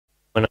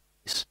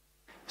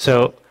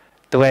So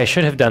the way I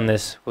should have done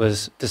this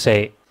was to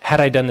say,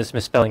 had I done this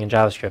misspelling in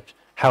JavaScript,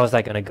 how is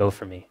that going to go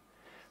for me?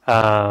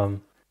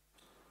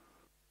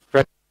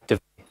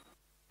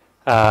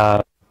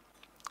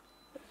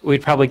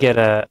 We'd probably get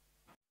a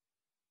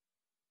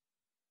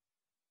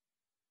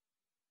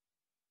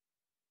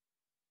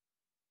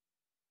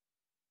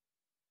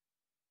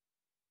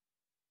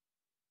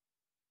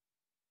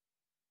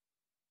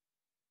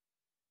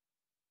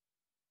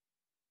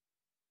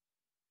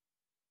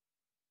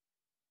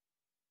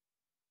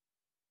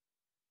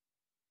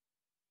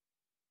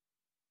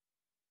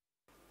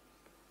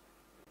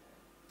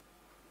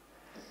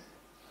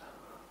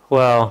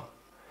well.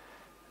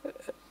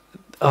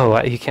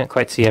 Oh, you can't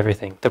quite see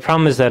everything. The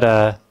problem is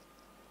that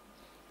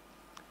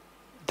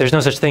there's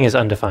no such thing as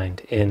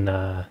undefined in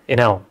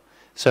Elm.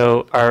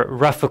 So our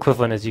rough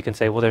equivalent is you can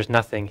say, well, there's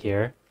nothing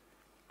here.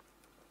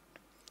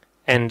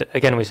 And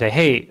again, we say,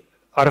 hey,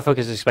 autofocus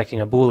is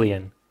expecting a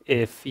Boolean.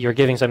 If you're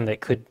giving something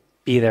that could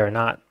be there or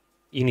not,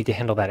 you need to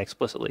handle that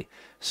explicitly.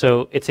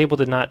 So it's able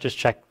to not just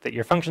check that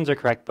your functions are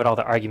correct, but all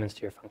the arguments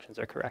to your functions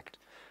are correct.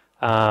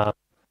 Code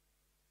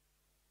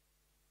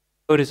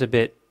is a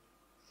bit...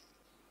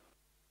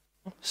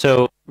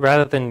 So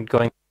rather than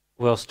going,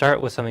 we'll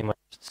start with something much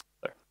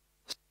simpler.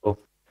 So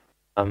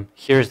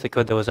here's the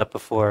code that was up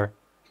before.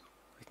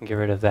 We can get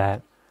rid of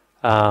that.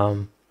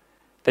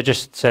 That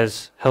just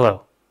says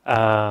hello.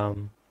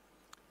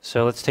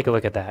 So let's take a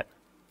look at that.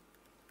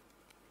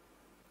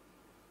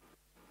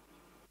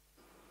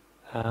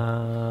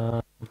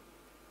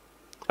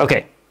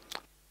 Okay,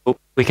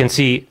 we can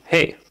see,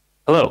 hey,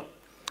 hello.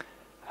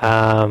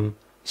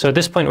 So at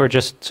this point, we're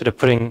just sort of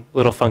putting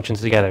little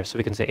functions together. So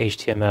we can say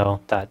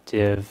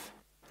html.div,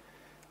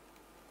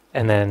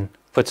 and then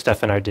put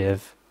stuff in our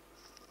div.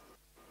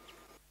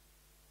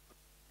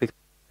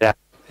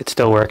 It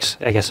still works.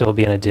 I guess it will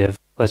be in a div.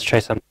 Let's try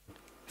something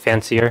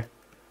fancier.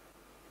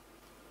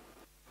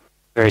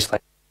 Very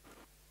slightly.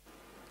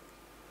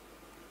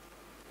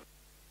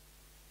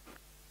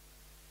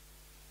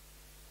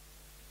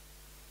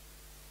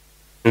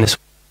 This.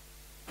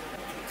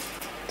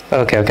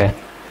 Okay.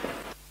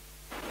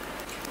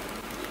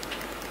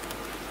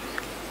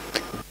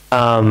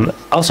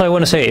 Also, I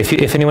want to say,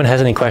 if anyone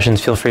has any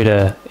questions, feel free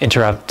to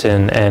interrupt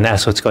and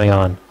ask what's going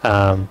on.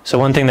 So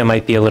one thing that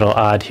might be a little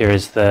odd here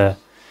is the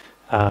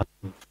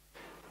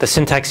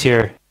syntax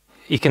here.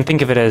 You can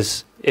think of it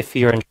as, if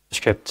you're in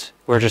JavaScript,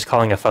 we're just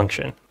calling a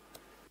function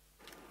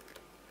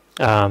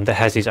that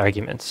has these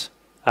arguments.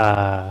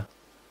 In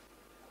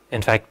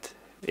fact,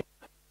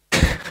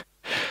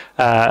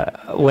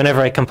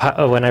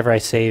 whenever I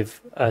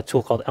save, a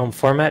tool called Elm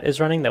Format is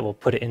running that will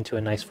put it into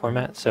a nice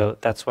format. So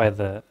that's why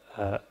the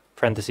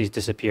parentheses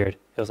disappeared.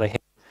 It was like, hey,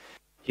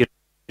 you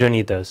don't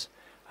need those.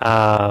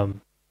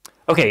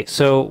 Okay,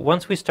 so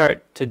once we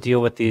start to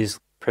deal with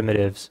these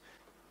primitives,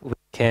 we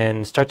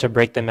can start to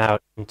break them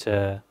out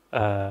into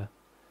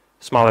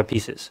smaller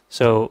pieces.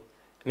 So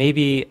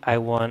maybe I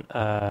want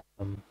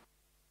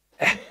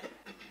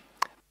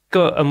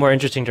go a more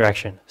interesting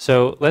direction.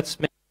 So let's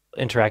make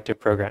an interactive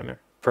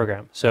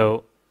program.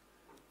 So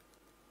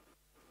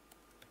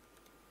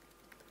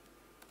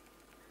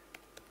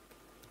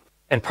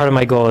and part of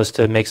my goal is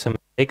to make some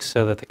mistakes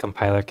so that the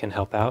compiler can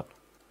help out.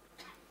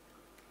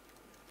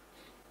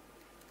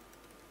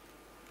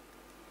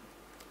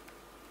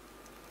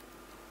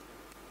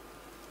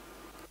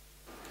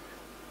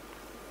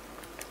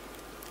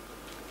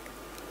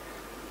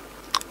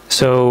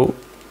 So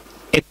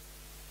the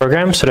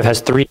program sort of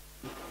has three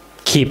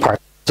key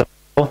parts.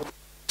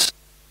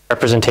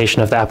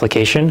 Representation of the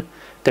application.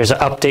 There's an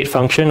update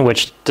function,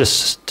 which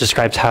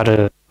describes how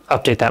to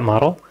update that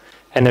model.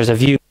 And there's a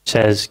view which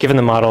says, given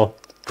the model,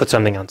 put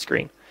something on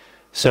screen.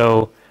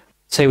 So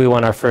say we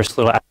want our first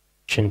little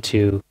application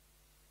to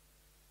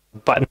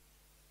button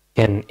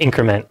can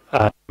increment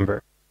a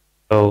number.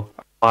 So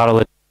our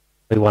model,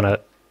 we want to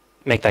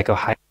make that go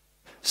higher.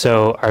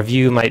 So our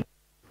view might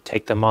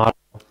take the model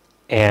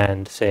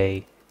and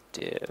say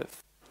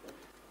div.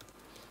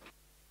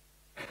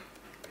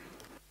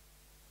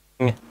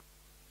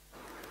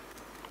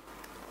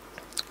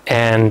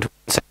 And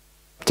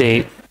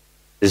update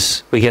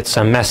is we get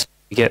some message,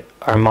 we get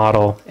our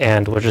model,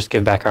 and we'll just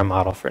give back our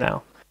model for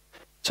now.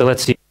 So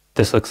let's see what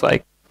this looks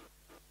like.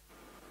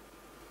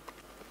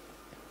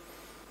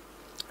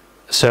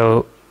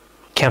 So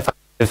can't find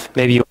div.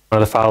 Maybe you want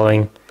one of the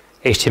following,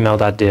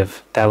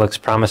 html.div. That looks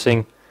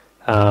promising.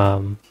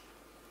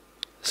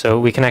 So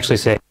we can actually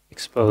say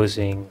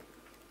exposing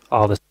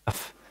all the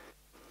stuff.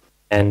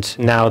 And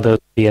now those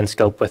will be in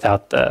scope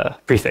without the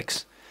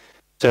prefix.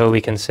 So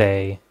we can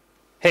say,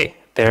 hey,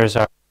 there's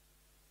our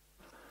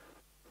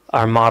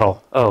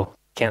model. Oh,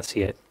 can't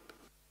see it.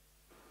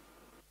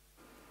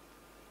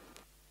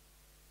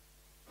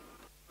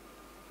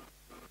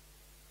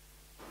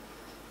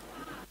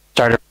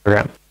 Start a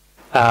program.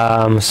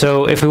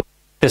 So if we want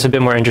this a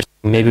bit more interesting,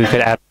 maybe we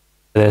could add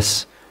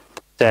this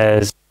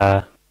that says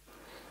one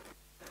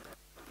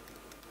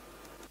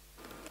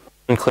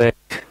click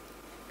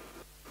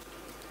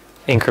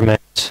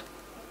increment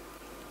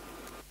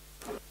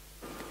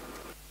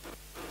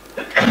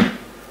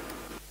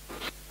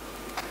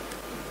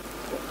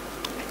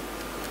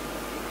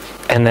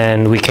And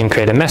then we can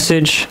create a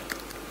message.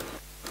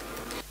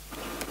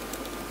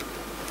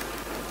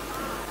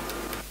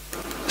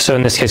 So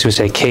in this case, we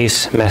say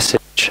case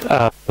message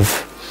of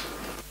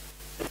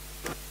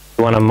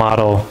we want a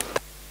model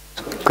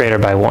greater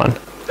by 1.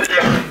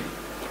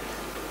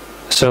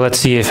 So let's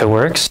see if it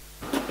works.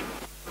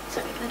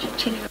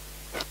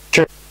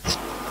 Sure.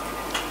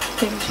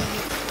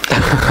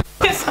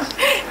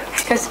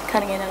 It's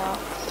cutting in and out.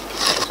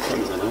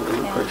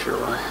 I'm not quite sure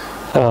why.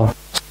 Oh,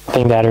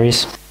 swapping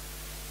batteries.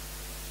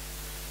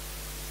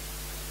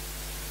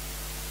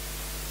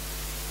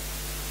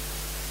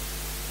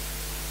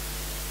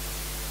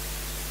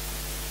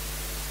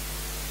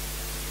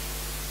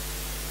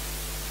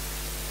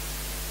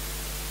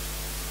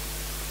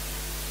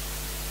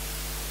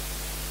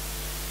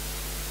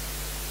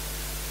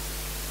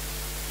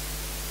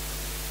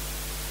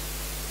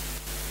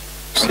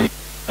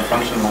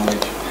 Function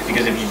language,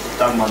 because if you've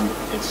done one,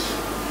 it's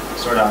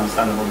sort of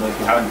understandable, but if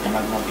you haven't, it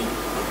might not be.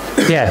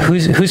 Yeah,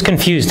 who's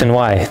confused and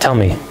why? Tell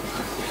me.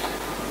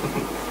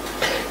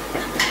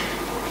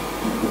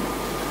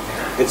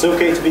 It's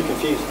okay to be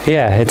confused.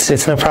 Yeah,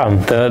 it's no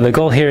problem. The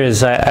goal here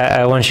is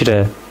I want you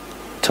to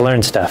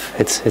learn stuff.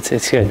 It's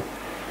good.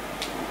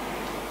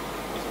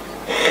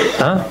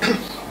 Huh?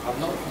 I'm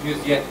not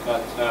confused yet,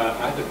 but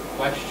I have a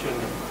question.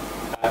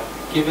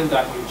 Given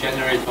that you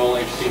generate all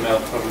HTML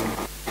from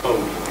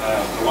code,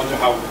 I wonder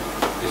how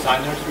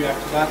designers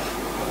react to that?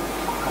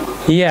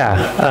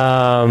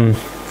 Yeah.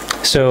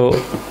 So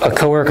a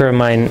coworker of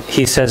mine,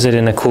 he says it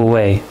in a cool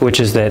way, which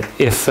is that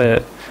if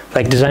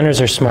like designers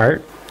are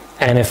smart,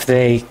 and if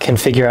they can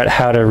figure out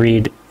how to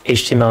read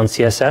HTML and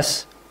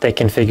CSS, they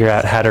can figure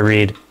out how to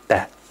read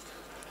that.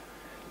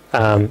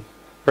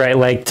 Right?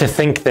 Like to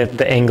think that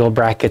the angle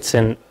brackets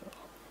and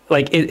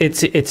like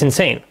it's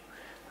insane.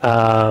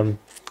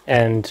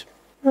 And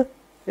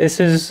this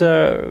is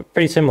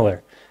pretty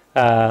similar.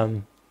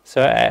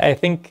 So I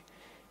think,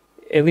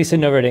 at least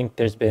in Node Inc.,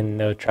 there's been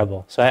no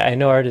trouble. So I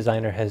know our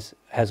designer has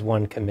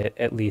one commit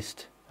at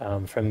least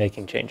from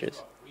making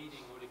changes. Reading,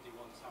 or if they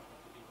want something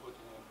to be put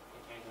in a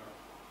container,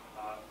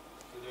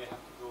 do they have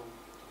to go to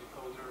the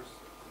coders?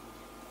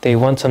 They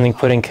want something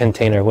put in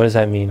container. What does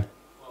that mean?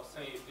 Well,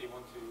 say if they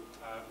want to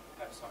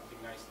have something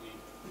nicely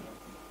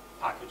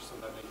packaged so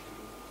that they can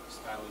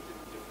style it in a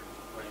different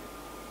way,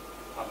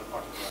 other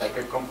part of the Like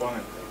a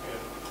component.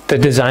 The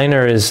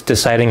designer is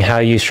deciding how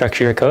you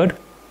structure your code?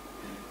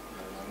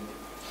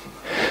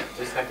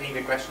 Just I think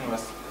the question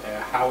was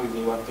how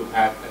you want to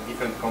have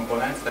different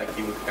components, like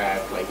you would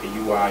have like a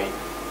UI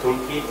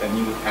toolkit and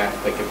you would have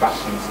like a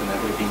buttons and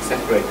everything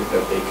separated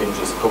that they can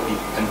just copy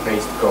and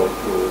paste code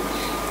to.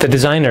 The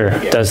designer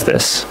does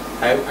this.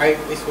 I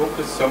spoke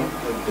with some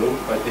do,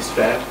 but this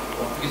rare.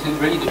 Because it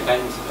really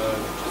depends.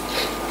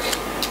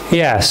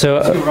 Yeah,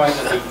 so... You're right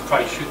that they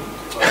probably shouldn't.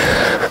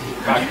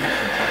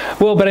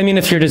 Well, but I mean,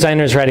 if your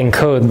designer is writing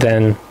code,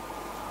 then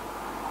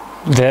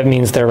that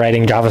means they're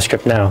writing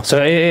JavaScript now.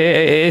 So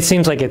it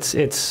seems like it's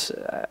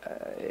an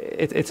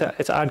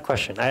odd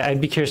question.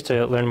 I'd be curious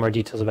to learn more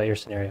details about your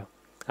scenario.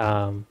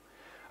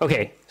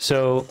 Okay,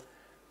 so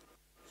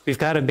we've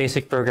got a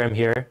basic program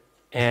here,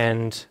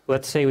 and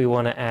let's say we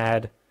want to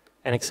add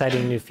an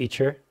exciting new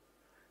feature,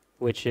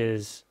 which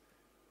is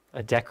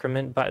a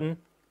decrement button.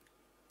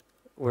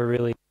 We're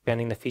really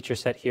expanding the feature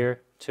set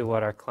here to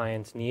what our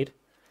clients need.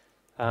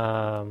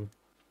 And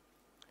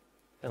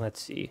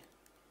let's see.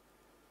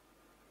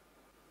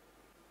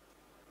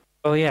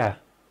 Oh yeah.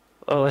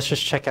 Oh, let's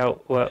just check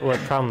out what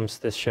problems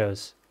this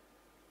shows.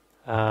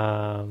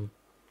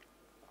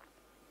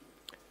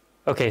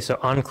 Okay, so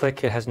on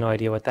click, it has no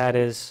idea what that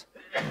is.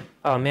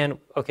 Oh man,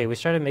 okay, we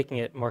started making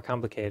it more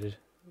complicated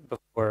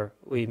before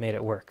we made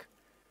it work.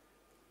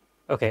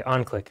 Okay,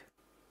 on click.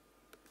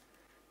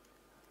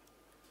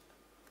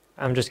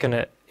 I'm just going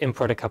to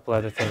import a couple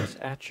other things.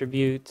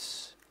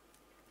 Attributes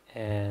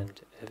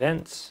and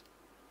events.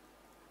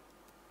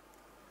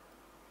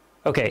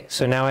 Okay,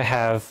 so now I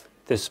have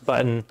this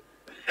button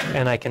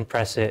and I can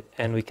press it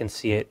and we can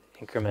see it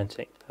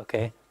incrementing,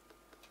 okay?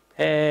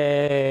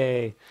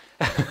 Hey!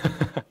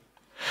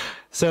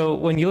 So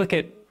when you look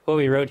at what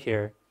we wrote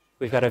here,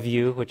 we've got a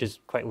view, which is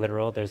quite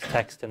literal. There's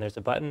text and there's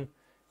a button,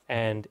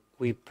 and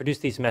we produce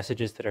these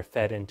messages that are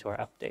fed into our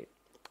update.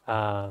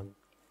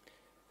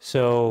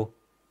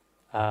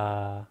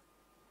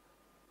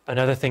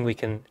 Another thing we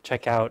can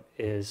check out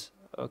is,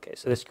 okay,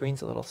 so the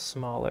screen's a little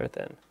smaller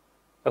than,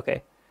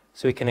 okay,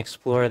 so we can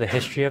explore the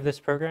history of this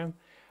program.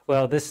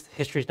 Well, this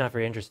history is not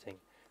very interesting.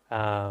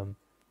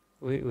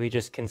 We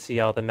just can see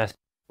all the messages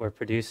that were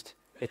produced.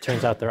 It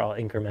turns out they're all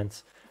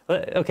increments.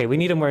 Okay, we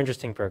need a more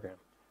interesting program.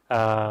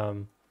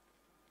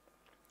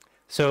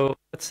 So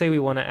let's say we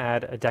want to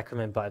add a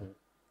decrement button.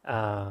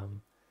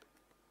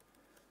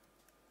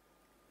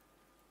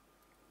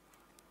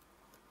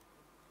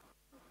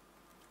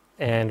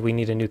 And we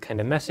need a new kind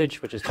of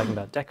message, which is talking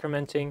about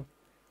decrementing.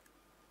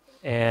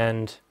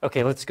 And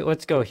okay, let's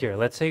go here.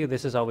 Let's say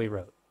this is all we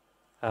wrote.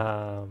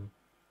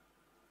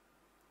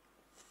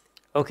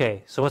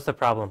 Okay, so what's the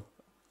problem?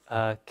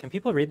 Can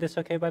people read this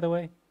okay, by the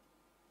way?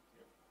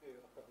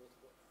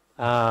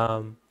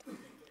 Um,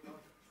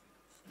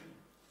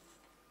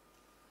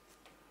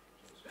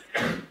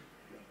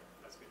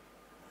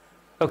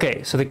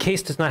 okay, so the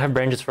case does not have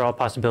branches for all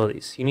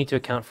possibilities. You need to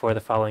account for the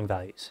following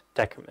values.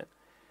 Decrement.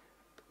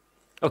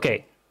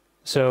 Okay,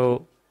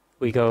 so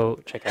we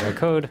go check out our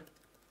code.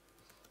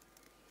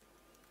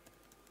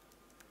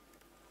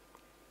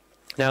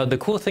 Now, the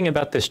cool thing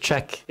about this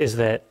check is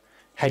that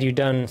had you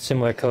done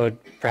similar code,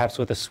 perhaps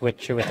with a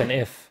switch or with an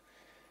if,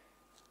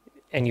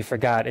 and you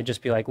forgot, it'd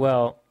just be like,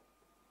 well,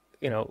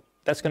 you know,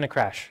 that's going to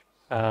crash.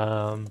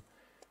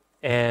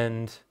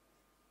 And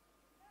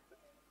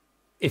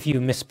if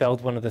you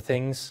misspelled one of the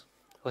things,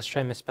 let's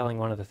try misspelling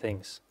one of the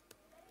things.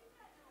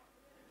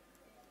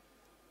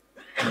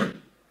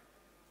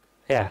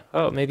 Yeah,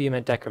 oh, maybe you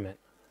meant decrement.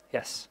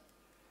 Yes.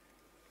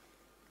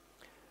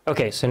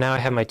 Okay, so now I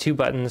have my two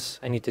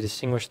buttons. I need to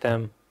distinguish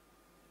them.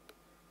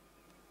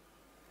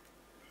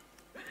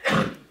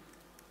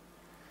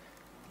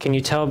 Can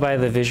you tell by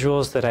the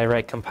visuals that I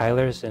write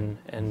compilers and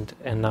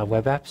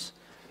web apps?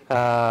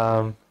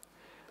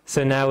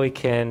 So now we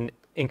can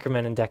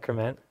increment and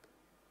decrement.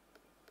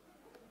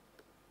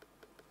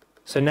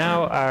 So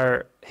now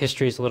our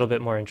history is a little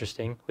bit more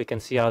interesting. We can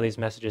see all these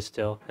messages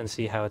still and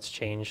see how it's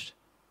changed.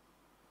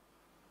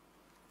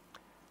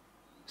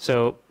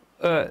 So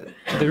the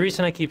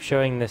reason I keep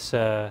showing this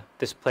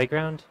this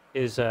playground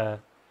is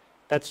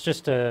that's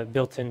just a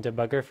built-in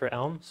debugger for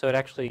Elm, so it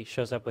actually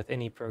shows up with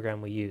any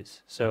program we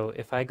use. So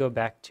if I go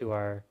back to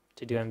our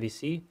to-do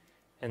MVC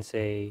and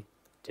say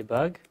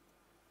debug,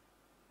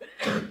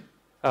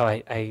 oh,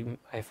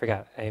 I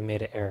forgot, I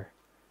made an error.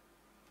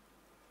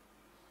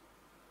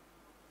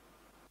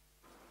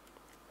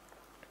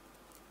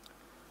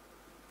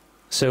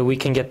 So we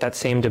can get that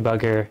same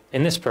debugger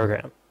in this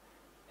program.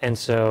 And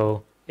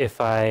so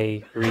if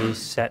I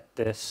reset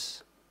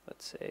this,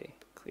 let's say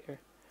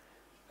clear,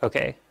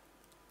 okay,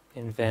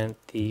 invent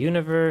the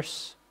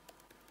universe,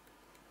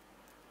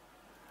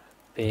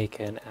 bake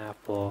an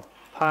apple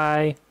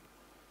pie,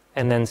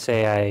 and then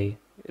say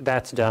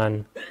that's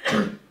done,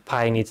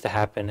 pie needs to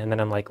happen, and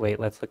then I'm like, wait,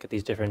 let's look at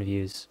these different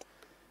views.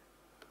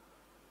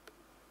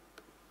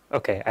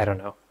 Okay, I don't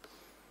know.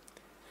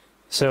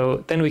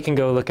 So then we can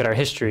go look at our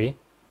history.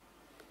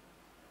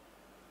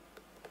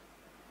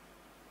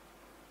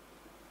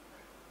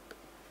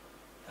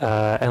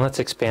 And let's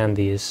expand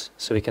these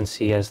so we can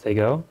see as they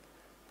go.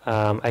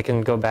 I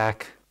can go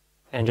back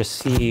and just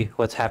see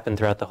what's happened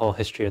throughout the whole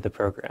history of the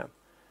program.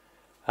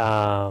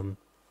 And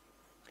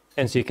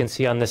so you can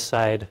see on this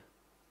side,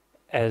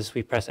 as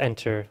we press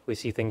enter, we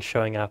see things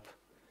showing up,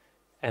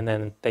 and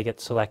then they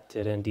get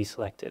selected and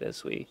deselected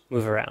as we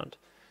move around.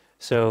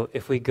 So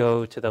if we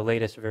go to the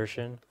latest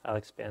version, I'll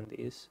expand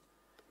these,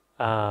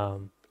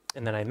 and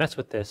then I mess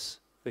with this,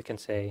 we can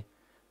say,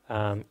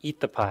 eat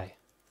the pie.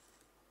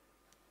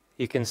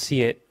 You can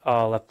see it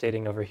all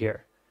updating over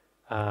here.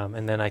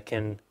 And then I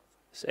can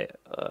say,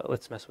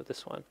 let's mess with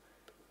this one.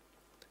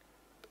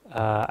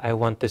 I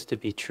want this to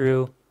be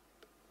true.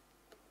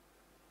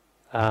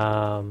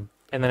 And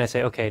then I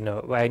say, okay,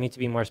 no, I need to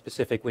be more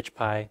specific, which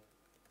pie.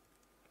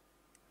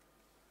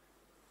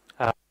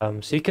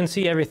 So you can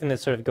see everything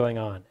that's sort of going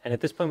on. And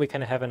at this point, we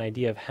kind of have an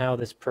idea of how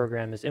this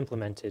program is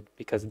implemented,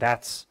 because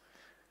that's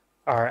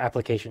our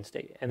application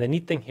state. And the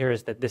neat thing here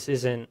is that this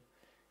isn't,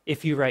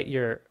 if you write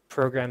your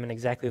program in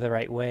exactly the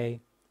right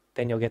way,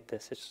 then you'll get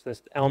this. It's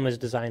just, Elm is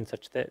designed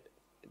such that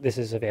this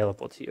is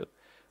available to you.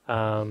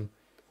 And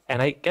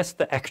I guess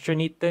the extra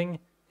neat thing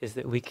is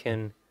that we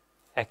can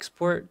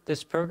export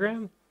this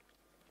program.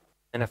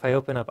 And if I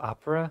open up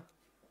Opera,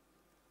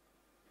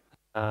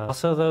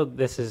 also though,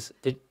 this is,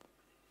 do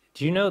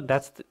you know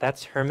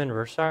that's Herman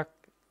Rorschach?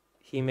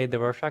 He made the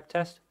Rorschach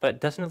test, but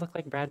doesn't it look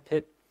like Brad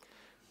Pitt?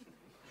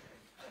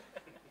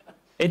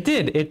 It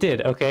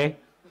did, okay.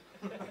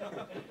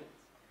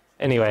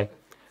 Anyway,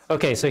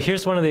 okay, so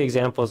here's one of the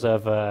examples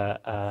of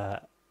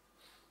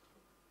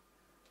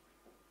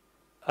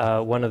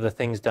one of the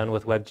things done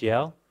with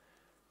WebGL.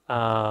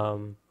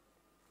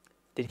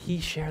 Did he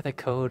share the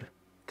code?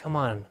 Come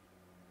on.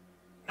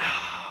 No.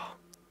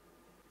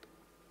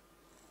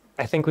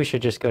 I think we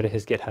should just go to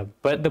his GitHub.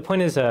 But the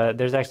point is,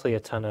 there's actually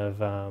a ton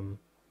of...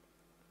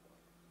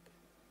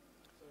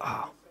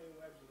 oh.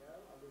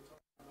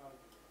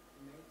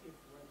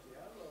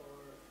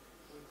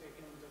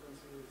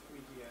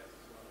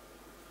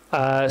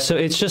 So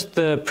it's just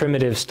the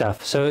primitive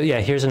stuff. So yeah,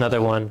 here's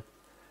another one.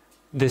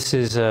 This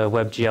is a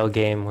WebGL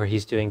game where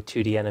he's doing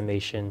 2D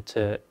animation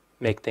to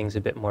make things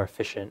a bit more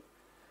efficient.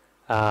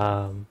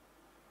 So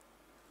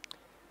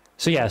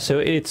yeah, so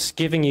it's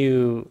giving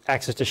you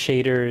access to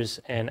shaders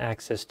and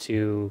access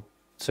to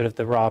sort of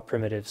the raw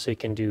primitives, so you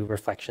can do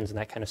reflections and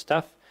that kind of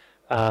stuff.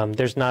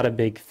 There's not a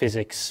big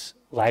physics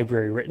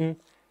library written,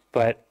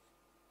 but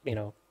you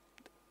know,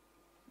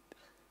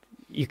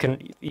 you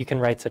can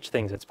write such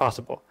things. It's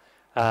possible.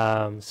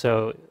 I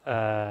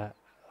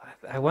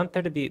want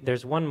there to be,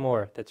 there's one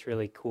more that's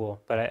really cool,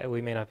 but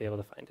we may not be able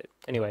to find it.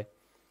 Anyway.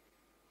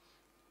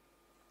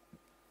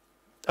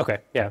 Okay,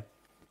 yeah.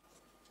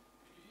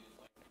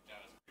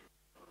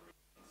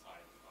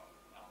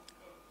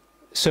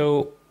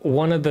 So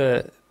one of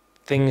the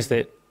things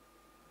that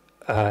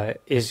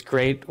is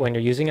great when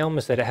you're using Elm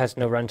is that it has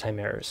no runtime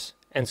errors.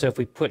 And so if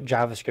we put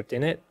JavaScript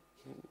in it,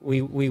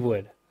 we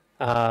would.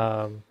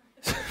 I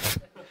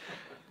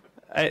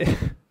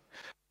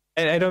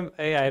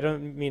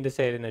don't mean to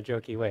say it in a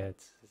jokey way.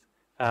 It's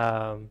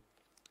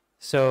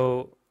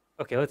so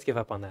okay. Let's give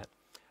up on that.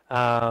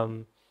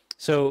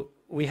 So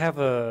we have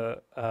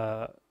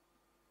a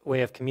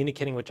way of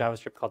communicating with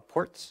JavaScript called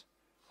ports.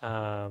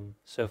 So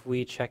if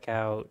we check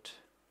out,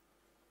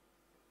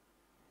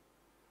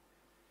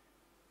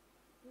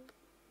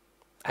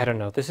 I don't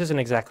know, this isn't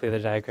exactly the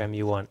diagram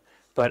you want,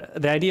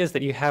 but the idea is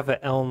that you have an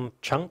Elm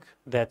chunk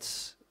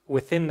that's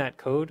within that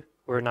code.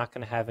 We're not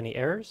going to have any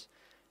errors.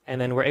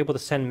 And then we're able to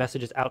send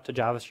messages out to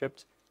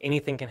JavaScript.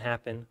 Anything can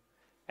happen.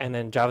 And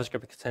then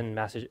JavaScript can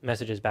send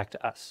messages back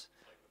to us.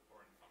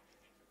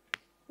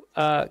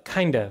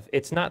 Kind of.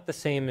 It's not the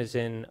same as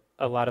in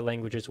a lot of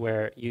languages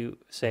where you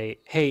say,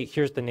 hey,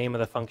 here's the name of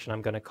the function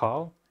I'm going to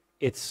call.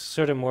 It's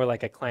sort of more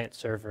like a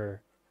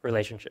client-server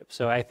relationship.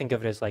 So I think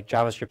of it as like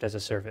JavaScript as a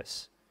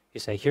service. You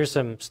say, here's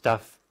some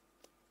stuff.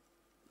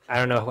 I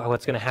don't know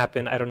what's going to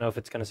happen. I don't know if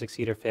it's going to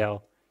succeed or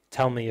fail.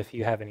 Tell me if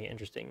you have any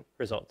interesting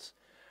results.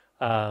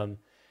 And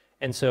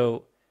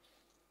so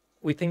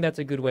we think that's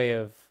a good way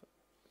of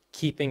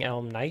keeping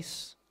Elm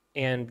nice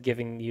and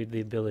giving you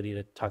the ability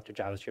to talk to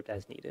JavaScript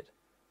as needed.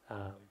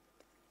 But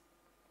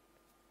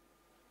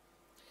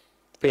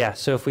yeah,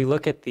 so if we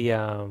look at the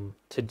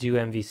to do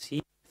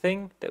MVC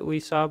thing that we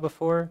saw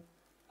before,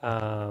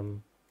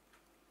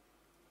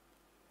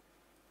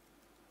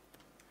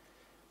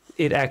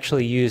 it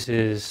actually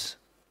uses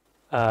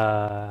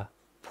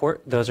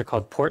those are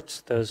called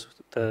ports,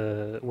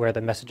 where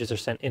the messages are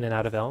sent in and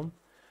out of Elm.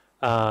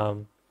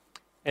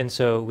 And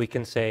so we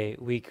can say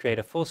we create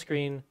a full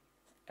screen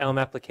Elm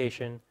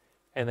application,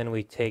 and then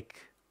we take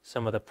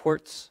some of the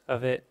ports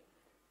of it,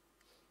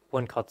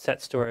 one called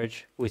set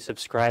storage. We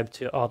subscribe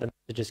to all the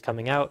messages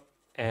coming out,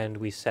 and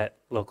we set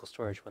local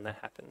storage when that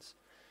happens.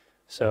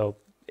 So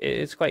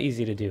it's quite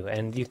easy to do,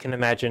 and you can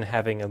imagine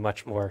having a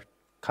much more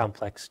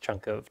complex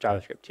chunk of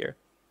JavaScript here.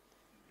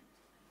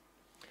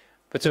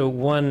 But so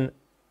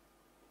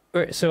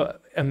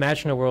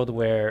imagine a world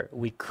where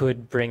we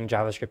could bring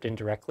JavaScript in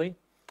directly.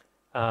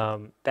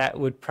 That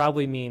would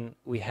probably mean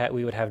we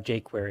would have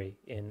jQuery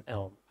in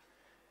Elm,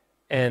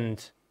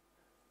 and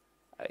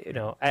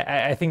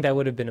I think that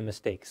would have been a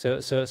mistake. So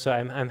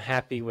I'm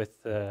happy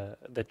with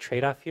the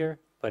trade-off here,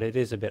 but it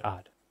is a bit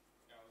odd.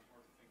 Yeah, I was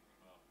more thinking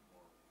about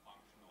more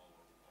functional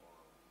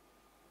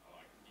or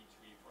like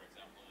D3, for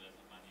example, that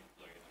doesn't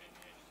manipulate any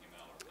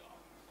HTML or DOM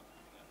or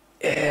something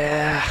like that.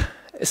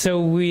 Yeah.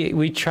 So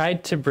we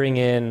tried to bring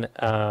in.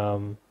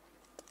 So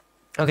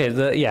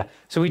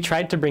we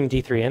tried to bring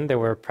D3 in. There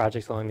were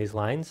projects along these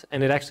lines,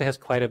 and it actually has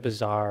quite a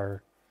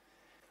bizarre.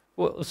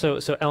 Well, so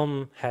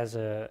Elm has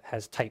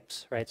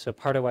types, right? So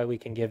part of why we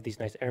can give these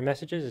nice error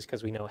messages is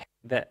because we know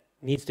that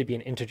needs to be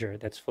an integer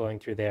that's flowing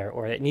through there,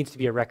 or it needs to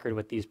be a record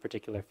with these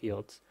particular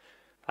fields.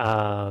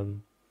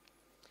 And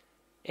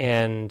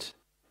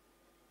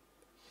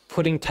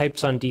putting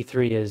types on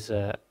D3 is,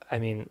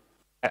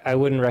 I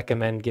wouldn't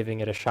recommend giving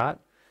it a shot.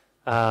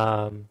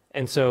 And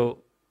so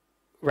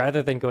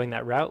rather than going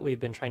that route, we've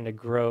been trying to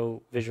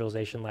grow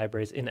visualization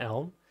libraries in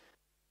Elm.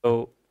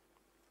 So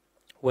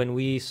when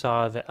we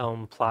saw the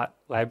Elm plot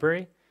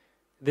library,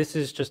 this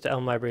is just an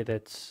Elm library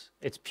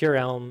it's pure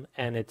Elm,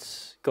 and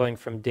it's going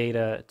from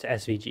data to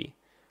SVG.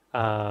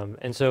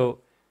 And so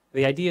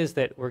the idea is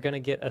that we're going to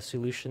get a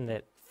solution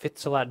that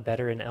fits a lot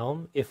better in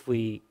Elm if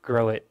we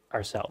grow it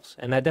ourselves.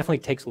 And that definitely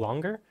takes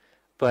longer,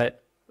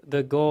 but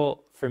the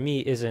goal for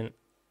me isn't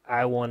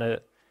I want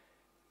to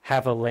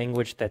have a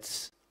language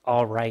that's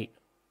all right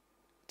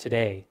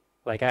today.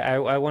 Like I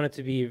want it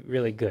to be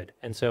really good.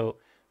 And so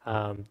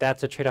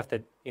that's a trade-off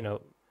that,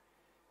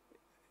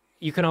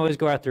 you can always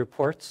go out through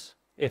ports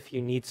if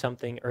you need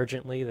something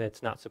urgently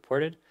that's not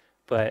supported,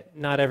 but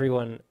not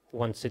everyone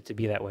wants it to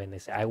be that way. And they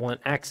say, I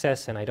want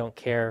access and I don't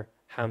care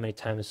how many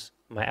times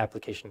my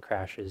application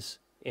crashes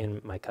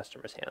in my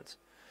customer's hands.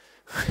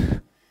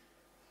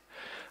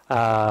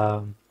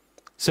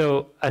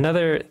 So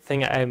another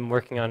thing I'm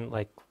working on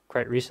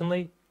quite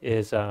recently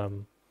is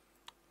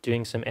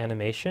doing some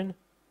animation.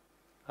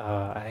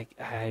 I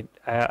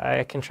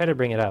can try to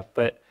bring it up,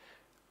 but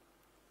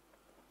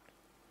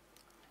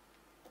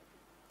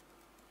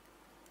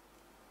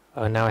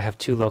now I have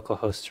 2 local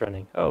hosts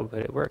running. Oh, but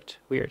it worked.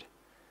 Weird.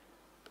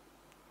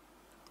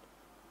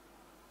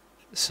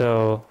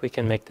 So we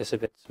can make this a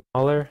bit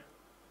smaller.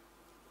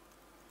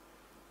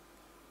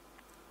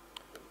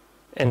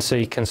 And so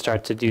you can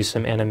start to do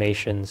some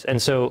animations.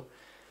 And so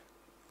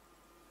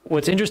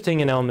what's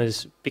interesting in Elm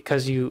is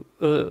because you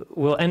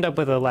will end up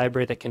with a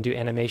library that can do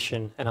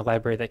animation and a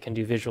library that can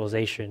do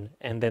visualization,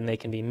 and then they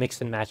can be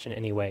mixed and matched in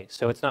any way.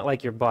 So it's not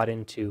like you're bought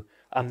into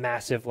a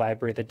massive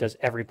library that does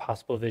every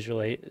possible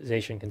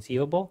visualization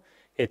conceivable.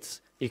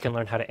 It's you can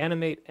learn how to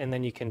animate, and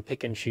then you can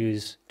pick and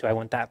choose, do I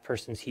want that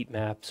person's heat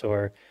maps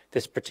or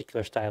this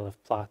particular style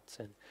of plots?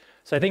 And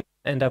so I think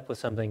we'll end up with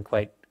something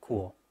quite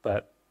cool.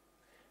 But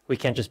We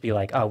can't just be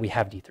like, oh, we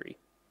have D3.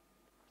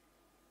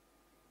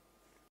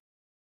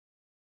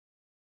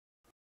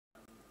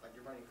 Like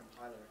you're running a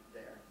compiler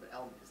there, but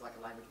Elm is like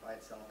a language by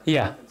itself. And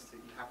Yeah. you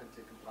happen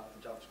to compile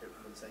to JavaScript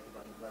for the sake of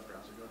running a web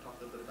browser. Do you want to talk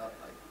a little bit about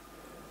like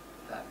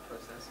that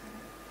process?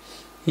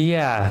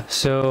 Yeah.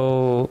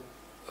 So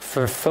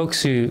for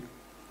folks who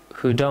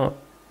don't,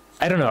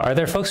 I don't know, are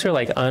there folks who are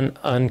like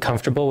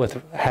uncomfortable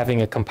with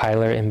having a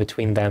compiler in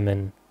between them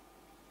and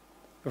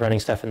running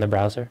stuff in the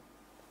browser?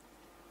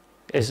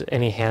 Is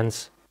any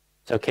hands?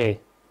 It's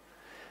okay.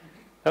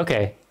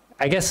 Okay.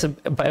 I guess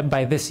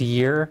by this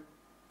year,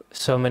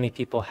 so many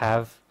people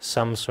have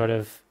some sort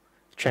of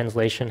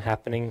translation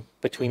happening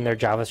between their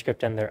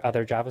JavaScript and their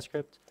other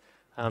JavaScript,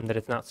 that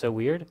it's not so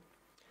weird.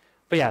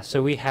 But yeah,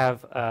 so we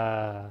have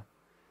a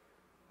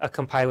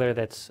compiler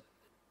that's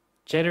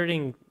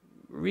generating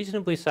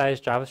reasonably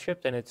sized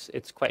JavaScript, and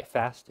it's quite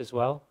fast as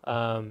well.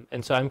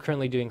 And so I'm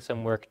currently doing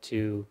some work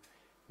to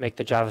make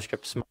the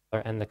JavaScript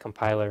smaller and the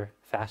compiler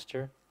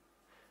faster.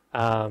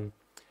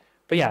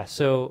 But yeah,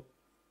 so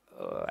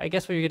I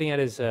guess what you're getting at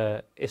is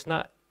it's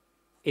not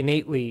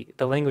innately,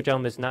 the language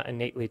Elm is not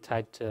innately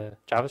tied to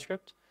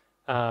JavaScript.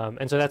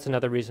 And so that's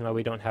another reason why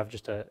we don't have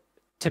just a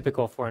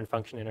typical foreign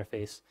function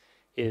interface,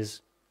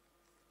 is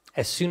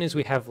as soon as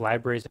we have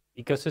libraries in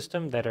the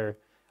ecosystem that are,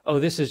 oh,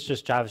 this is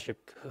just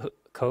JavaScript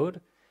code,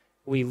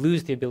 we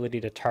lose the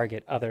ability to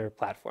target other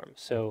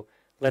platforms. So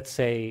let's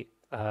say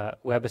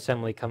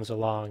WebAssembly comes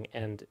along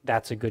and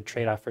that's a good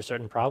trade-off for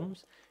certain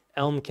problems.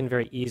 Elm can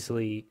very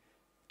easily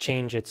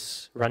change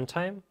its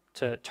runtime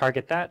to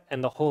target that,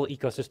 and the whole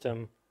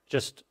ecosystem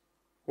just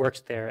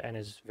works there and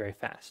is very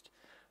fast.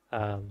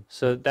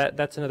 So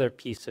that's another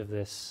piece of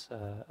this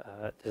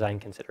design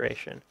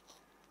consideration.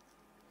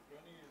 Do you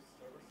want to use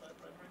server-side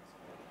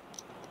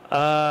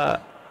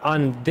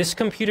renderings? On this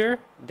computer,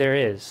 there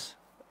is.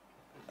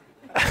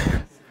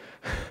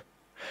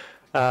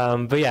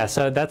 But yeah,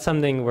 so that's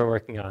something we're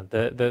working on.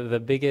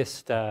 The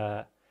biggest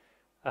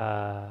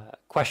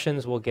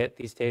questions we'll get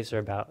these days are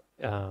about,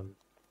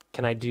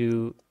 can I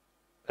do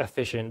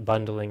efficient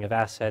bundling of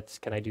assets?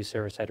 Can I do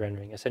server-side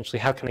rendering? Essentially,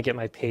 how can I get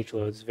my page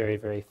loads very,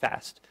 very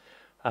fast?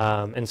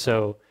 And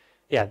so,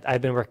 yeah,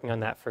 I've been working on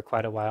that for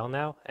quite a while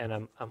now, and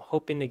I'm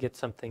hoping to get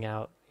something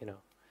out. You know,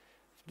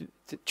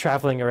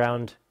 traveling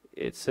around,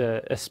 it's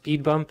a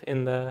speed bump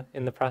in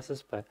the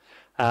process, but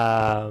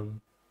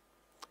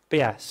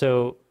yeah,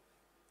 so.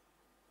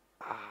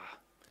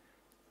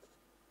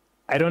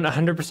 I don't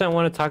 100%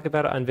 want to talk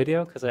about it on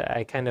video because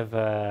I kind of,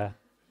 I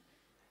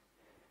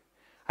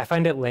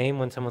find it lame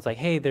when someone's like,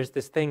 hey, there's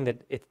this thing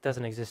that it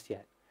doesn't exist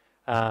yet.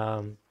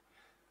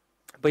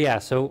 But yeah,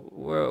 so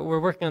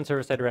we're working on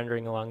server-side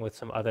rendering along with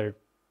some other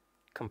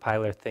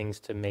compiler things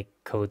to make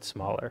code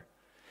smaller.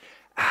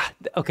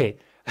 Okay.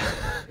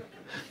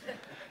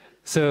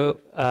 So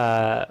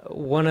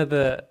one of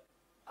the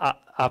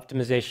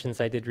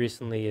optimizations I did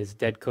recently is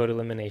dead code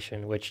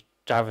elimination, which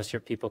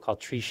JavaScript people call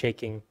tree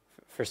shaking.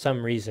 For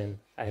some reason,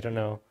 I don't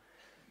know,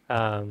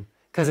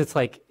 because it's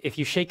like if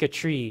you shake a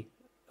tree,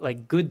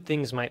 like good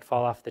things might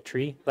fall off the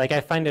tree. Like I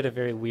find it a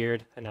very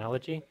weird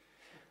analogy,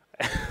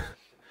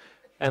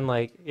 and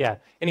like yeah.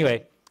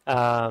 Anyway,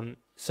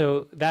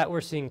 so that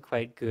we're seeing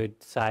quite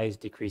good size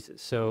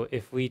decreases. So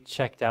if we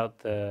checked out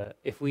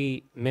if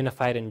we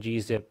minified and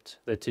gzipped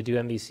the to-do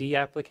MVC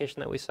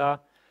application that we saw,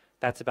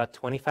 that's about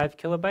 25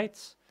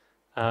 kilobytes,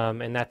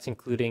 and that's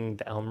including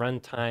the Elm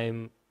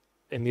runtime,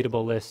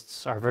 immutable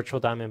lists, our virtual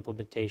DOM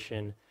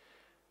implementation,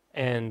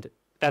 and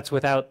that's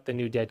without the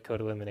new dead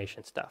code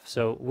elimination stuff.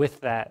 So with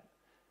that,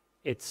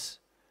 it's,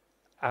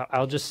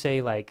 I'll just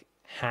say like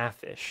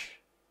half-ish,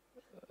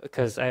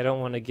 because I don't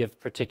want to give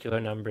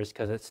particular numbers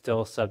because it's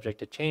still subject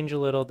to change a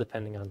little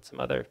depending on some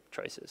other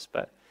choices.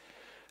 But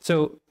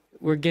so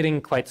we're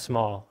getting quite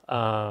small,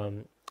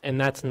 and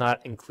that's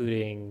not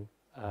including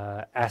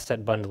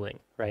asset bundling,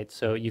 right?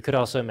 So you could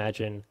also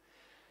imagine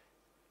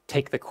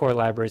take the core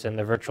libraries and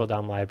the virtual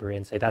DOM library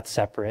and say that's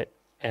separate,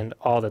 and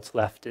all that's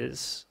left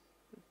is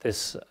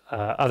this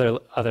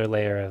other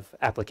layer of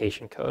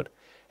application code.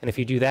 And if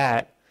you do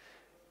that,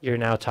 you're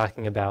now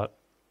talking about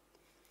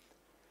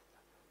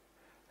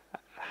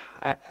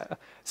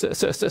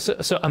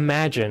so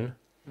imagine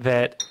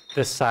that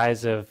the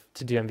size of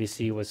to-do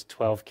MVC was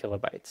 12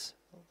 kilobytes.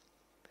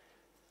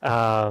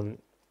 Now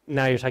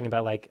you're talking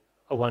about like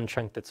a one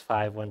chunk that's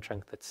 5, one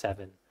chunk that's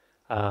 7.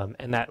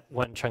 And that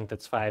one chunk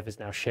that's 5 is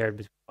now shared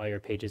between all your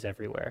pages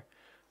everywhere.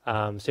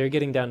 So you're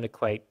getting down to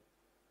quite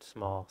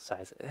small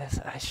sizes.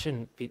 I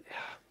shouldn't be.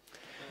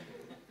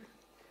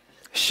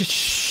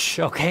 Shh,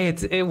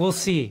 okay, we'll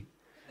see.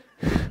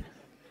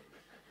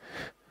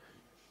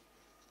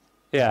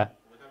 Yeah.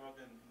 What about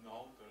the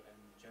node and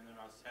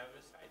general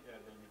server side? Are there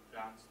any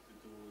plans to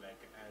do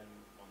like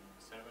on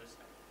server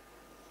side?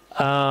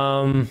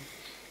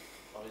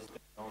 Or is the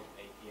node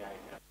API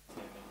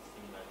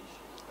similar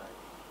issues? Like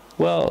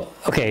Well,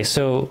 okay,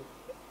 so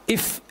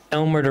if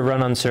Elm were to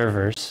run on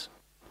servers,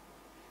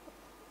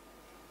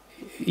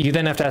 you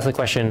then have to ask the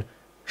question,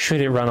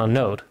 should it run on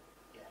Node?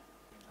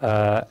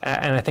 And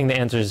I think the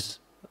answer is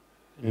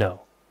no.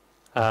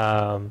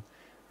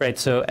 Right,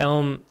 so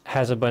Elm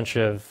has a bunch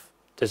of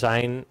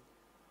design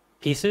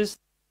pieces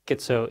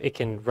so it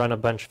can run a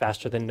bunch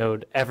faster than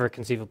Node ever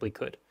conceivably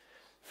could.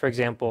 For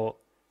example,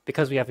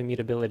 because we have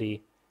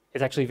immutability,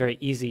 it's actually very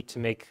easy to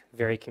make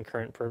very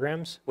concurrent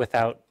programs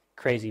without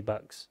crazy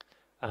bugs.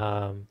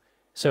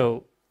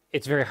 So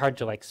it's very hard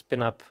to like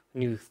spin up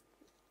new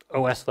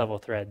OS level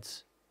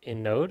threads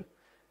in Node,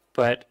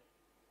 but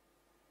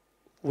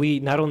we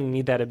not only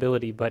need that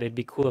ability, but it'd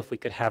be cool if we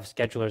could have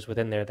schedulers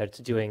within there that's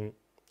doing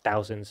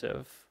thousands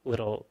of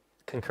little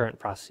concurrent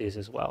processes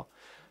as well.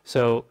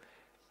 So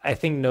I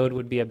think Node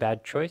would be a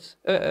bad choice.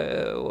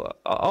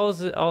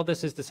 All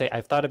this is to say,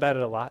 I've thought about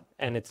it a lot,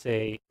 and it's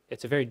a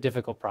very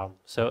difficult problem.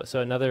 So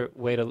another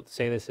way to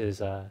say this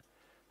is,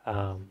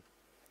 I've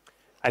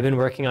been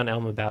working on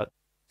Elm about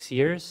 6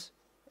 years,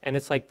 and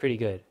it's like pretty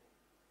good.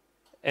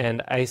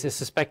 And I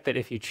suspect that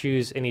if you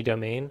choose any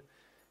domain,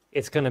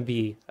 it's going to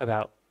be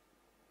about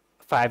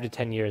 5 to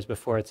 10 years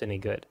before it's any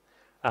good.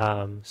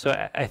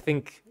 So I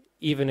think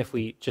even if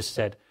we just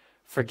said,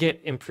 forget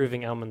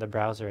improving Elm in the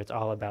browser, it's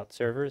all about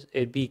servers,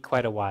 it'd be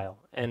quite a while.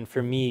 And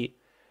for me,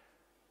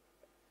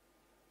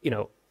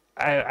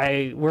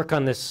 I work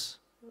on this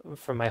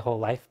for my whole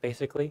life,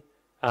 basically.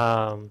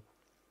 And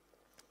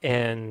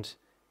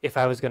if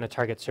I was going to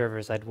target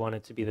servers, I'd want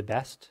it to be the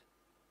best.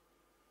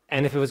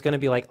 And if it was going to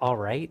be like, all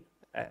right,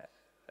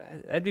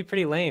 that'd be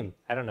pretty lame.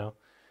 I don't know.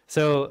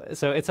 So it's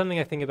something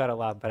I think about a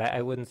lot, but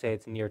I wouldn't say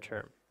it's near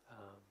term.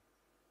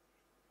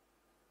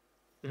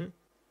 Mm-hmm.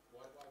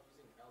 Why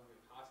using Elm in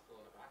Haskell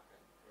on the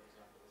backend, for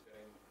example, is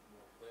getting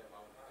more clear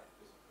about that?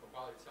 Because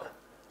compile itself,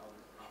 Elm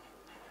is not.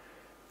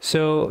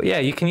 So yeah,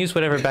 you can use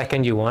whatever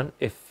backend you want.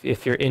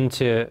 If you're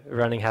into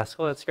running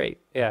Haskell, that's great.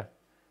 Yeah.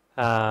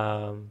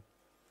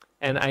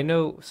 And I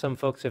know some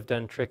folks have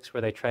done tricks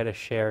where they try to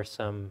share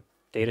some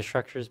data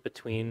structures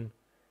between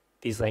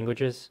these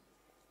languages.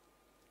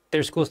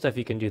 There's cool stuff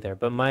you can do there,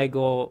 but my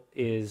goal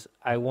is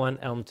I want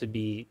Elm to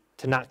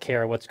not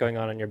care what's going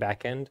on your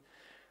backend.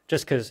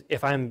 Just because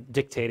if I'm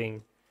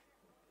dictating,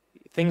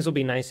 things will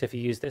be nice if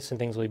you use this and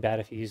things will be bad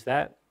if you use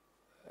that,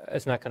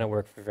 it's not going to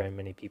work for very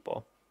many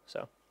people.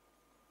 So.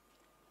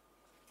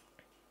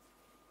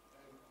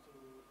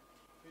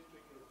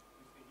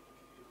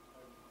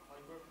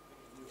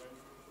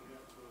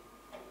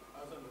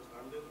 As I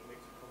understand it, it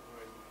makes a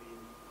compromise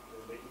between the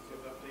latency of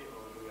the update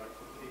or the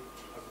reactivity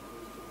as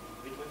opposed to the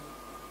completeness.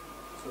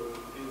 So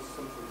is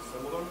something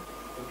similar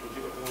in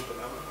Jupyter Notebook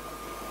and Elm?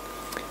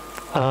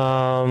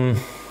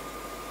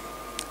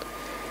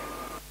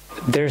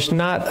 There's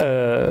not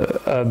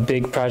a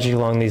big project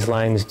along these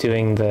lines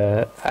doing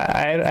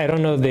I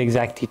don't know the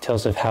exact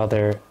details of how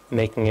they're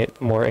making it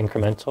more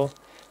incremental.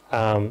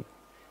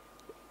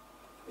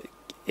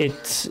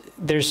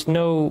 There's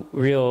no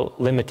real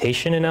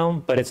limitation in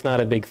Elm, but it's not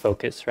a big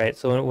focus, right?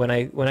 So when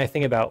I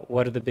think about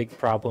what are the big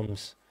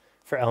problems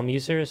for Elm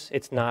users,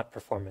 it's not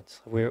performance.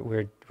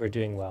 We're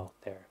doing well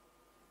there.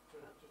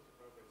 Just to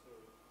clarify, so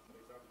an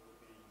example would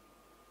be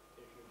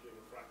if you're doing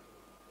a fraction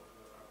or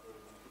something like that, where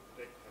you could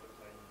predict ahead of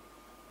time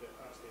that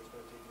actually it's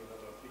going to take you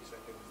another 3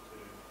 seconds to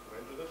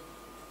render this,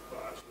 but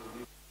actually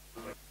you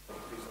might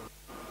do something.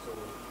 So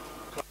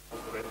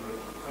the rendering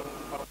and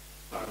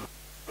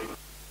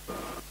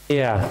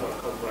yeah.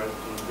 compromise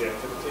between the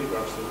activity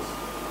versus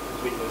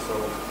completeness of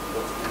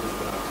what's used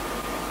for that.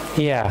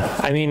 Yeah,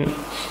 I mean,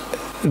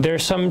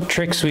 there's some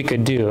tricks we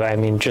could do. I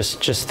mean,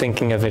 just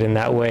thinking of it in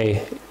that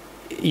way,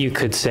 you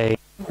could say,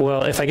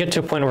 well, if I get to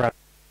a point where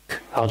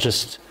I'll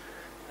just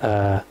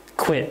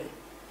quit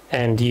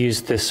and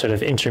use this sort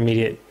of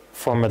intermediate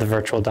form of the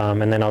virtual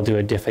DOM, and then I'll do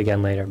a diff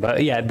again later.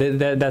 But yeah,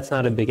 that's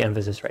not a big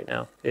emphasis right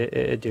now,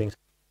 doing.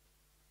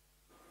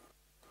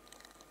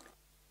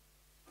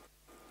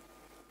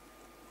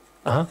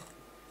 For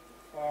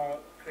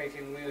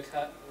creating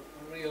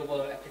real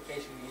world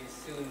application, you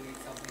soon need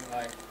something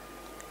like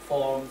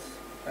forms,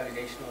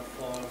 validation of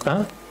forms.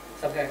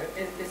 Something like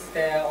that. Is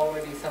there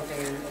already something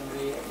in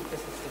the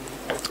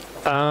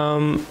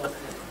ecosystem?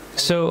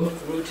 So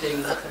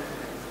Routing.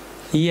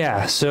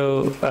 yeah,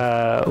 so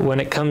when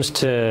it comes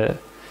to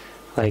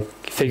like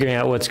figuring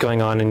out what's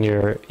going on in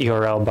your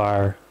URL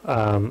bar,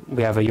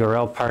 we have a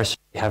URL parser,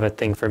 we have a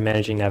thing for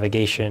managing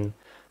navigation.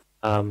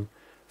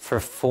 For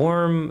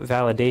form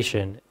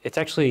validation, it's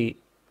actually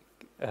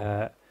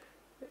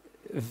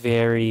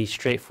very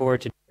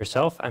straightforward to do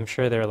yourself. I'm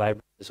sure there are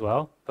libraries as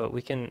well, but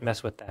we can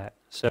mess with that.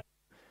 So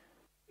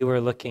we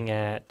were looking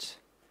at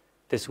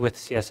this with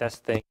CSS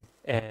thing,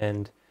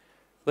 and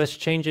let's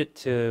change it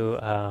to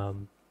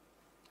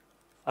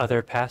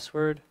other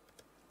password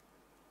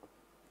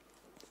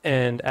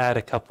and add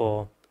a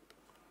couple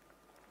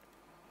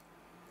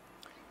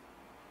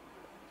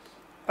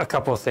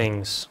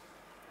things.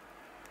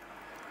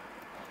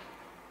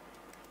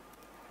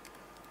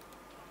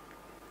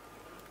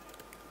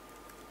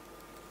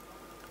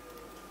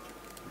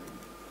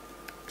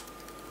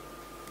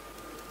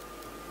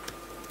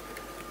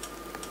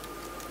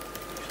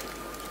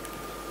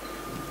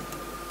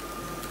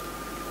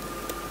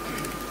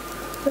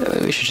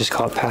 We should just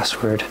call it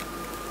password.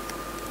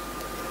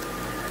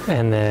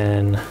 And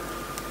then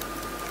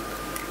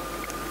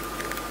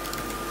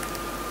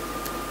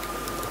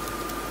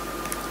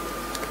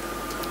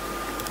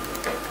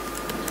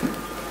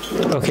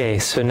okay,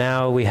 so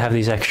now we have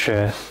these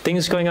extra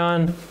things going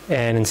on,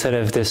 and instead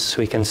of this,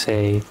 we can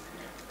say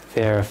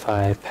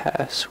verify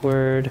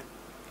password.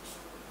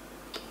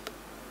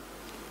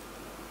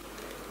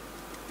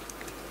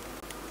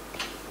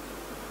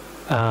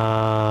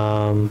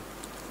 And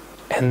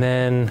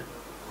then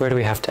where do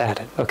we have to add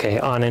it? Okay,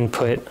 on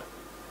input.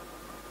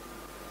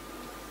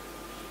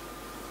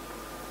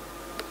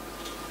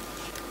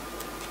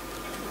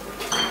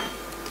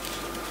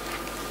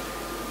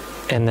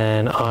 And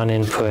then on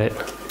input,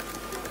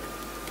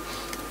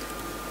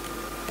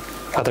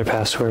 other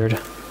password.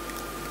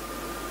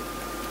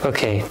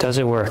 Okay, does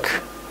it work?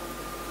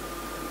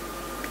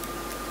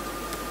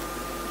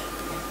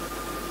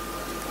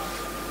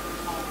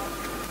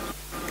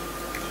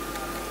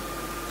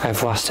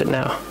 I've lost it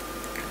now.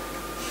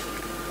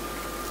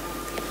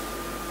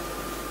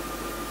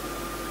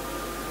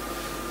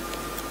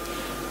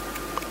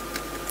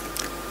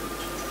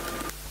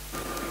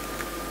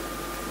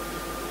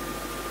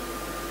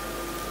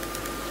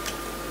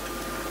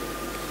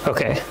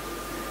 Okay,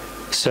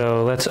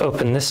 so let's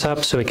open this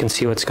up so we can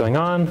see what's going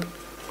on.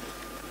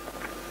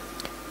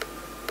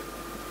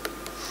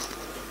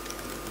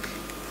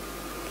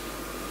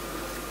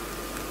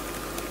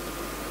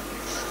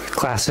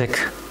 Classic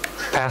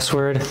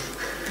password.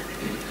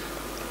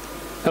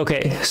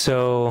 Okay,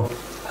 so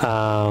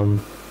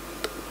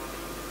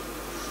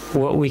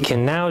what we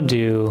can now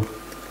do,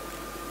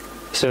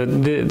 so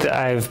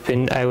I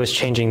was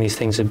changing these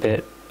things a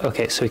bit.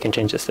 Okay, so we can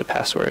change this to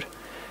password.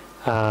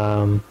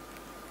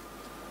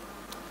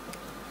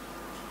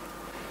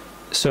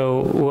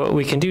 So what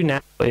we can do now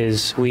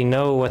is we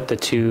know what the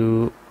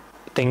two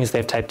things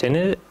they've typed in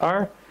it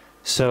are.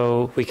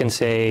 So we can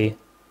say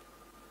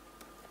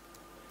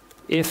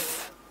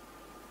if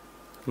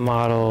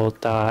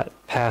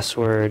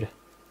model.password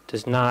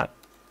does not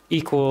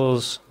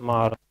equals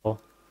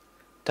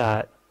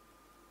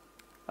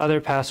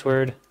model.other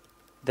password,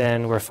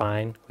 then we're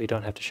fine. We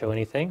don't have to show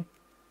anything.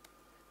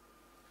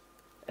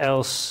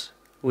 Else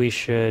we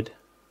should,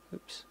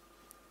 oops,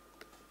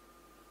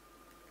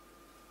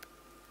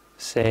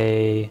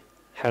 say,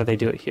 how do they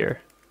do it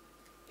here?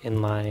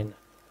 Inline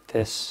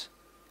this.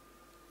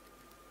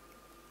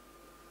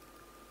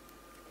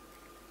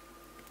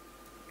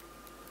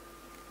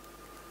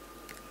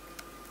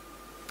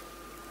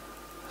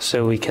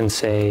 So we can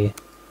say,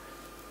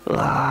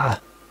 blah.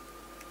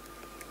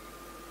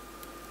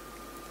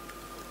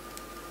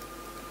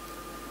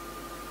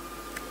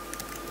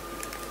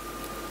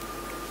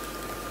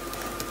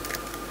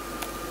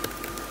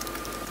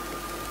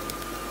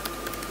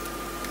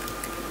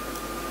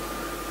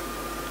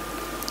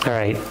 All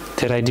right,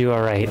 did I do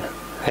all right?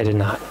 I did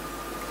not.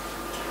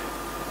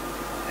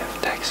 If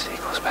text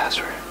equals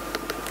password.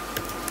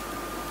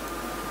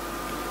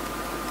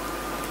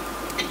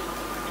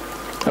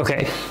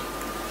 Okay,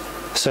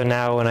 so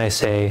now when I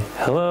say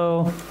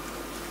hello,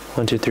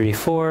 1, 2, 3,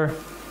 4,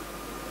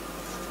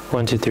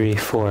 1, 2, 3,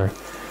 4.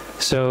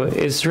 So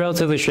it's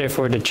relatively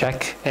straightforward to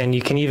check, and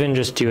you can even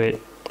just do it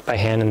by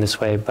hand in this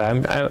way,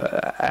 but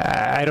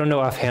I don't know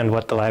offhand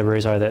what the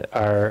libraries are that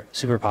are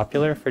super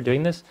popular for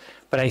doing this,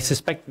 but I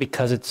suspect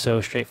because it's so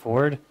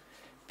straightforward,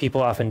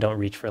 people often don't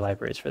reach for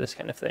libraries for this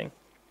kind of thing.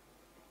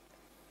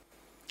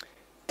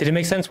 Did it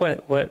make sense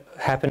what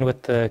happened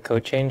with the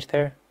code change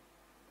there?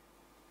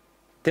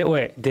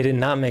 Did it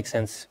not make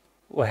sense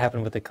what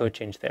happened with the code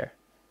change there?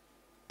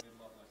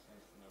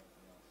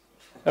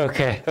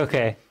 Okay,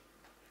 okay.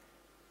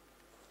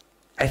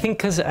 I think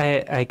because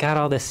I got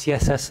all this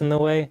CSS in the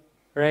way,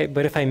 right?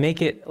 But if I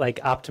make it like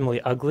optimally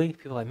ugly,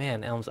 people are like,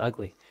 man, Elm's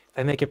ugly. If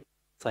I make it,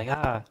 it's like,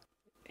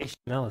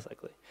 HTML is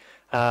ugly.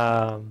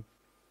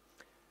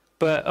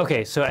 But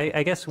okay, so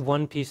I guess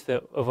one piece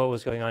of what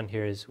was going on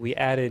here is we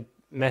added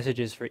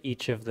messages for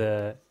each of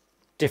the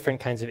different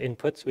kinds of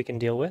inputs we can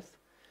deal with.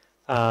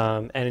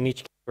 And in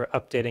each case, we're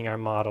updating our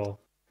model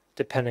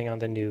depending on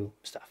the new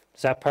stuff.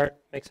 Does that part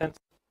make sense?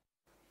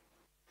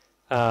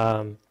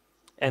 And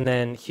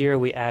then here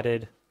we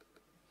added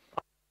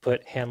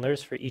input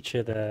handlers for each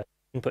of the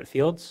input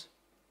fields.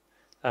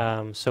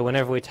 So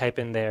whenever we type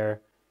in there,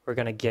 we're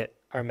going to get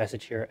our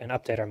message here and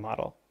update our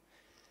model.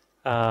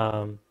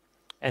 And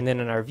then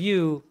in our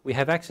view, we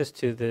have access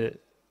to the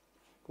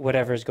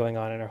whatever's going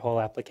on in our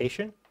whole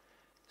application.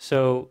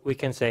 So we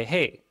can say,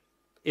 hey,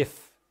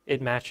 if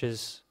it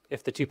matches,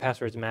 if the two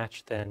passwords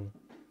match, then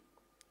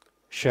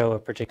show a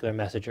particular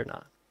message or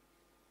not.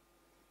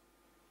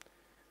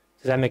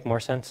 Does that make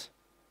more sense?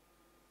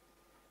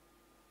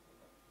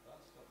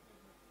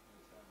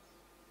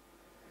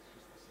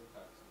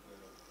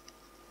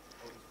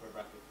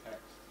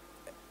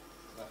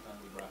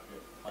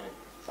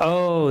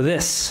 Oh,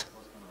 this.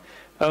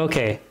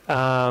 Okay.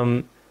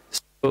 So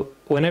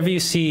whenever you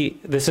see,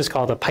 this is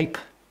called a pipe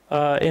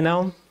in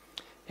Elm,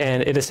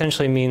 and it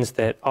essentially means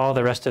that all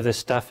the rest of this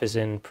stuff is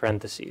in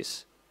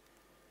parentheses.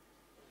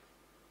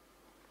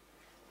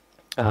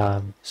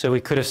 So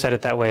we could have said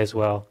it that way as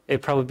well.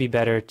 It'd probably be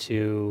better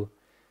to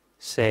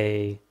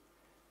say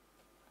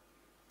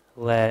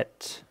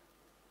let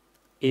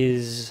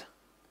is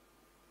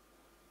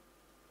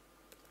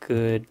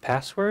good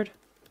password?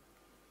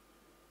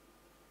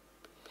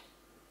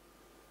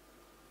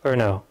 Or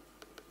no?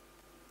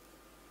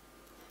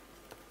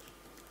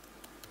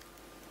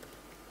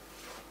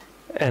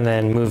 And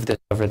then move this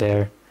over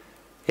there.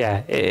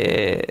 Yeah,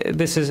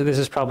 this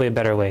is probably a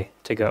better way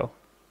to go.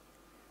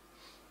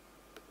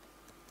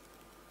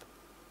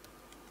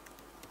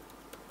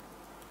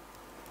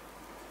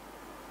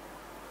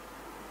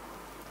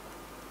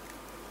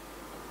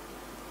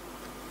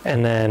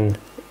 And then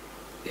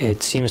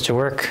it seems to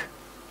work.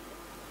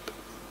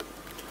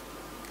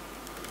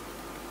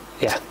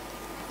 Yeah.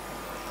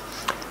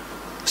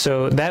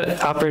 So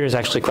that operator is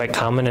actually quite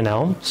common in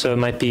Elm, so it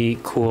might be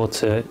cool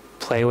to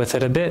play with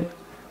it a bit.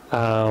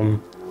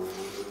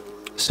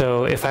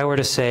 So if I were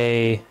to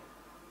say,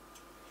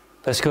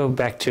 let's go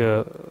back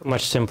to a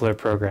much simpler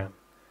program.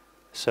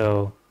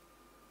 So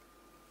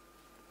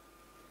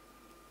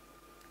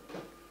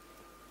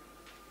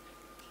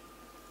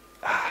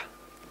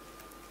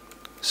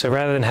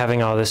rather than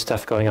having all this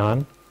stuff going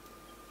on,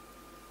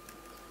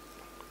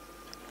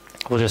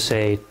 we'll just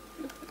say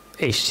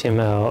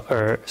HTML,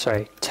 or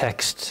sorry,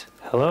 text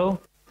hello,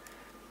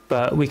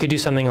 but we could do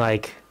something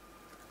like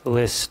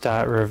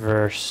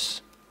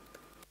list.reverse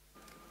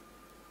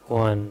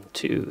 1,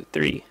 2,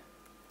 3,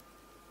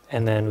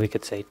 and then we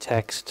could say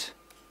text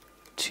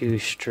to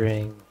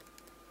string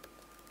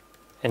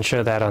and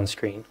show that on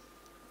screen,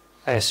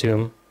 I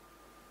assume.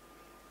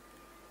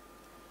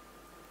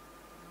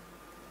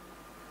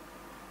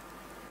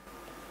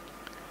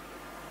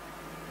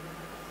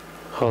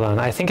 Hold on,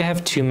 I think I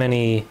have too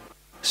many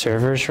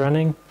servers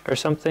running or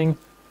something.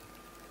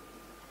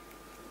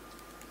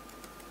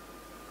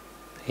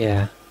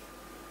 Yeah.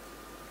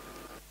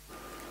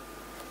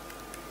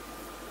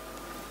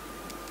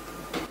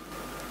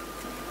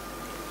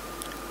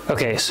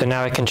 Okay, so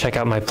now I can check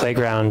out my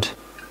playground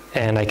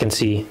and I can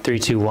see 3,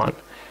 2, 1.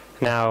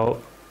 Now,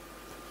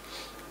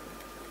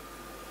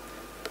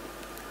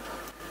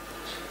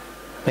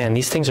 man,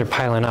 these things are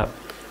piling up.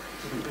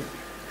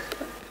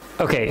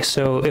 Okay,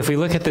 so if we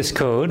look at this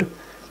code,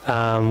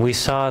 we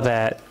saw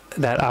that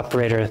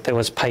operator that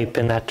was pipe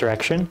in that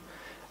direction,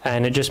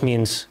 and it just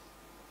means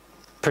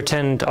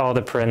pretend all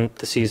the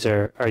parentheses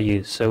are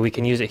used. So we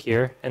can use it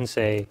here and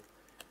say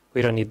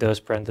we don't need those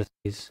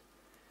parentheses,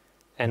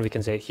 and we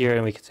can say it here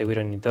and we can say we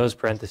don't need those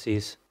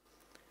parentheses,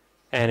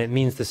 and it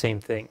means the same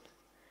thing.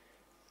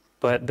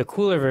 But the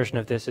cooler version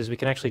of this is we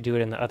can actually do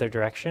it in the other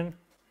direction.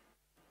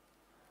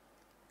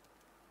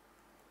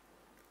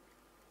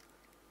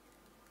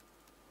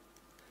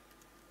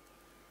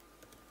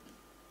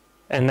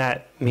 And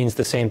that means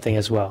the same thing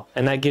as well.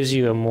 And that gives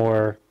you a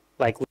more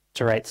like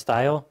left-to-right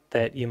style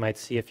that you might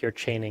see if you're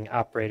chaining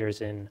operators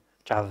in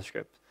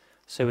JavaScript.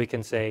 So we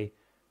can say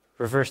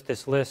reverse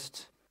this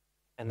list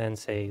and then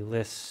say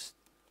list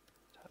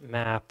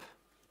map,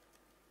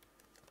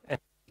 and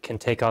we can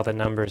take all the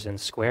numbers and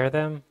square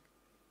them,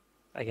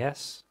 I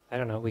guess. I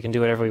don't know. We can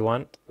do whatever we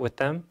want with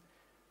them.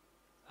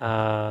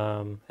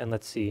 And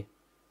let's see.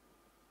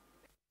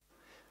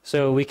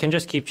 So we can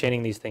just keep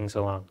chaining these things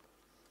along.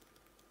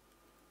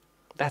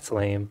 That's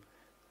lame.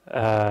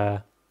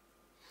 Yeah.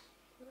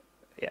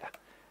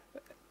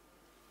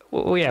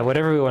 Well, yeah,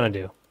 whatever we want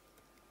to do.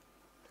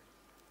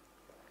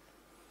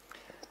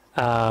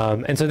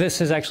 And so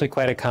this is actually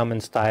quite a common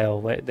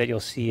style that you'll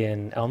see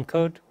in Elm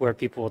code, where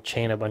people will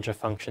chain a bunch of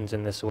functions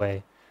in this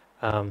way.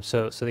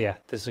 So yeah,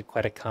 this is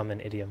quite a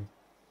common idiom.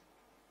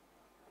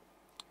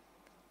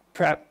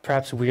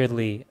 Perhaps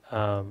weirdly,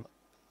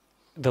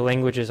 the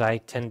languages I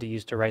tend to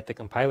use to write the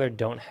compiler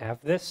don't have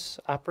this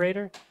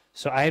operator.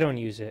 So I don't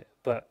use it,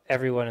 but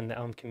everyone in the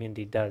Elm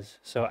community does.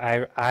 So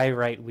I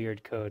write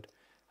weird code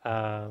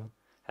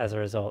as a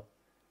result.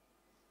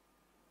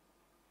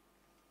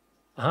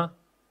 Uh-huh.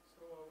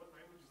 So what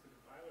language is the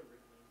compiler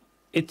written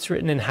in? It's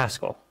written in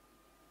Haskell.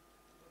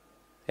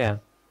 Yeah.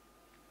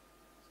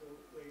 So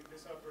like,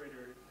 this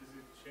operator, does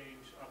it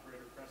change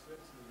operator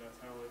precedence, and that's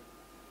how it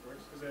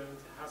works? Because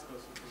Haskell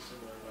is something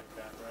similar like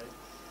that, right?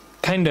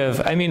 Kind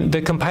of. I mean,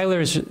 the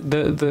compilers,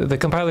 the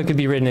compiler could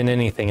be written in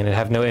anything and it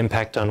have no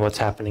impact on what's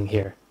happening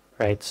here,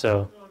 right?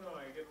 So. No,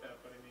 I get that,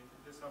 but I mean,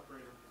 this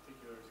operator in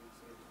particular is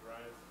sort of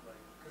derived, like,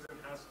 because in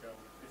Haskell,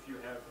 if you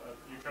have,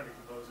 you're trying to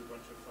compose a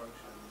bunch of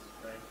functions,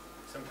 right?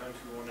 Sometimes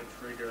you want to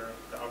trigger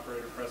the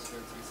operator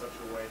precedence in such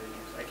a way that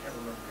I can't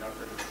remember the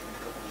operator from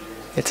a couple of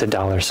years. It's a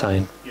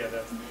 $sign. Yeah,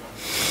 that's the one.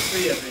 So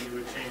yeah, then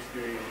you would change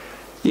the.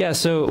 Yeah,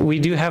 so we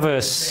do have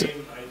a.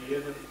 Same idea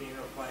that's being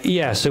applied.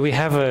 Yeah, so we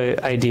have an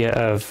idea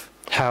of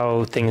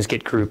how things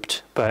get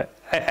grouped, but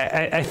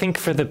I think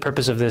for the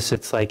purpose of this,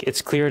 it's like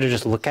it's clear to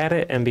just look at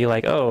it and be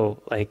like, oh,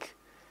 like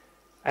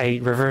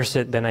I reverse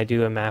it, then I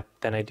do a map,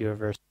 then I do a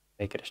reverse,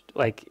 make it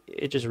like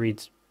it just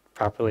reads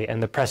properly,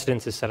 and the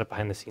precedence is set up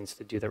behind the scenes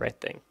to do the right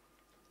thing.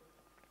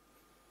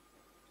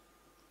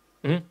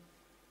 Mm-hmm.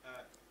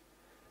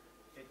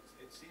 It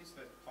seems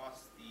that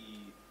past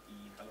the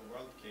hello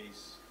world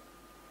case,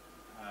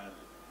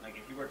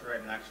 if you were to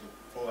write an actual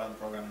full Elm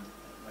program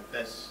like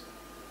this,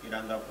 you'd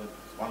end up with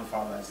one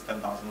file that's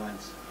 10,000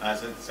 lines.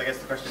 So I guess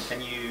the question: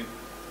 can you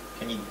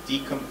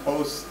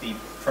decompose the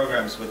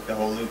programs with the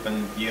whole loop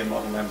and view and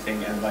model and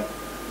everything, and like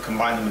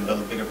combine them and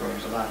build bigger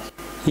programs of that?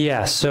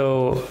 Yeah.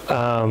 So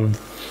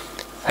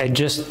I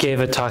just gave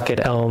a talk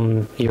at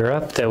Elm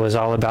Europe that was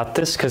all about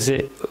this, because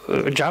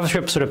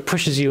JavaScript sort of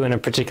pushes you in a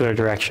particular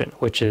direction,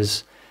 which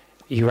is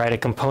you write a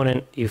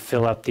component, you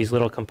fill up these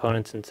little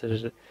components,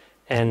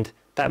 and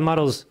that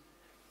model's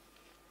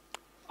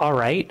all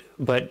right,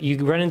 but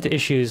you run into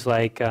issues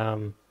like,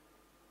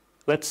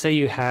 let's say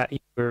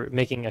you're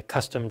making a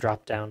custom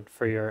dropdown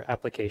for your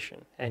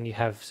application, and you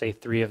have, say,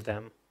 3 of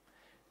them,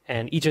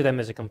 and each of them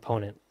is a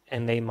component,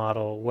 and they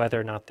model whether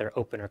or not they're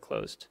open or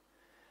closed.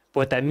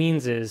 What that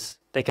means is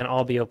they can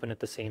all be open at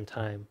the same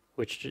time,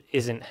 which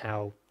isn't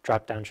how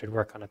dropdown should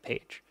work on a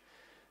page.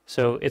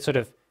 So it sort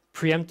of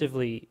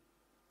preemptively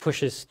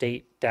pushes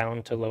state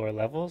down to lower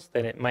levels,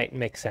 then it might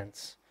make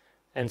sense.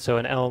 And so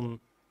in Elm,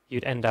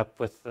 you'd end up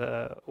with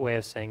a way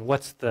of saying,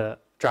 what's the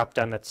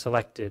dropdown that's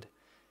selected?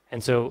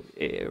 And so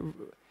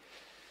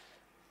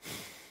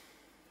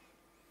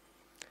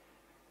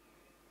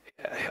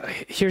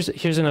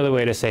here's another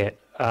way to say it.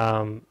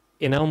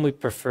 In Elm, we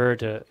prefer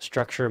to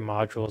structure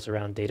modules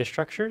around data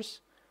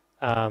structures.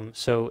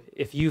 So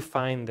if you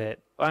find that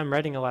I'm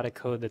writing a lot of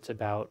code that's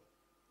about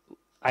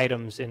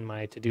items in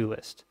my to-do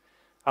list,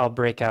 I'll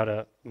break out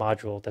a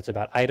module that's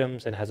about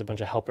items and has a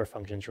bunch of helper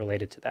functions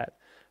related to that.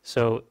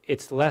 So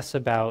it's less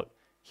about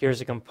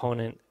here's a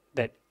component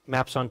that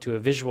maps onto a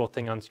visual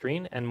thing on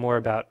screen, and more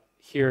about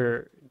here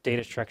are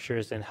data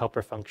structures and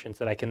helper functions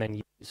that I can then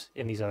use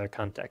in these other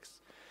contexts.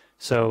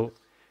 So,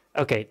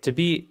 okay, to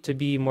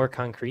be more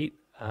concrete,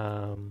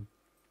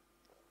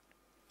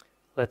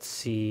 let's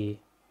see.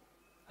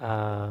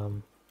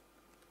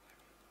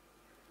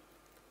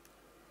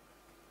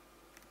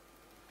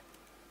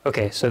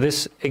 Okay, so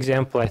this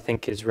example I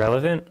think is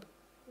relevant.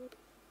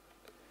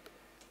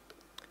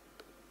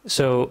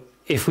 So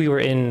if we were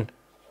in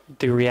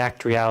the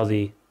React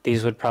reality,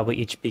 these would probably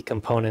each be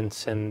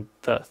components, and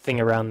the thing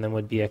around them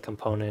would be a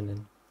component.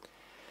 And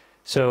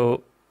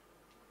so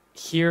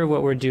here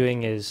what we're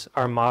doing is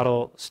our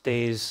model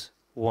stays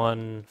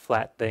one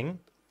flat thing,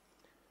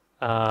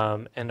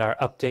 and our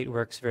update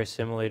works very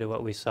similarly to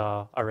what we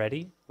saw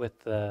already with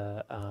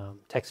the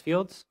text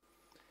fields.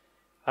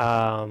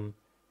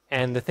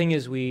 And the thing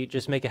is, we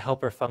just make a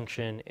helper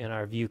function in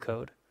our view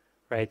code,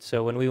 right?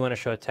 So when we want to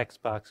show a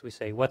text box, we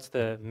say, what's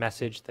the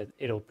message that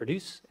it'll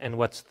produce, and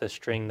what's the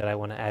string that I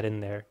want to add in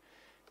there?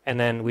 And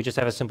then we just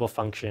have a simple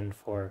function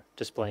for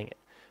displaying it.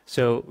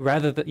 So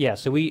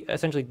so we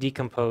essentially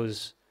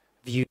decompose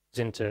views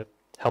into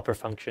helper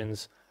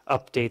functions.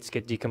 Updates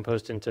get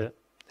decomposed into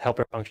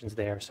helper functions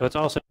there. So it's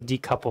also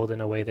decoupled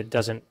in a way that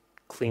doesn't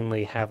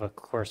cleanly have a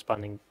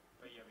corresponding.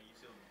 But you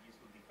still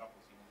decouple,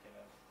 so you don't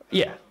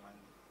get a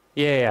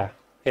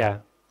Yeah.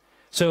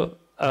 So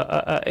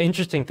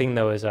interesting thing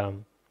though is,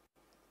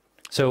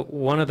 so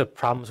one of the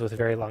problems with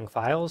very long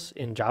files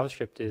in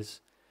JavaScript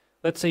is,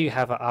 let's say you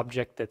have an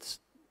object that's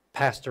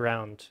passed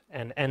around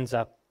and ends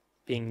up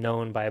being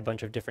known by a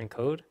bunch of different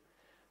code.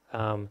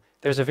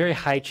 There's a very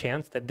high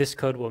chance that this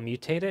code will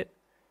mutate it,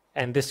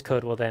 and this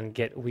code will then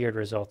get weird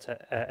results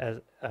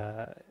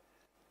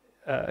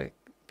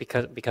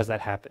because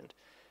that happened.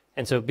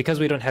 And so because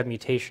we don't have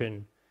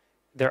mutation,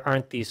 there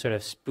aren't these sort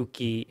of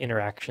spooky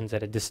interactions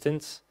at a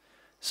distance.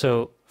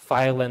 So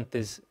file length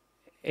is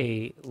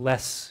it's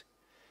less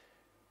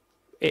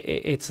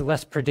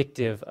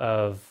predictive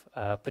of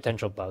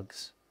potential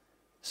bugs.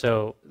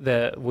 So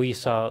we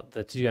saw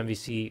the to-do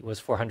MVC was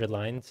 400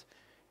 lines.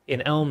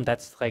 In Elm,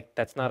 that's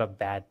not a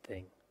bad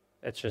thing.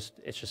 It's just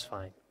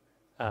fine.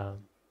 So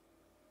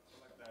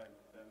like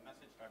the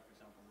message type, for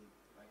example,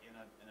 like in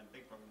a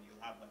big program,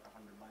 you'll have like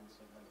 100 lines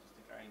of like just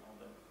declaring all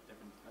the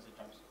different message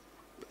types.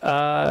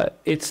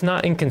 It's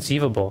not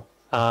inconceivable,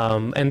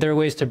 and there are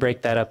ways to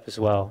break that up as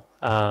well.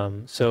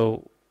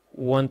 So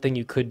one thing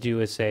you could do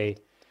is say,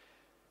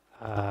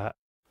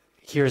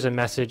 here's a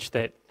message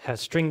that has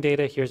string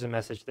data, here's a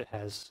message that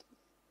has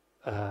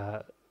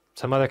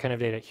some other kind of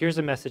data, here's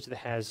a message that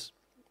has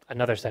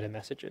another set of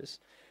messages.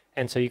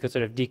 And so you could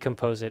sort of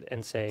decompose it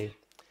and say,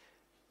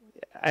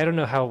 I don't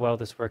know how well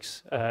this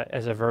works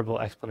as a verbal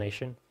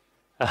explanation,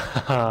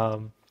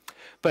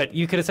 but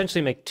you could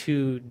essentially make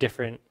 2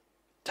 different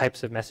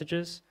types of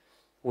messages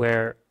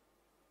where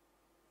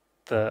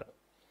the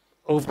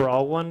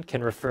overall one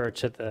can refer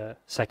to the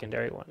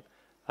secondary one.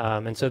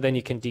 And so then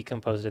you can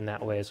decompose it in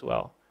that way as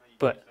well.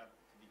 But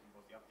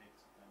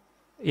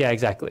yeah,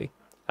 exactly.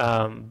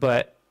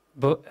 But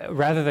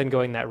rather than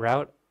going that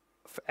route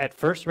at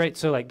first, right?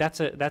 So like that's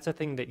a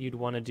thing that you'd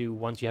want to do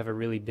once you have a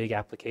really big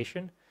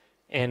application.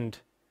 And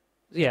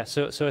yeah,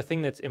 so a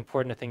thing that's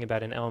important to think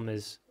about in Elm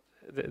is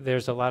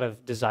there's a lot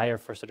of desire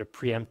for sort of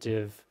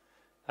preemptive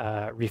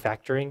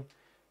refactoring.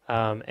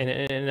 And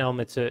in Elm,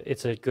 it's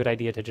a good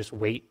idea to just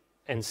wait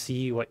and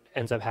see what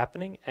ends up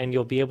happening, and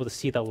you'll be able to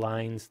see the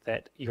lines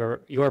that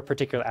your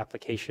particular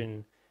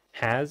application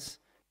has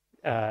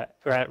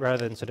rather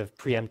than sort of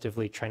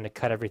preemptively trying to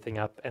cut everything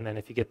up, and then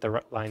if you get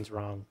the lines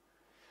wrong.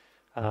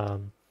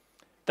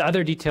 The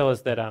other detail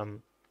is that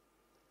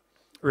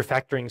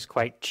refactoring is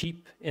quite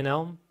cheap in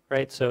Elm,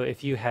 right? So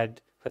if you had,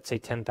 let's say,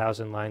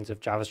 10,000 lines of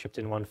JavaScript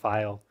in one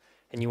file,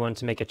 and you wanted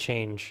to make a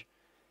change,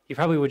 you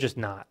probably would just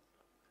not.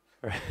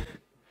 Right?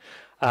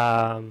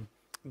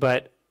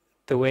 But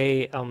the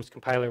way Elm's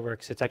compiler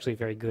works, it's actually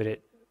very good at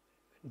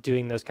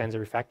doing those kinds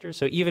of refactors.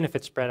 So even if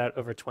it's spread out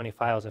over 20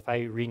 files, if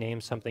I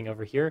rename something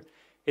over here,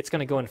 it's going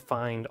to go and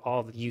find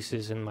all the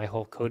uses in my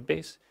whole code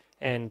base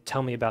and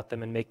tell me about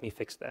them and make me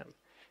fix them.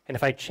 And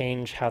if I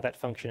change how that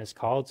function is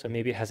called, so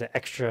maybe it has an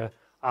extra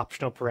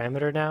optional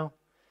parameter now,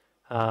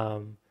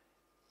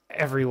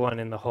 everyone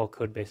in the whole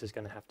code base is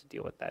going to have to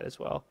deal with that as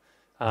well.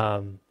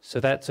 So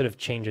that sort of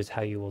changes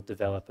how you will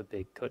develop a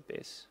big code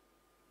base.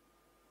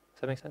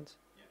 Does that make sense?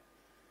 Yeah.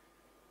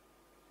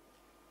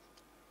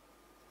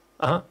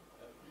 Uh-huh.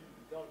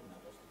 Regarding that,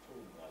 what's the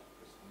tool like?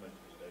 Because most of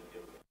us don't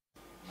deal with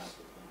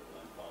massive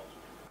 100-line files.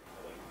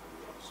 Like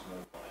a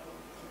small file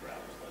and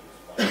browse those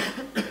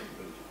files.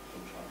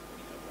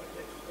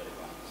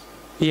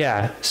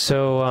 Yeah,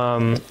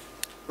 so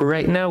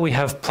right now we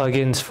have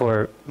plugins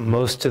for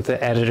most of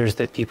the editors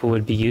that people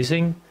would be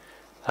using.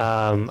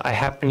 I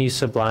happen to use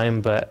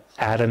Sublime, but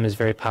Atom is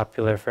very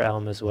popular for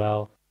Elm as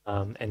well,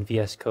 and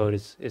VS Code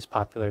is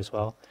popular as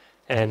well.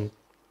 And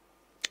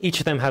each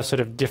of them have sort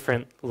of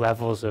different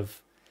levels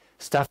of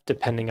stuff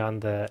depending on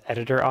the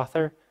editor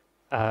author,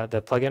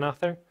 the plugin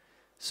author.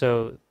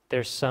 So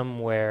there's some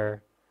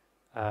where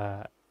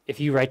if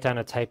you write down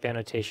a type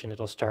annotation,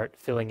 it'll start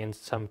filling in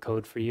some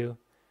code for you.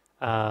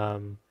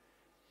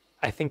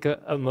 I think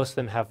most of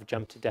them have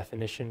jump to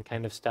definition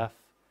kind of stuff.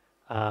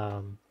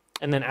 And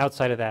then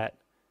outside of that,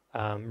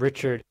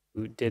 Richard,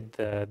 who did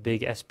the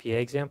big SPA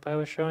example I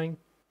was showing,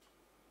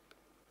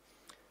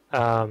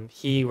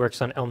 he works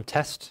on Elm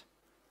Test.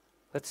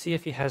 Let's see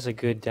if he has a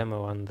good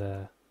demo on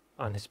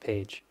his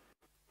page.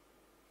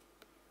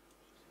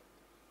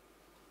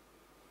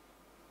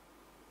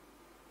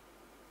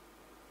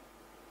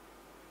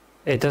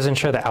 It doesn't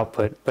show the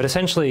output, but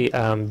essentially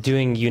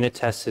doing unit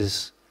tests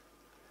is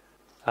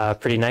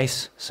pretty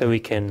nice. So we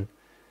can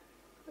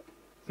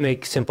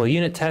make simple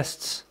unit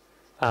tests,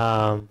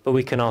 but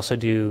we can also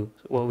do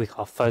what we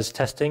call fuzz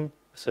testing.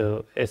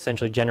 So it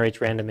essentially generates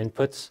random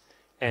inputs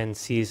and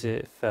sees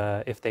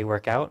if they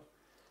work out.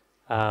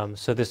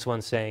 So this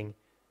one's saying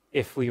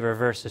if we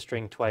reverse a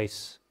string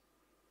twice,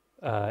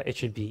 it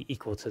should be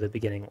equal to the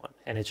beginning one,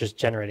 and it's just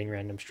generating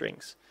random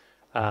strings.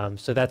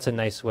 So that's a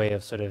nice way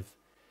of sort of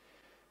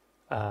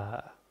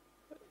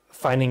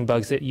finding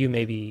bugs that you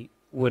maybe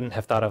wouldn't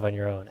have thought of on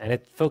your own. And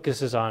it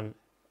focuses on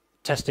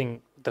testing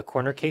the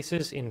corner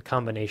cases in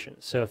combination.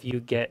 So if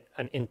you get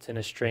an int and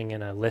a string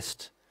in a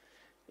list,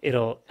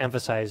 it'll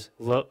emphasize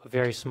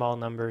very small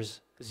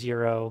numbers,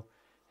 0,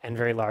 and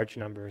very large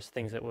numbers,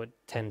 things that would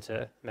tend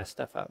to mess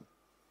stuff up.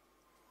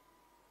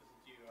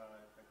 Does it do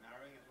quick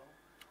narrowing as well?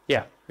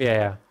 Yeah. It's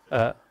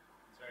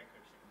very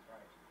quick chicken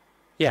fried.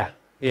 Yeah.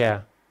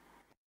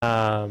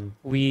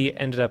 We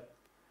ended up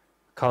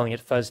calling it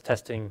fuzz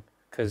testing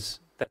because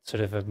that's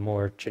sort of a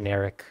more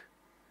generic,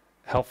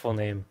 helpful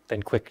name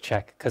than quick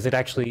check, because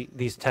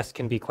these tests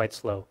can be quite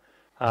slow.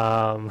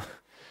 Well,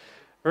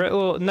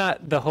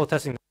 not the whole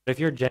testing, but if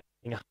you're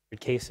generating 100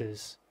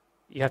 cases,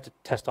 you have to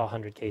test all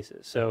 100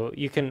 cases. So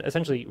you can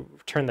essentially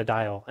turn the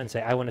dial and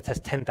say, I want to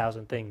test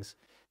 10,000 things.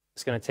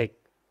 It's going to take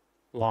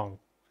long.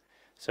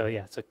 So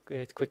yeah,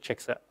 quick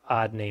check's an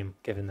odd name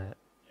given that.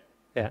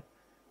 Yeah.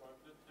 Why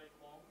would it take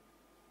long?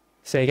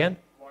 Say again?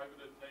 Why would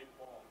it take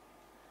long?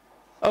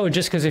 Oh,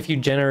 just because if you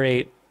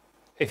generate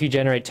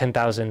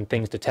 10,000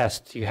 things to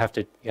test, you have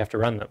to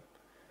run them. Okay.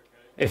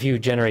 If you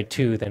generate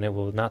 2, then it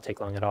will not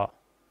take long at all.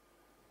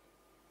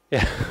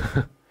 Yeah.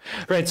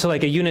 Right, so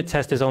like a unit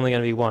test is only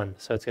going to be 1,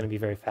 so it's going to be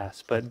very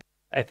fast. But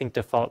I think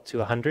default to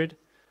 100,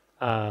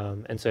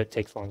 and so it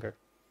takes longer.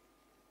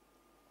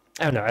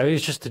 I don't know, I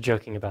was just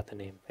joking about the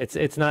name.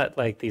 It's not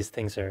like these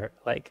things are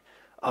like,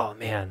 oh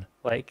man,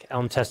 like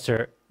Elm tests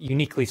are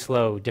uniquely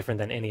slow, different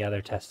than any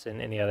other tests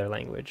in any other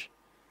language.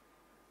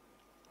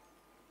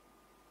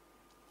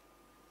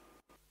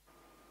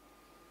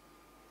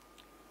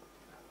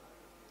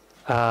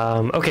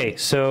 Okay,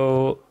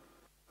 so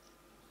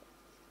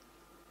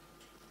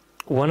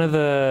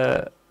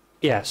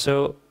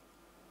so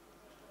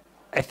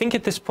I think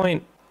at this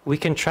point we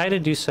can try to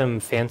do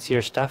some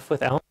fancier stuff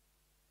with Elm.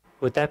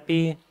 Would that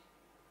be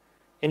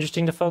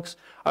interesting to folks?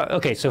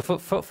 Okay, so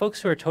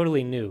folks who are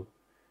totally new,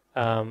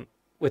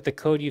 with the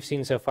code you've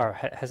seen so far,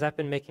 has that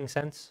been making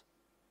sense?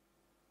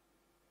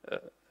 Can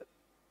you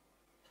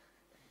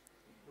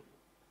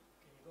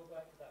go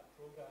back to that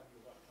program you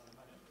worked on a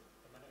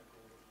minute ago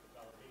with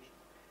validation?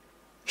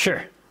 Sure.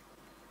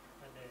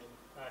 And then,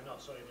 no,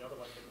 sorry, the other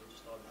one that was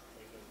just on that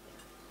playground.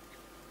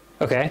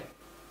 Okay.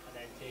 And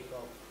then take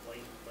off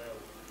line 12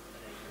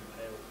 and then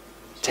compile.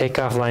 Take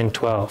off line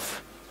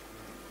 12.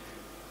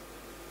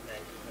 And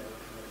then compile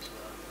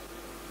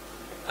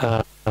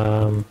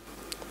it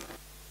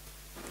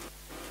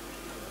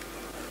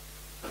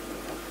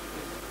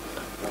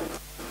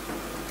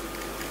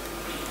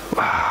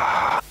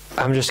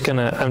I'm just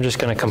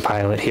gonna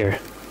compile it here.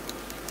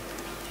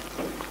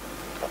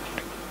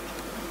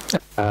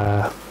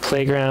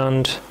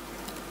 Playground.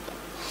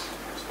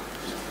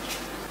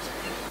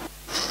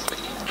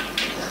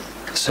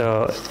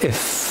 So if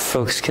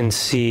folks can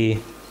see,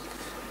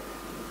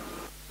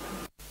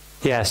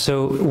 yeah,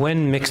 so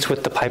when mixed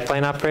with the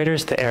pipeline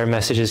operators, the error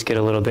messages get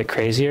a little bit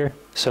crazier.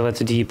 So let's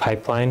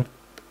depipeline.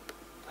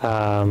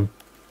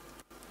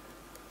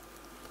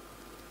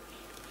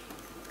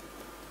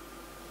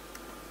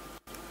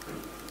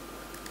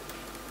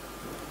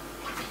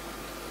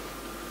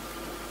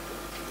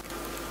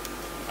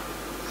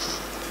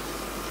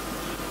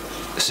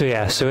 So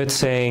yeah, so it's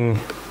saying,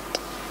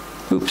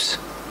 oops.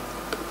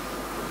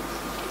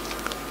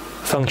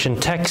 Function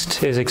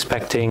text is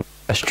expecting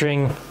a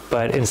string,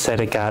 but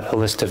instead it got a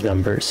list of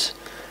numbers.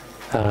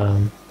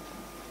 There's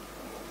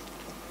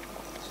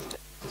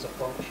a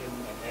function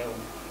in Elm.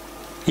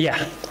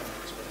 Yeah.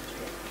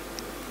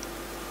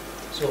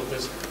 So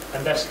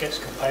and this gets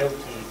compiled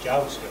to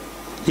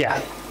JavaScript. Yeah.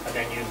 And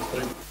then you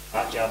include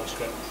that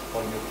JavaScript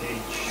on your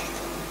page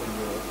when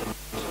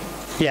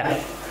you're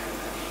Yeah.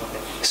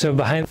 Okay. So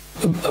behind.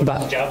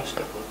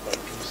 JavaScript look like?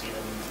 Can you see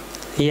them?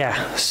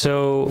 Yeah.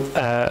 So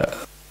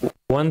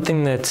one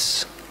thing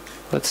that's,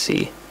 let's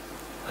see.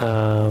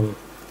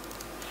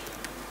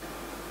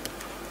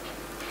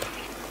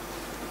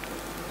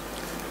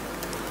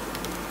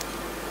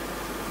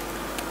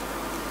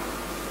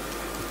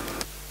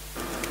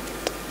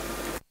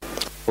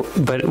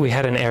 But we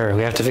had an error.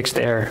 We have to fix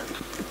the error.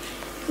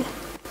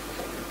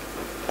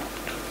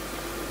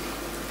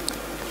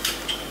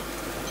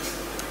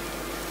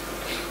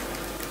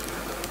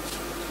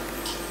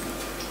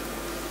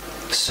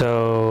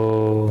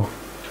 So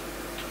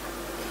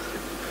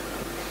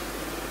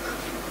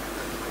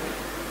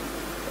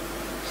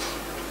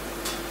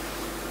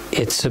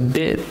it's a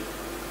bit,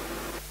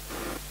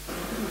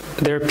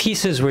 there are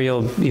pieces where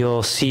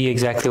you'll see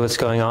exactly what's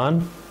going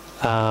on.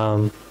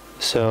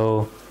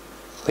 So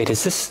wait,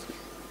 is this?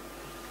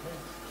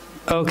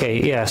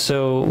 Okay, yeah,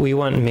 so we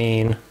want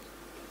main.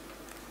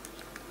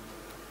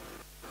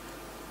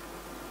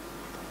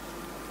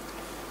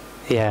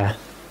 Yeah.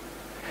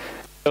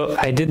 So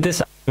I did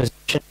this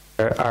optimization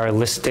where our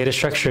list data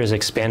structure is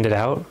expanded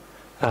out,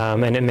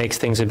 and it makes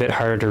things a bit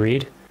harder to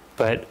read,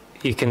 but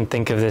you can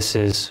think of this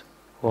as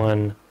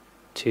 1,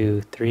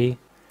 2, 3,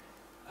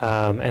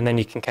 and then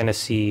you can kind of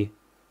see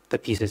the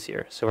pieces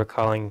here. So we're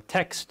calling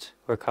text,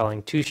 we're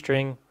calling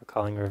toString, we're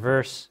calling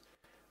reverse,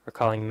 we're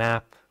calling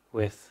map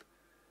with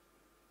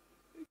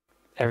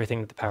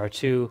everything to the power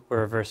 2, we're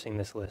reversing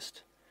this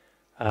list.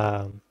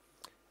 And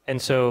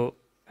so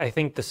I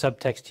think the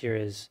subtext here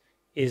is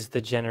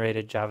the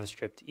generated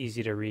JavaScript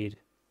easy to read?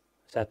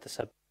 Is that the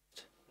subtext?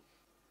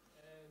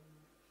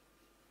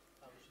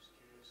 I was just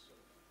curious.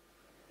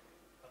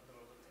 I've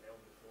never looked at Elm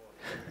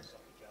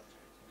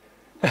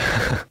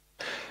before.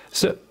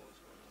 So,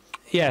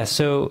 yeah,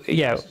 so,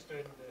 yeah. This is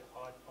doing the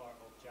hard part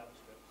of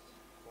JavaScript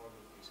for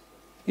me,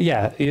 basically.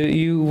 Yeah,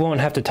 you won't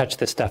have to touch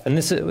this stuff. And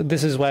this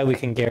is why we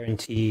can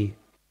guarantee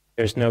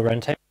there's no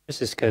runtime.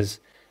 This is because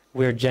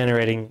we're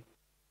generating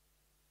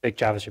big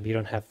JavaScript. You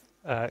don't have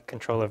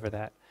control over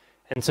that.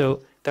 And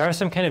so there are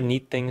some kind of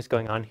neat things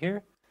going on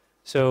here.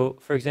 So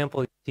for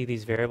example, you see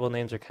these variable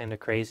names are kind of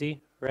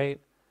crazy,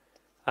 right?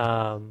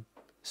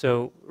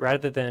 So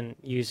rather than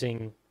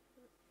using,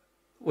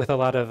 with a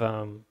lot of,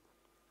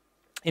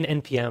 in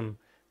NPM,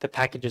 the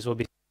packages will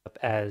be set up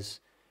as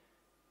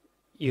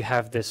you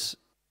have this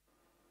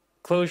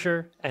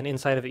closure, and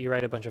inside of it you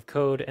write a bunch of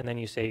code, and then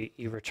you say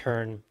you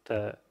return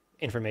the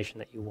information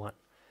that you want.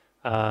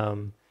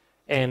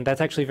 And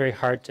that's actually very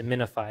hard to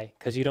minify,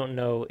 because you don't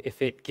know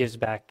if it gives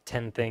back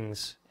 10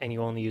 things and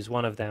you only use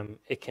one of them,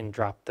 it can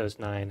drop those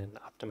 9 and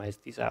optimize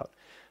these out.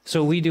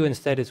 So what we do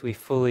instead is we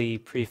fully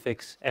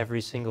prefix every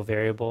single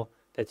variable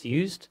that's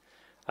used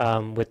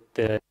with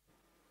the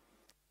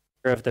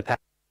of the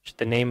package,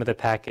 the name of the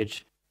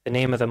package, the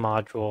name of the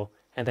module,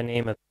 and the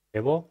name of the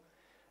variable.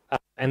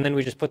 And then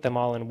we just put them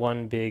all in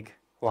one big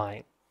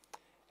line.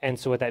 And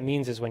so what that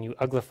means is when you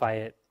uglify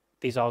it,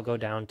 these all go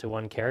down to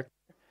one character.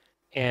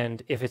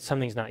 And if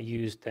something's not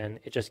used, then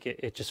it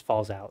just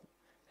falls out.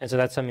 And so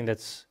that's something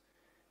that's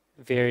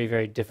very,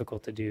 very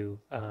difficult to do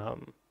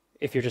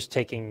if you're just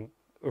taking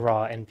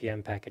raw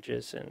NPM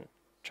packages and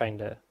trying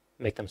to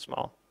make them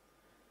small.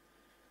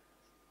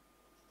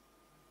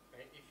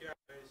 If you are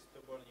very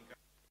stubborn, you can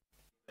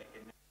like a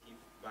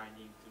native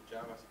binding to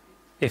JavaScript.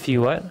 If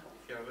you what? If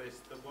you are very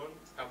stubborn,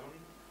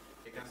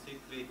 you can still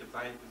create the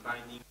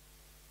binding.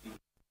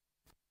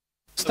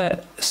 What's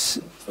that?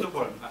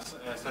 Stubborn.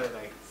 Sorry,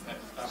 like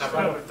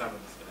stubborn.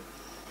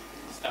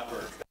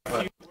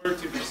 If you were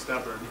to be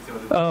stubborn,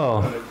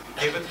 Oh.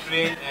 You could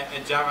create a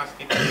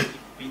JavaScript native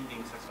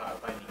bindings as well,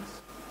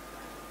 bindings.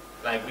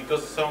 Like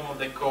because some of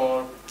the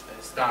core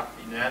stuff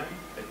in Elm,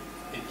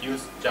 it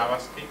used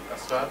JavaScript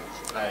as well.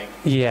 Like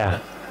Yeah.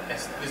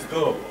 it's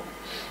doable.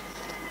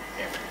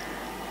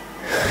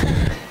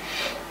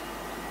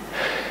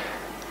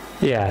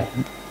 Yeah.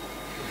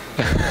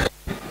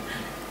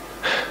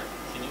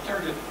 Can you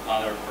target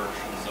other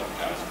versions of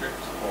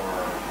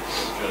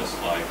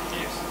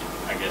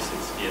guess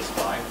it's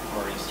ES5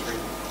 or ES3?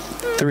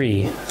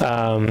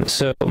 3.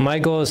 So my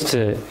goal is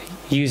to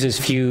use as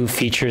few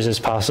features as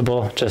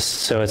possible, just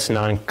so it's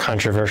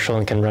non-controversial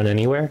and can run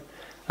anywhere.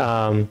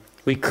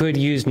 We could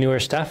use newer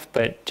stuff,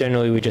 but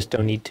generally we just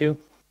don't need to.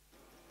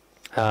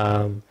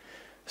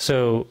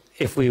 So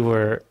if we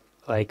were,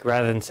 like,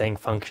 rather than saying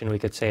function, we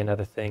could say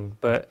another thing.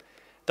 But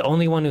the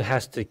only one who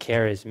has to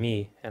care is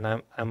me, and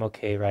I'm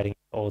okay writing it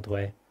the old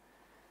way.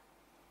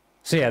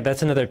 So yeah,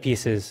 that's another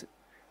piece is,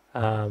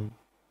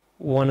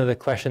 one of the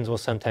questions we'll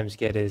sometimes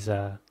get is,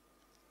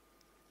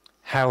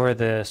 how are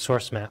the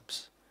source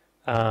maps?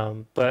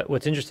 But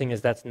what's interesting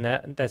is that's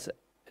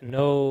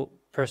no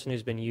person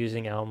who's been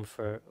using Elm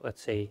for,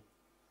 let's say,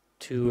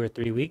 2 or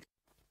 3 weeks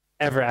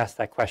ever asked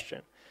that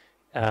question.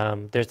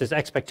 There's this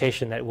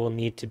expectation that we'll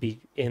need to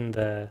be in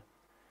the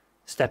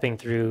stepping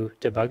through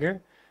debugger,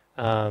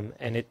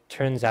 and it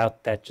turns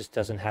out that just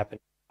doesn't happen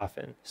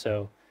often.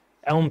 So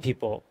Elm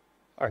people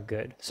are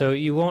good. So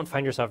you won't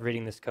find yourself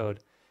reading this code.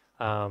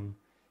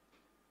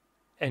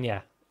 And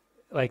yeah,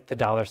 like the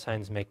dollar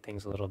signs make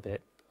things a little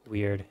bit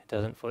weird. It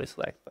doesn't fully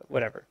select, but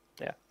whatever.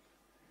 Yeah.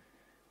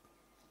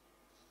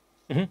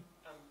 Mm-hmm.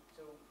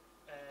 So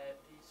the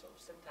sort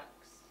of syntax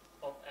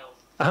of Elm,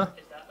 Uh-huh.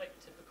 is that like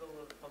typical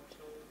of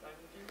functional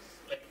languages?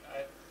 Like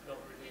I've not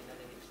really had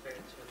any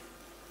experience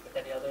with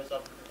any others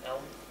other than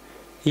Elm.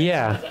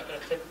 Yeah. Is that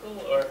kind of typical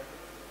or?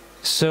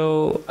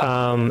 So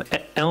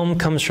Elm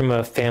comes from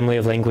a family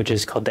of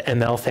languages called the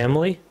ML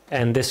family,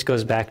 and this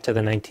goes back to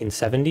the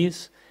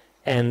 1970s.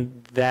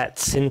 And that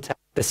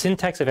the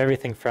syntax of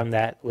everything from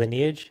that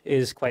lineage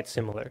is quite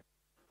similar.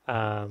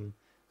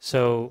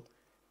 So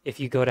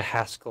if you go to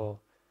Haskell,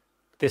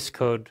 this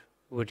code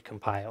would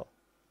compile.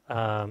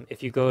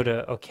 If you go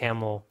to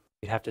OCaml,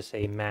 you'd have to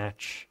say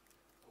match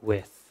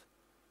with,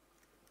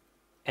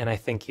 and I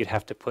think you'd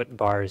have to put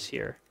bars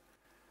here,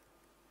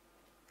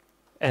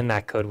 and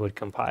that code would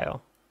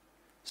compile.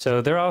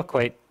 So they're all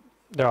quite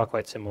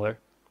similar.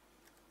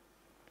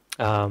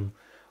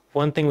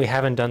 One thing we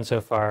haven't done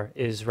so far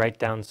is write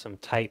down some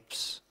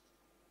types.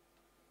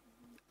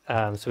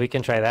 So we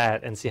can try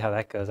that and see how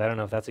that goes. I don't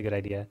know if that's a good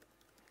idea.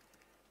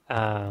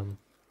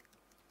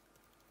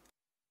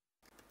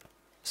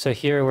 So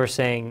here we're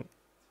saying,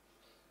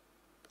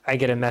 I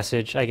get a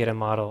message, I get a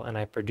model, and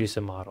I produce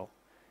a model.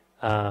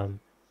 And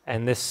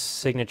this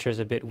signature is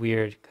a bit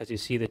weird because you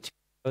see the two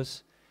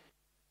rows.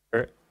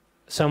 For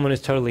someone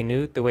who's totally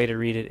new, the way to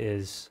read it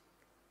is,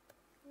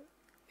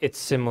 it's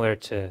similar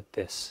to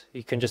this.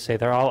 You can just say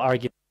they're all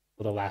arguing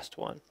for the last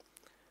one.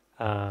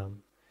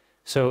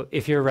 So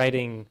if you're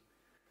writing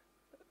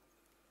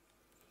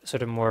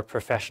sort of more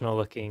professional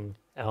looking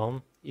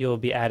Elm, you'll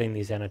be adding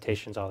these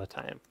annotations all the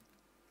time.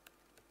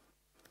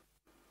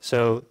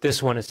 So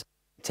this one is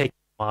take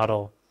a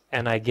model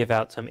and I give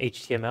out some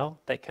HTML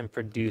that can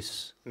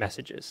produce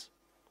messages.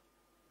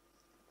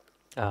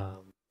 But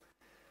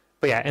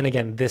yeah, and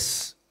again,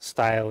 this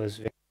style is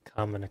very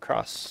common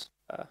across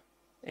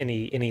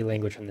any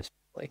language from this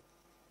family.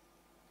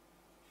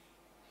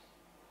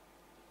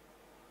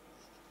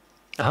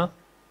 Uh-huh.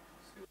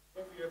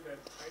 If you have a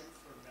type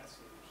for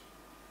message,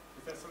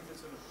 is that something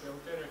sort of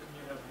built in, or can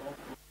you have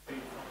multiple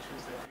state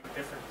functions that take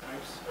different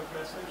types of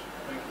message?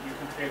 Like you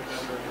can create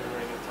another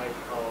enumerated type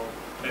called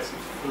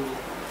message foo,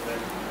 and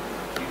then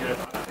you can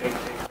have update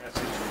take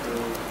message foo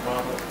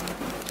model,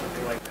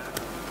 something like that.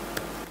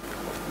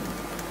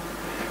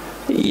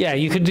 Yeah,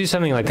 you could do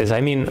something like this. I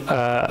mean,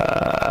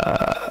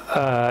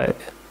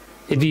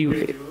 it'd be.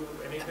 Would it do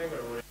anything,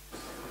 or would it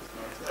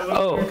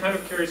Oh. I'm kind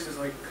of curious, is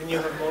like, can you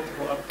have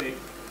multiple update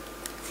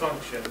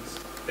functions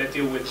that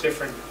deal with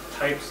different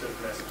types of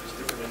messages,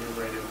 different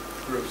enumerated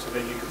groups, so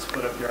then you can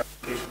split up your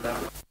application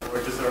that way? Or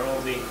does there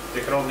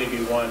can only be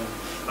one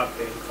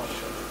update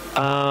function?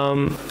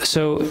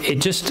 So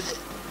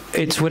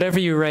it's whatever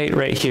you write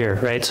right here,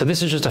 right? So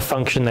this is just a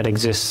function that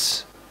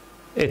exists.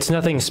 It's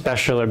nothing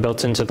special or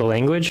built into the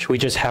language. We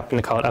just happen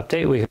to call it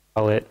update. We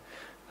call it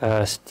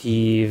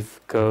Steve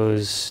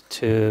goes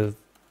to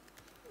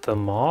the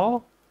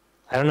mall.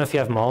 I don't know if you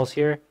have malls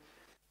here,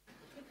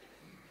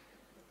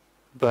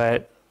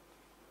 but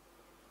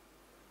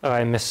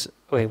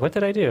wait, what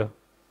did I do?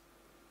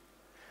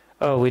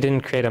 Oh, we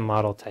didn't create a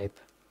model type.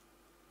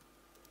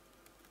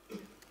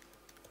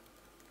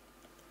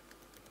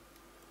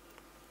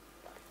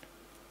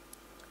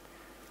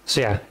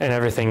 So yeah, and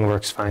everything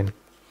works fine.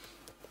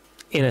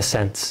 In a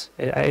sense,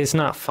 it's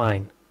not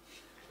fine.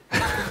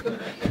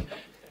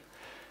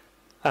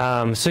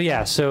 So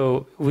yeah,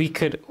 so we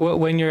could,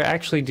 when you're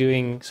actually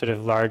doing sort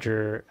of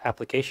larger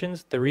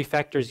applications, the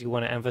refactors you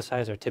want to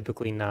emphasize are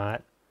typically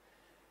not,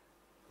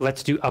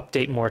 let's do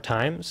update more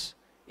times.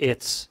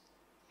 It's,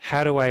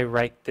 how do I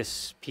write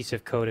this piece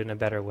of code in a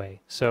better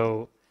way?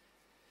 So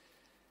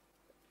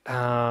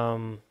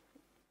I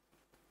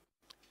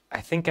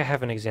think I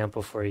have an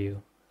example for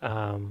you.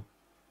 Oh,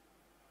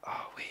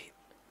 wait.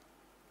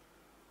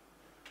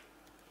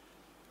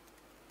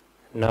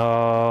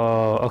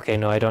 No, okay,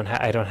 no, I don't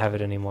have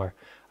it anymore.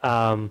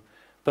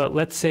 But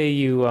let's say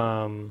you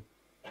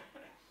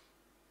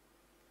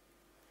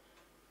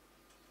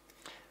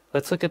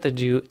let's look at the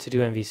to do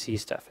MVC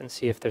stuff and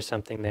see if there's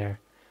something there.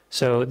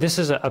 So this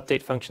is an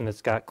update function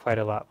that's got quite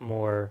a lot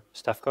more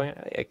stuff going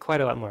on, quite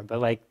a lot more, but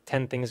like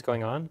 10 things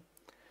going on.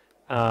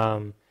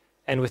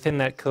 And within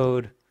that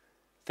code,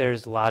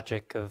 there's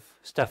logic of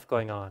stuff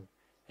going on.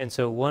 And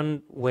so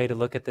one way to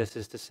look at this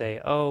is to say,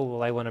 oh,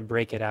 well, I want to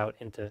break it out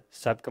into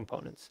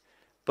subcomponents.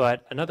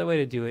 But another way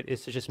to do it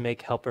is to just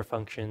make helper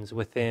functions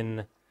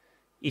within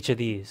each of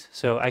these.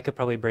 So I could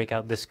probably break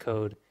out this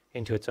code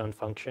into its own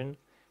function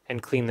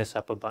and clean this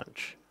up a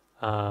bunch.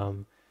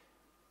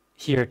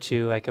 Here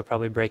too, I could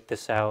probably break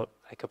this out.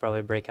 I could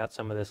probably break out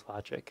some of this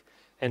logic.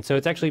 And so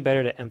it's actually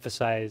better to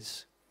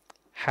emphasize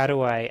how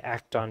do I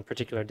act on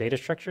particular data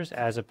structures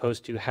as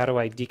opposed to how do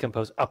I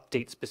decompose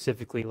update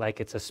specifically like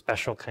it's a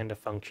special kind of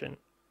function.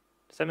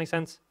 Does that make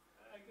sense?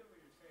 I get what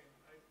you're saying.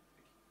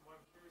 What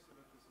I'm curious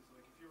about this is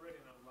like if you're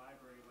writing a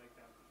library like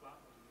that flat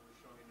one you were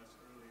showing us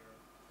earlier,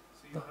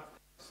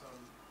 so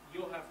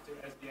you'll have to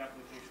as the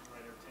application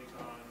writer take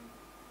on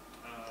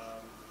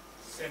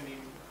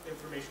sending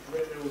information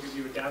with it. It will give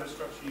you a data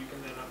structure you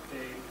can then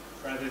update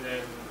rather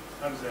than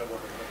how does that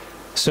work?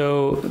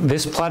 So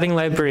this plotting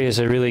library is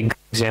a really good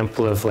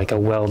example of like a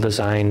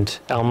well-designed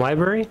Elm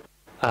library.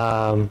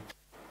 And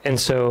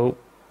so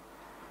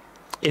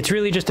it's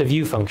really just a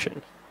view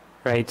function,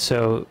 right?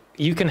 So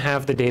you can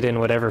have the data in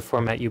whatever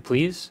format you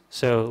please.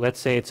 So let's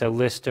say it's a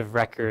list of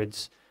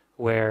records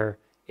where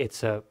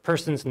it's a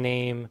person's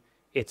name,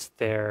 it's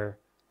their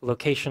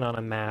location on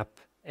a map,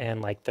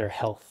 and like their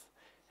health.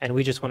 And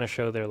we just want to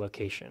show their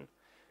location.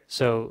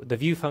 So the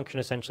view function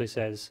essentially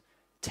says,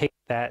 take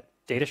that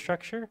data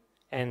structure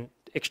and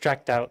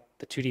extract out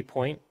the 2D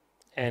point,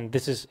 and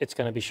it's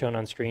going to be shown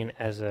on screen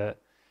as a,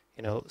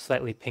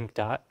 slightly pink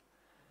dot,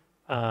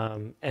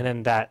 and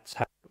then that's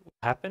how it will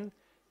happen.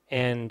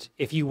 And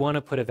if you want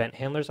to put event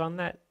handlers on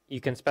that,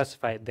 you can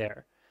specify it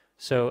there.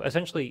 So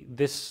essentially,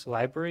 this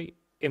library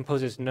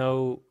imposes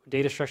no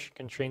data structure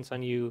constraints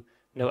on you,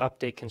 no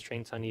update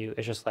constraints on you.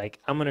 It's just like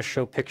I'm going to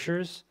show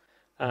pictures,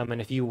 and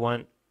if you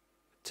want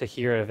to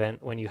hear an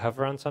event when you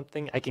hover on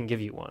something, I can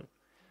give you one.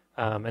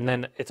 And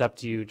then it's up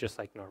to you just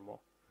like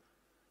normal.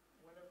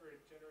 Whenever it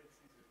generates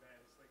these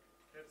events, like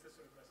that's the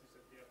sort of message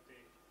that the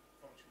update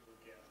function will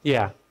get.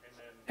 Yeah.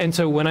 And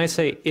so when I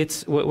say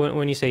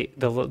when you say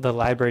the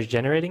library is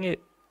generating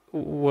it,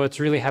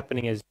 what's really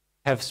happening is you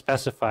have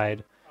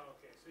specified. Oh,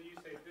 okay. So you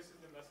say this is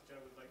the message I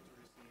would like to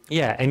receive.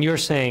 Yeah, and you're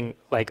saying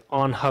like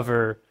on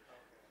hover,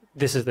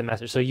 this is the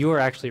message. So you are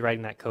actually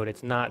writing that code.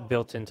 It's not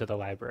built into the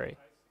library.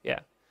 Yeah,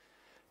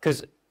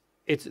 because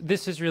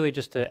this is really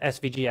just a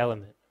SVG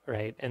element.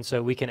 Right, and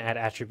so we can add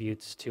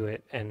attributes to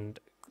it and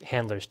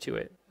handlers to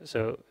it.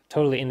 So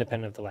totally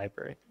independent of the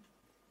library.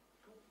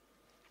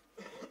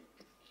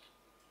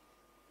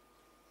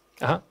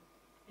 Yeah,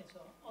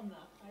 so on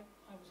that, I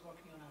was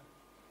working on a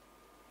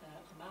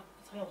map,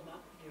 a tiled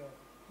map viewer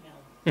in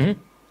Elm.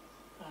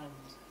 And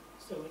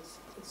so it's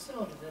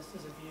similar to this.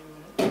 There's a view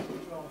and it can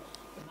draw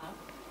the map.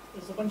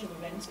 There's a bunch of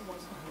events it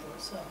wants to handle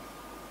itself,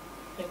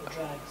 like the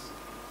drags.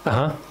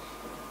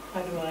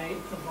 How do I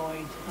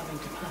avoid having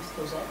to pass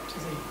those up to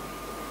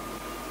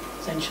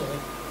essentially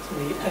to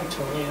the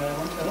outer layer I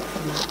want to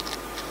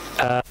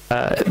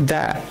from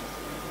that?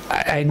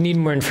 I need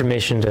more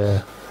information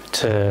to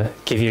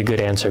give you a good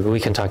answer, but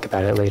we can talk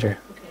about it later.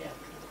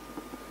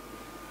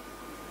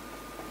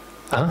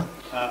 Okay, I'm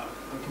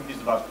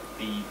confused about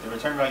the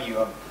return value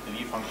of the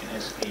view function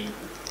is a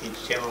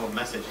HTML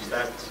message. Is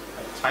that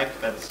a type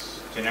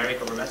that's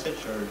generic over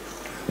message, or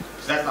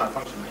because that's not a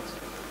function, right?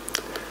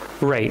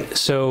 Right.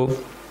 So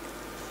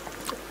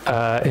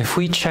if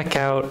we check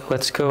out,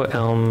 let's go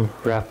Elm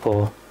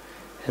REPL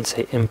and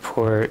say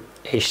import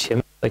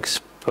HTML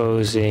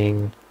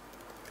exposing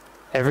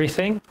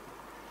everything.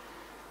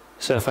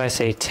 So if I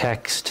say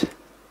text,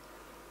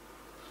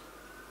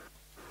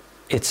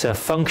 it's a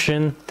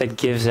function that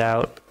gives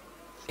out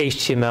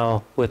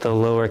HTML with a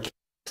lowercase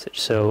message.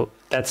 So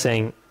that's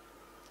saying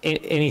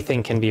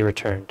anything can be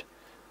returned.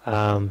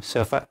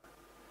 So if I...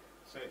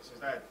 So does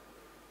that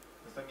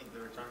mean the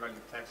return value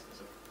of text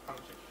is a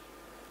function?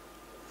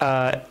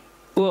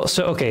 Well,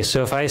 so okay,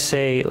 so if I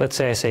say, let's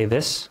say I say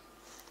this,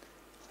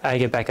 I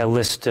get back a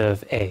list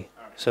of A,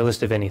 so a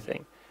list of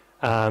anything.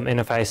 And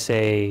if I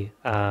say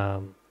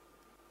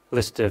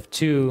list of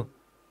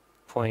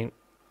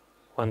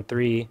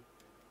 2.13,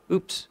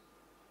 oops,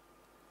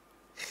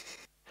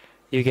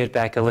 you get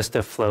back a list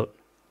of float.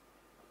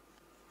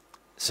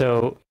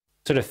 So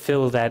sort of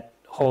fill that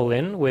hole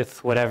in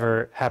with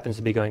whatever happens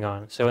to be going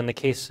on. So in the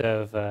case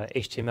of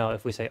HTML,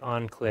 if we say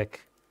on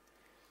click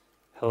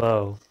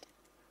hello,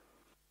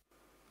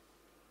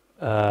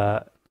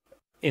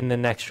 in the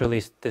next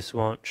release, this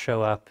won't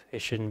show up.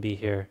 It shouldn't be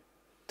here.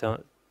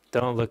 Don't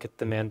look at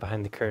the man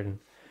behind the curtain.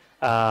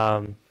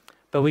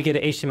 But we get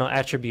an HTML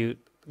attribute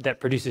that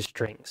produces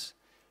strings.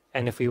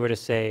 And if we were to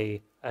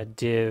say a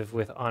div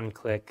with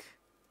onClick,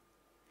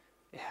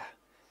 yeah,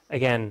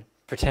 again,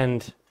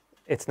 pretend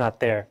it's not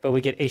there, but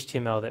we get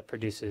HTML that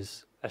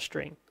produces a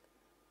string.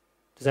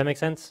 Does that make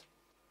sense?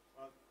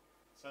 Well,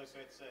 so it's a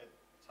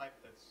type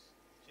that's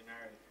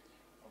generic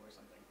over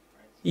something.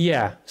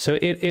 Yeah, so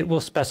it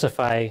will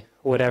specify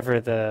whatever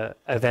the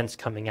event's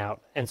coming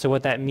out. And so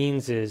what that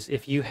means is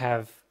if you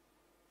have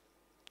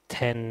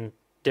 10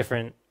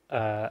 different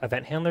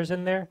event handlers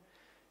in there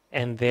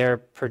and they're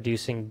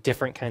producing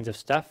different kinds of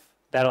stuff,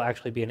 that'll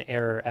actually be an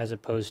error as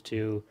opposed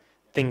to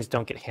things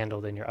don't get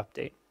handled in your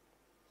update.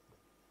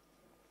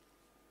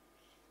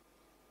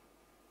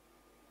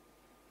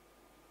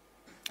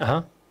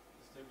 Uh-huh. Is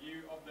the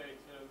view updated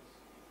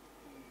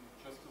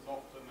just as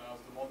often as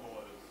the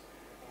model is,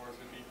 or is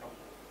it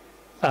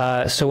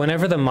decoupled? So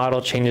whenever the model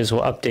changes,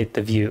 we'll update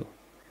the view.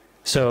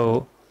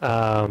 So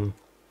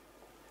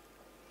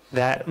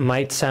that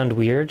might sound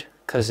weird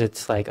because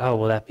it's like, oh,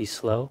 will that be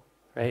slow,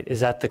 right? Is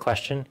that the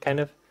question, kind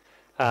of?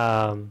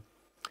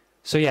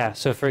 So yeah,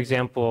 so for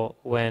example,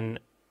 when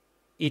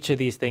each of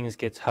these things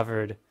gets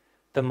hovered,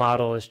 the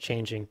model is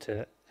changing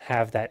to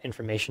have that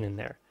information in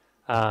there.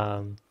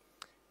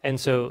 And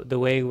so the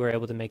way we're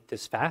able to make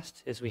this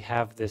fast is we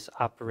have this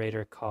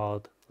operator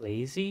called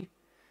lazy.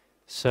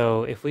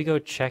 So if we go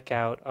check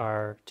out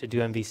our to-do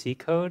MVC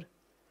code,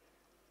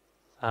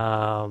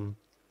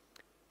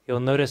 you'll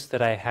notice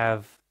that I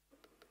have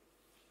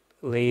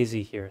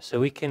lazy here. So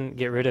we can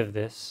get rid of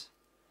this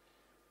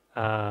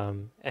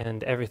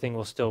and everything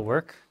will still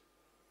work.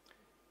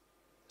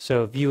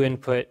 So view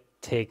input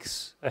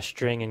takes a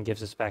string and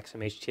gives us back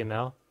some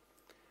HTML.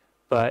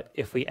 But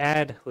if we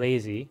add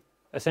lazy,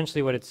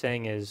 essentially what it's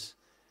saying is,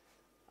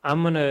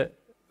 I'm going to,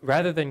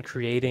 rather than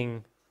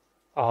creating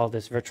all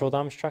this virtual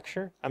DOM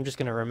structure, I'm just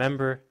going to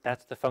remember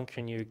that's the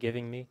function you're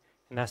giving me,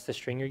 and that's the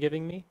string you're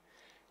giving me.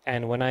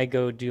 And when I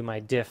go do my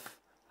diff,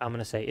 I'm going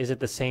to say, is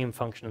it the same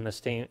function and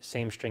the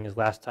same string as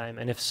last time?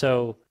 And if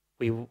so,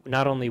 we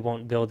not only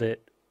won't build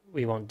it,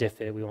 we won't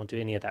diff it, we won't do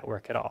any of that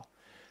work at all.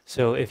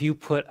 So if you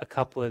put a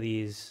couple of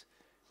these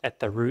at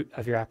the root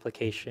of your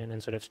application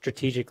and sort of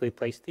strategically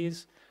place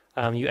these,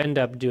 you end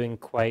up doing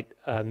quite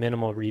a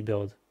minimal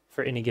rebuild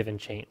for any given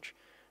change,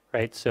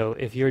 right? So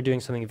if you're doing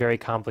something very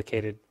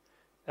complicated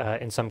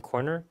in some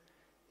corner,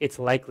 it's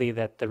likely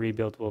that the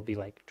rebuild will be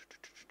like,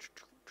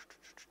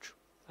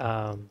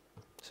 so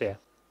yeah.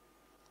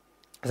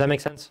 Does that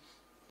make sense?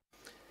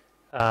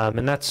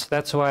 And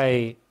that's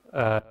why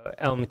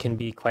Elm can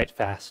be quite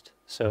fast.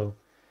 So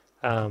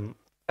I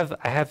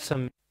have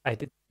some, I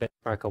did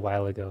benchmark a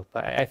while ago,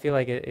 but I feel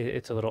like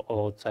it's a little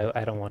old, so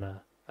I don't want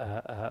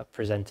to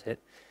present it.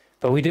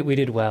 But we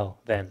did well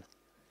then.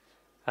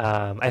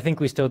 I think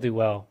we still do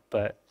well,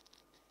 but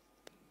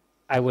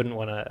I wouldn't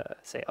want to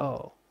say,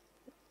 oh,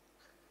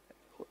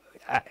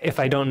 if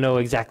I don't know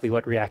exactly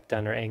what React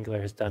done or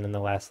Angular has done in the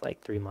last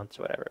like 3 months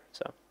or whatever.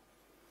 So.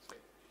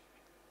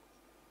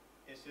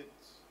 Is it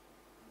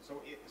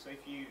so?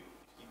 If you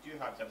do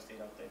have to have a state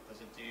update,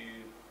 does it do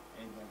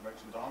anything like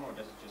virtual DOM, or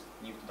does it just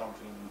nuke the DOM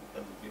tree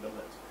and rebuild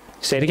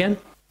it? Say it again.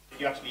 If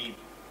you actually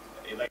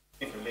like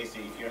if you're lazy,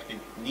 if you actually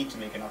need to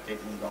make an update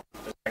in the DOM,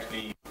 does it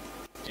actually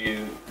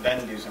do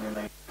something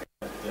like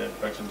the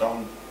virtual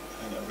DOM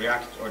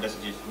React, or does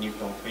it just nuke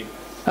DOM tree?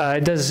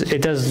 It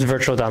does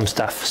virtual DOM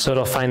stuff, so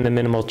it'll find the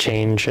minimal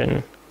change,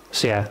 and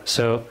so yeah.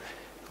 So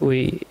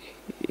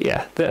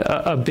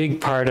a big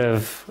part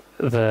of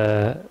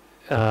the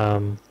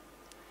Elm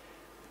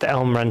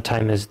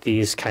runtime is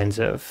these kinds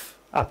of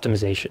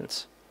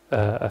optimizations,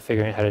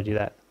 figuring out how to do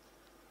that.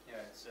 Yeah,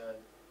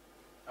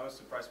 I was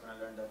surprised when I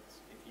learned that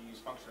if you use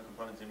functional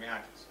components in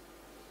React,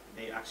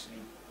 they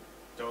actually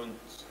don't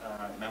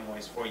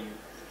memorize for you,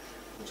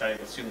 which I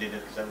assumed they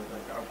did, because I was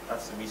like, oh,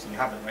 that's the reason you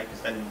have them, right?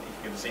 Because then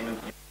if you have the same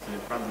input, you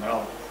have to run them at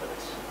all.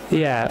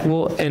 Yeah,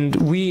 well, and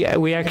we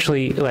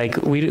actually, like,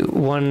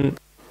 one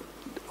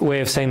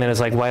way of saying that is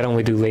like, why don't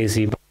we do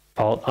lazy by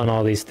default on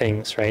all these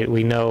things, right?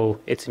 We know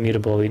it's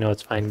immutable, we know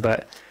it's fine,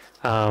 but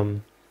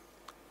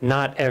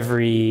not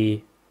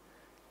every,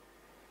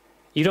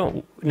 you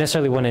don't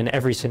necessarily want it in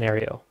every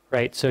scenario,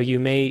 right? So you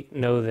may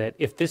know that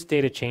if this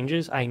data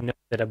changes, I know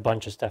that a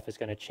bunch of stuff is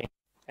going to change.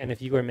 And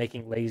if you were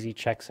making lazy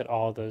checks at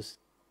all those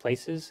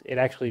places, it'd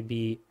actually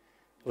be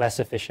less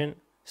efficient.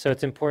 So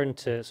it's important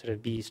to sort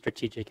of be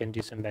strategic and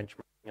do some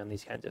benchmarking on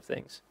these kinds of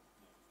things.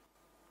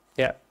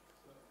 Yeah.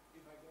 So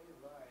if I get it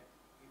right,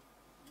 if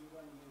you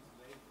want to use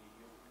lazy,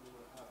 you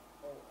will have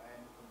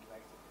O(n)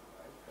 complexity,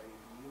 right? But if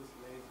you use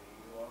lazy,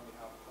 you only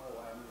have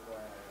O(n)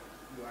 where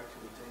you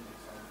actually change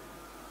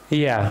something.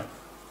 Yeah.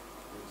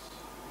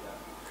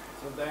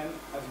 So then,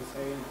 as you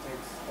say, it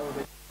takes all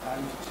the time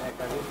to check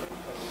everything,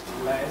 but it's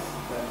less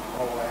than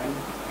O(n)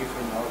 if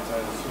your nodes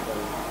are super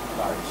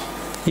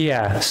large.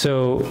 Yeah,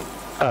 so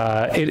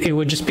it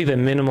would just be the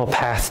minimal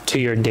path to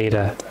your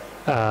data.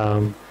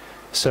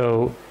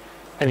 So,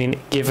 I mean,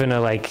 given a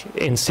like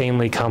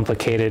insanely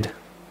complicated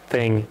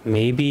thing,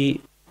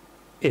 maybe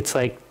it's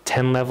like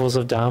 10 levels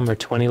of DOM or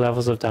 20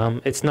 levels of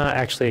DOM. It's not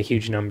actually a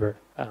huge number.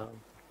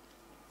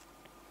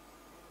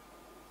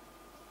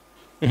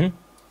 Is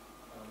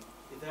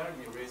there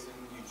any reason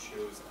you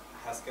chose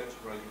Haskell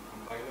to run your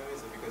compiler?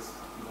 Is it because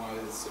you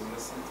wanted similar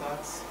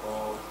syntax,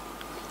 or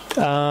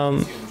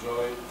did you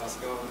enjoy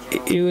Haskell in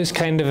general? It was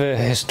kind of a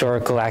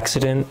historical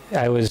accident.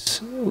 I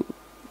was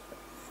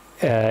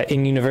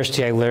in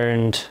university. I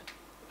learned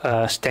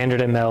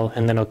standard ML,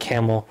 and then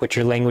OCaml, which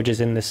are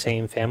languages in the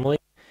same family.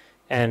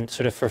 And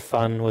sort of for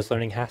fun was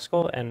learning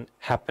Haskell, and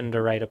happened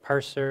to write a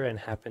parser and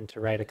happened to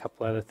write a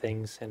couple other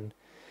things. And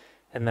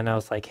then I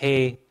was like,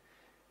 hey,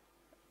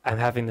 I'm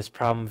having this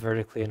problem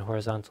vertically and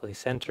horizontally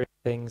centering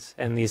things,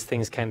 and these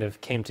things kind of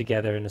came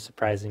together in a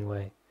surprising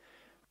way.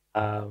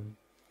 But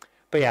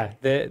yeah,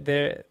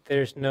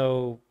 there's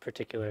no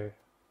particular,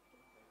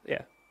 yeah.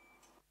 Are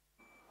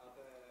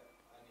there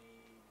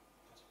any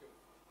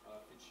particular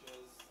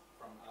features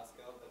from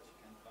Haskell that you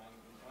can find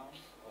in Elm,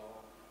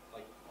 or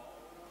like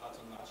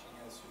pattern matching?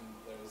 I assume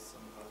there is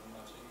some pattern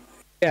matching.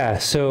 Yeah,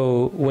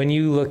 so when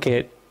you look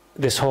at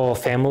this whole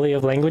family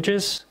of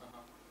languages,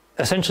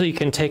 essentially you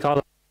can take all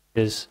the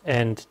languages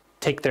and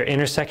take their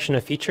intersection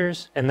of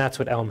features, and that's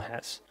what Elm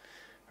has,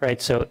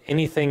 right? So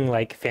anything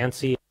like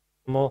fancy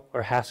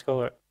or Haskell,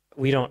 or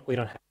we don't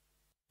have.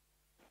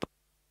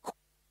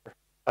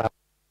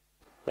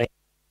 Like,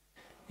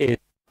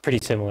 it's pretty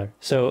similar.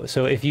 So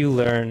if you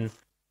learn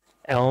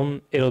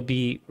Elm, it'll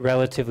be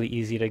relatively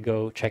easy to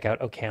go check out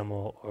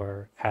OCaml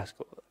or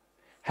Haskell.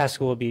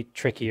 Haskell will be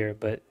trickier,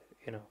 but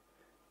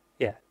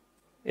yeah,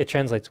 it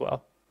translates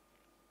well.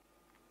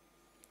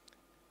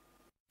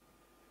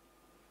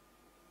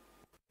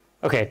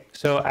 Okay,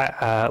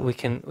 so we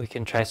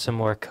can try some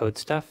more code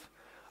stuff.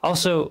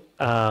 Also,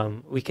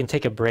 we can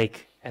take a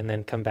break and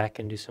then come back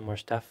and do some more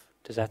stuff.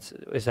 Is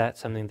that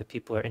something that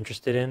people are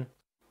interested in?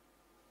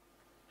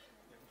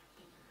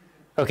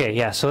 Okay,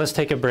 yeah, so let's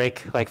take a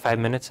break, like 5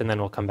 minutes, and then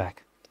we'll come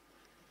back.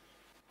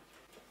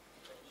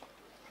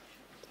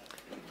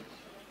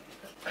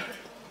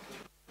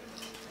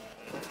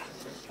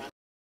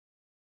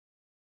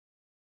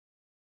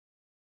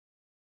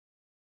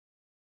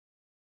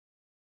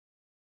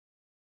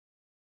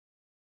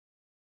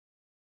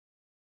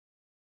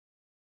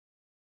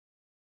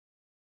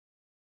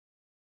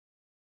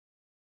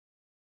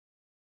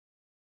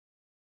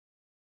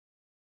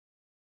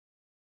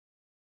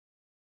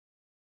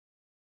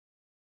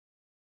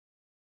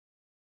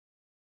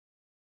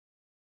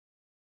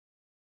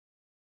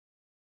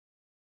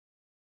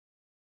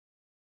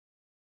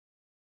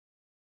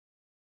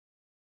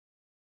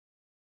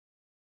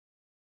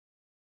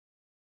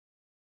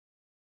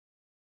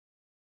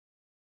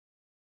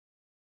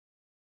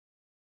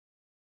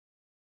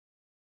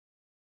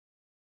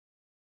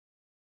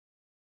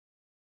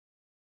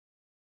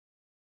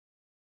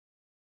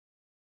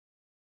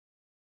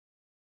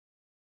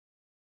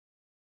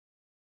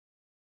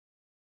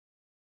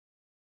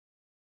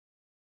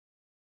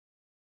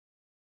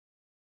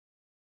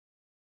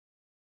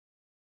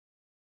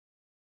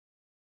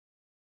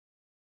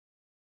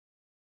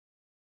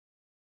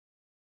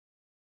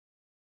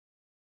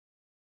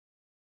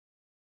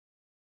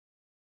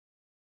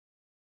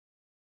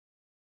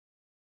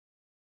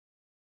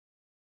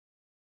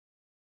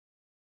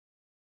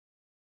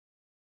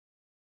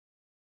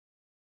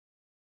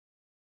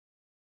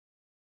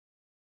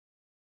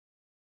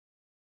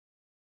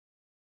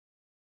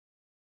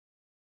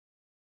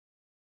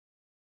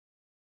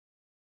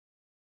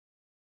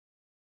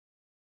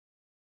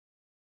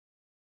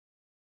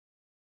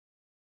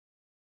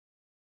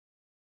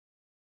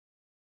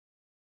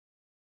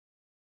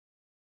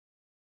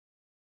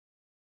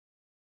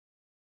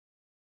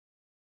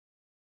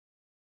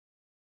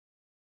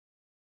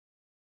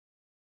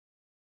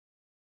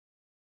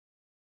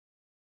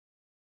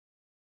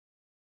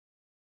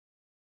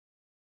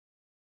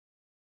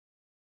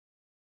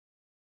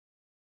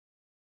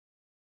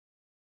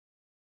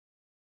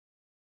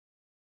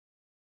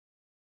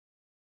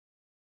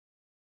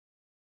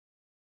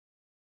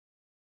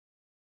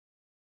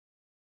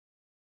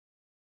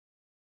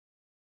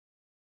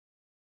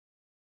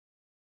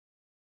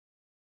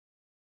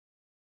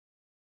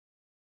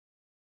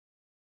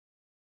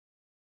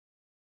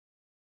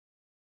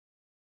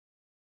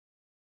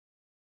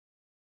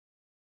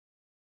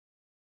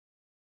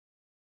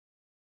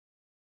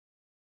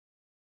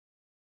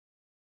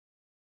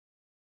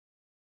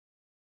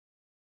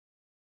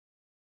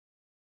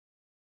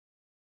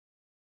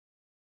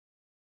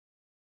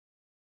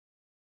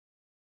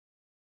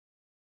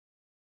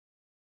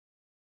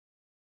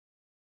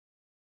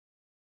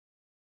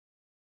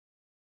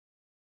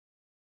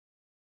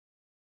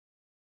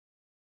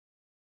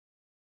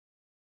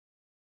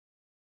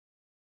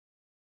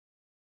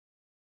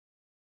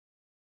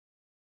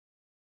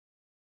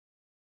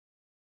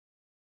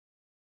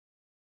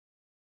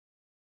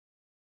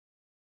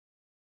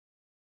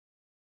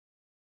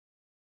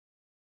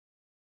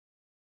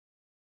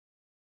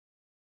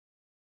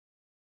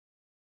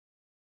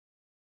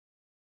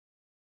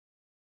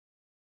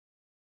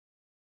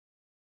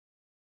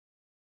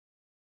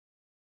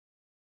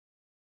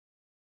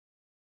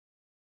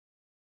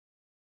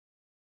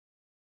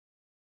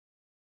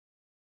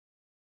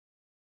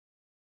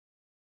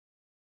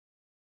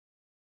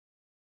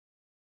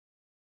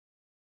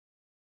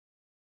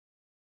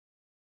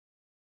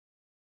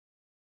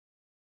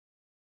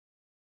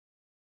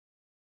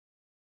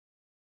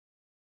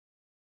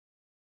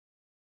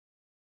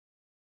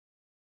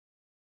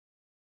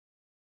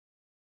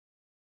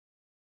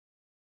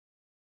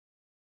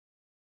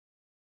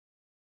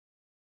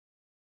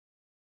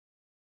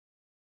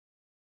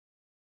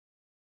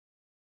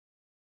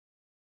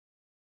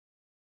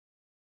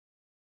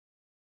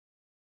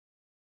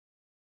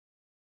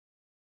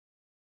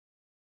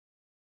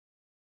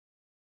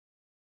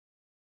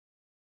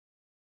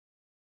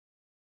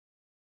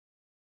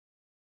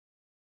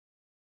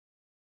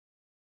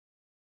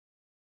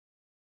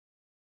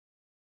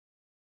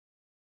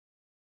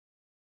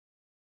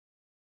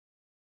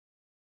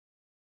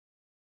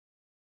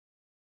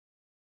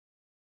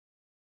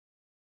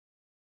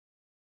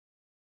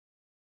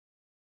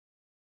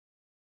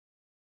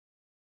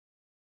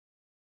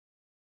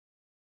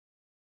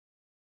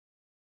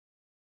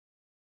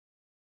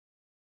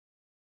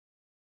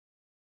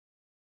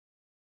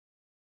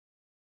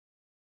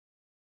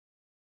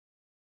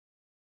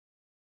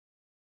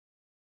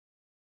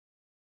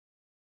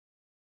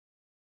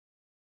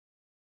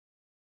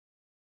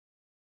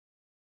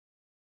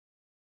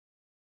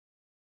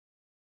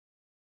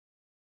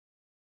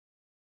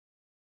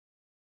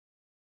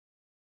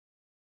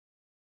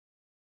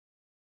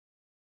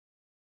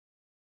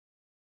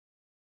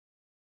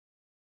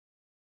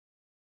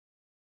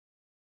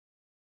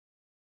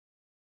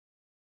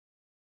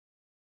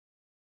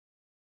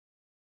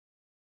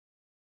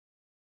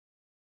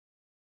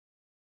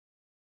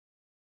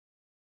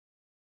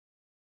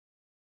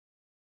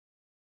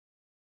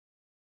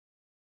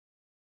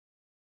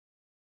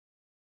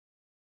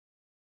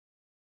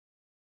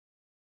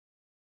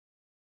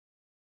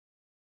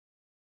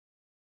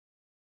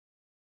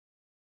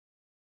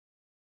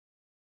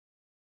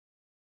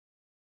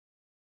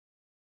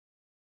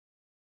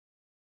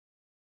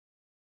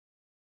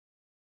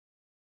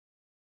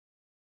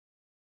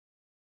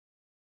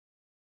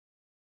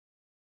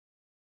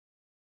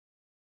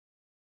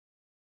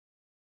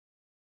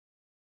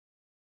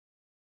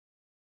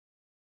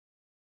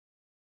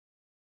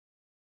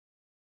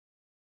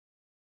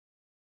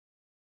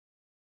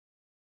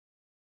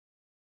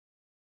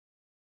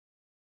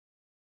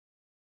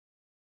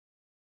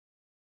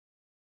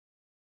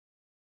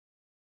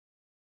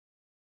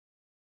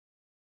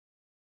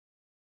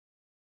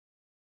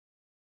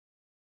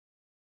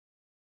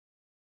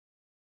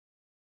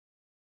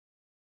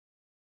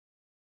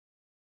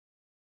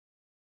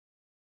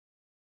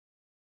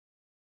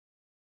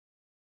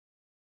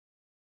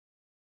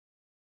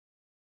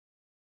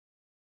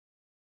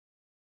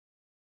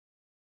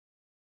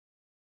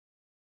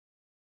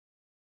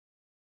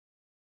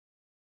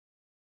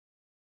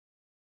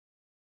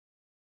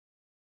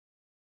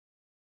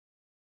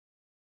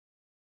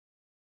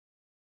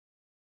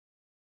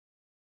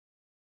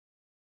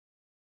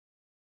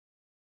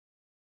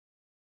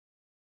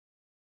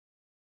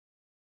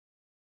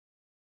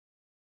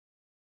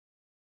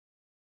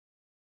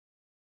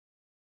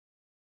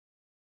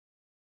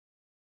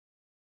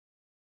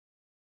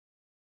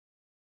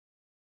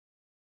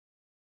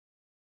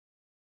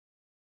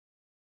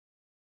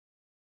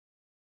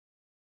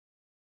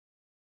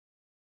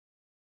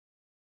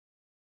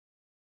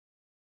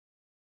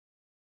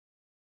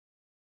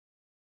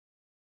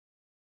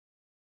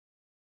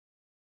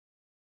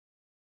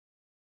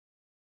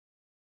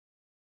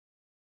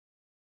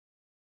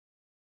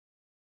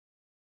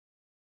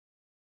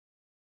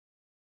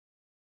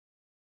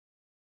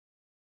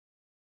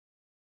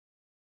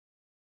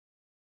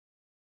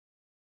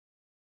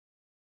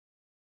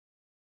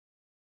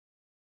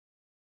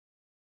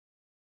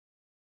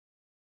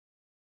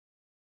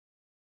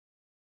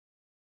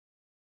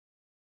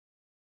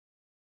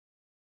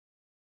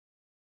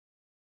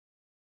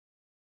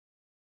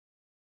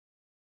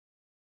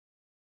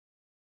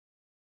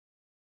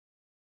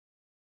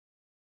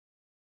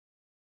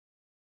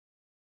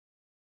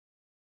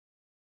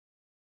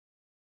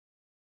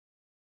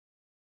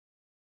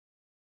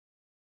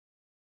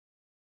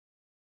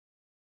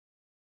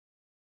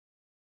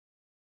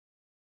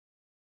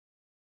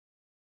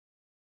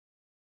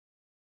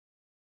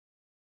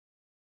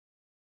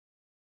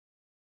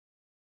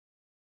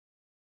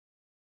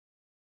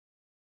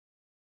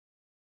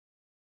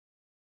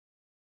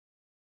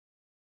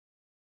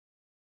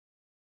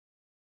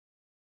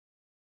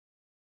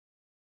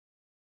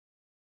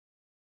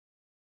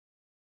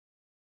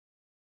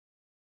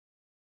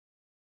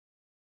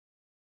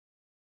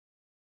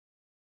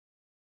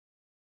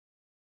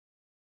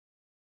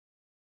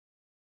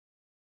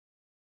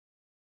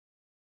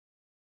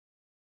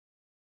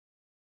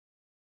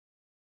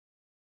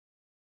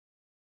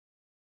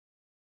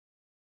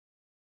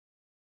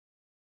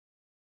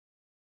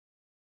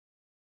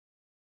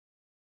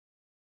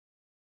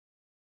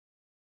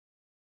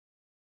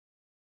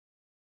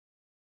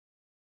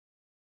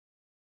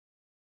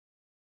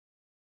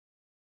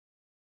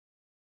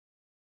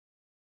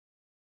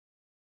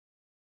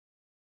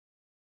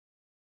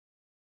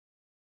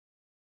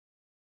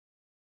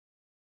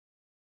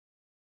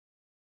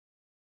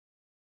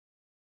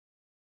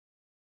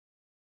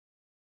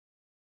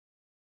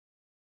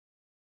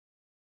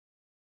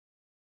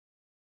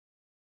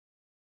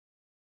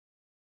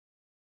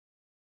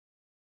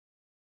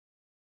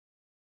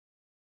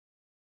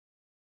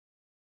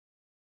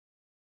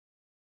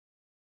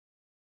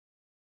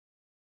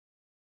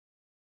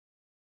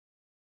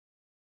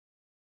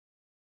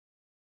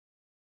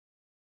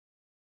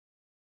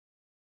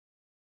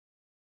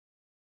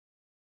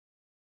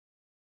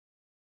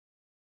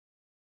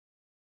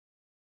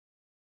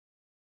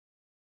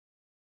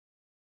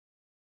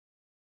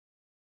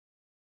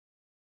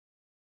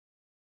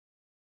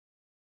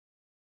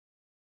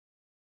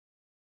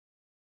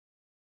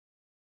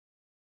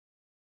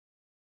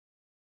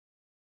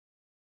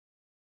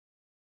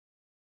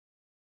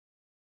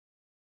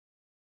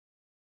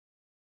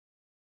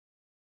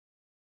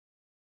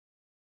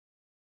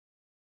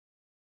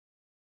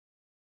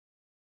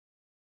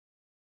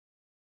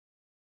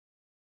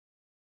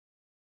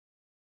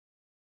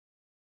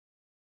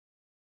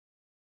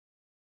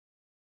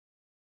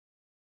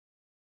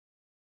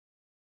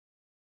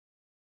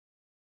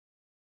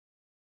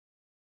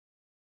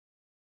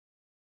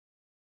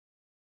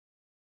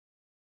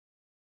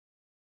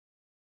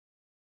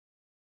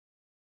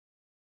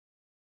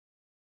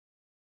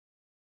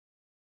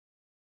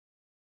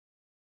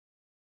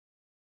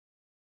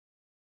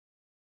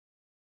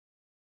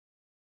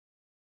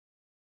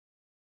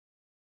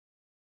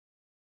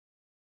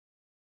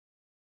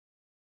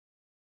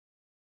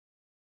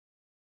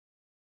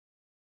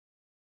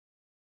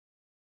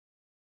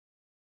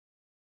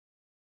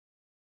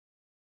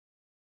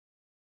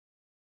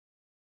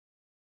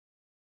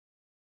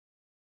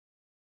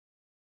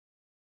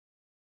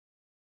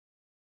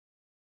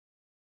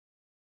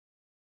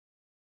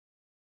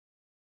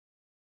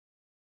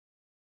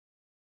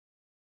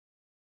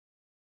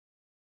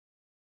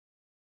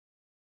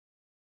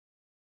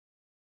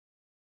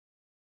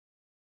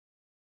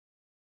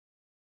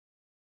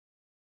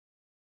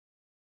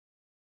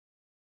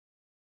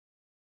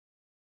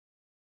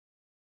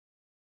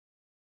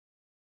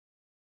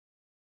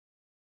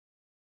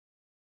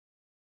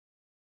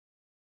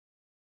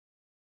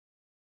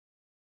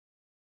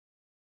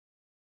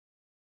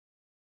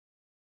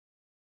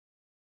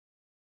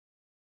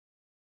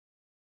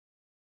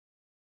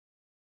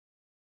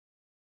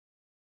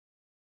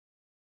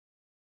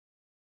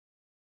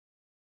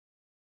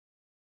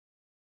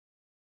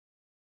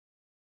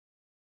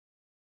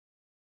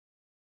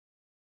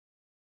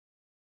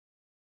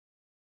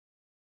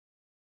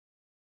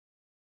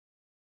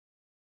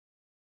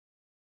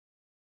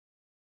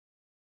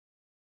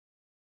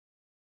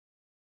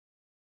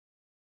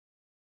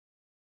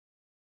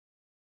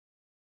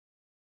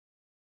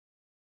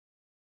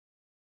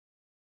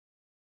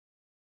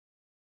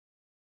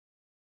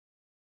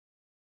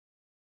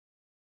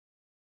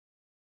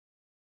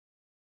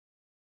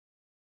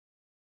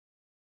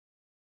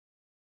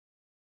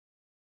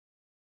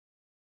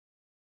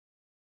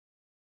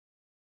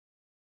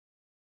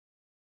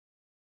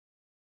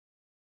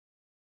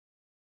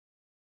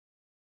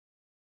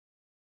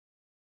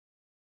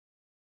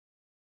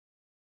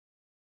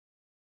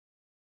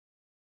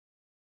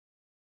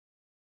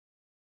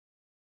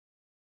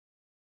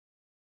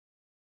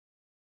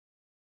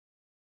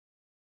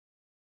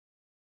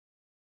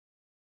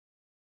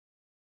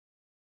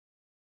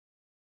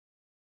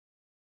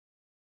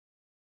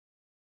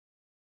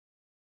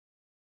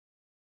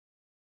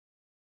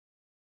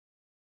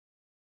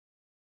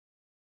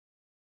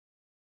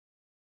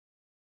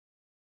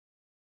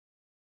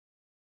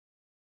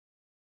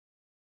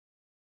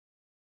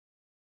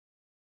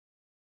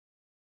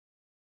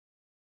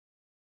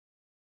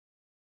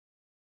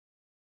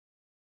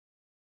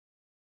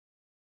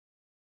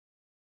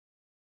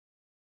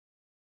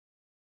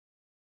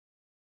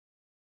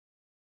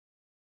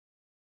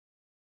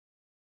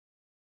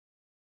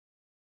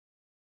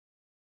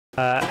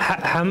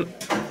 Oh,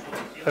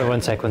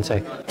 one sec.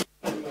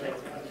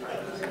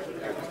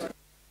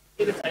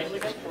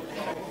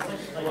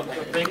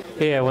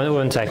 Yeah,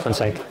 one sec.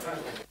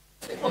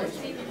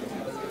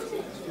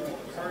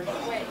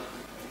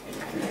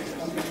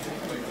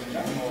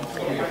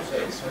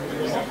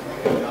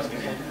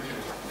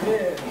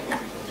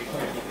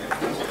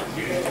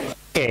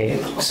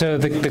 Okay, so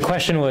the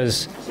question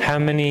was, how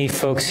many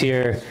folks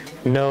here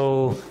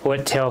know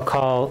what tail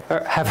call,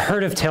 or have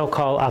heard of tail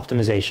call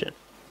optimization?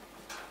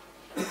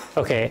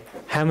 Okay,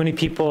 how many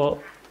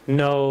people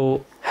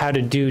know how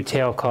to do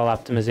tail call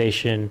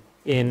optimization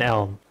in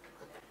Elm?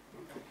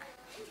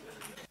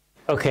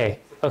 Okay,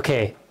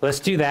 let's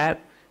do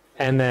that,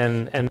 and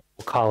then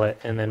we'll call it,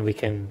 and then we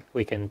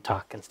can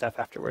talk and stuff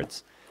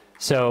afterwards.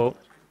 So,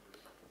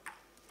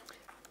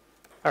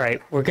 all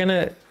right, we're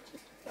gonna.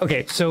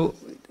 Okay, so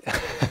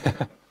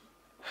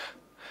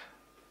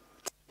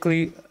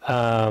typically,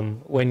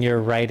 when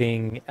you're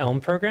writing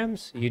Elm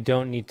programs, you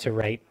don't need to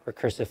write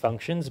recursive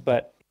functions,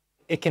 but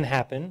it can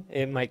happen.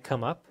 It might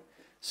come up.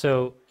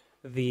 So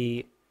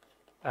let's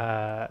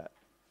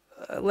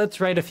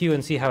write a few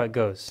and see how it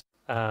goes.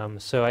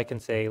 So I can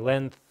say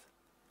length,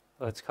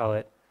 let's call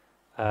it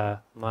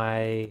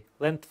my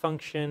length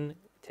function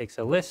takes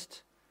a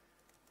list.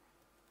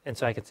 And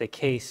so I can say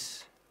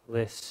case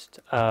list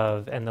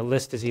of, and the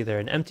list is either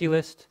an empty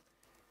list, in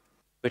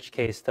which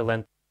case the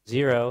length is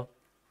 0,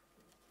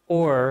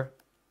 or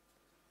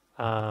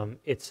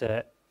it's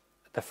the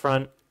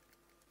front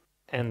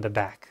and the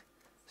back.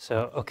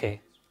 So,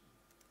 okay.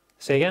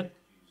 Say again?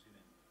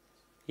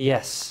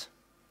 Yes.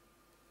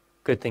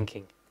 Good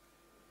thinking.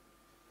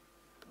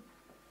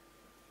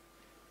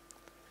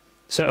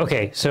 So,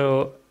 okay,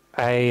 so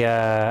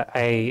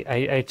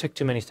I took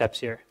too many steps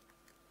here.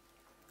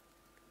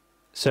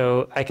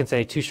 So I can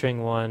say toString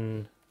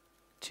 1,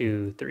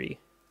 2, 3.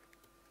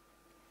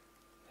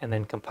 And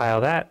then compile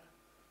that.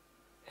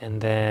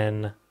 And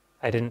then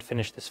I didn't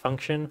finish this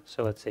function,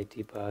 so let's say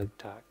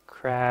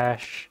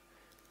debug.crash.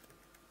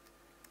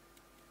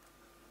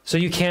 So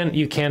you can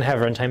have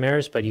runtime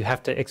errors, but you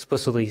have to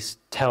explicitly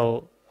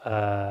tell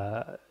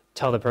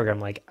the program,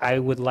 like, I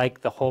would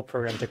like the whole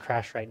program to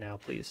crash right now,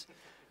 please.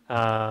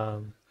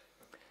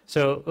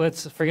 So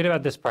let's forget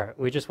about this part.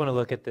 We just want to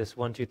look at this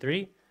 1, 2,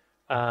 3.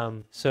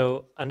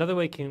 So another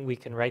way we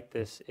can write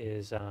this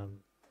is,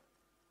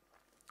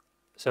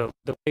 so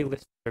the way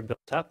lists are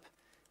built up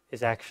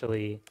is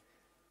actually,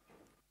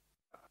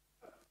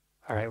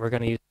 all right, we're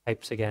going to use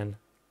types again.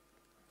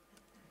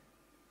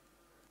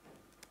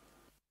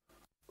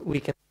 We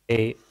can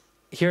say,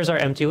 here's our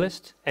empty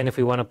list, and if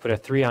we want to put a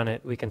 3 on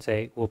it, we can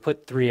say, we'll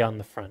put 3 on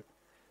the front.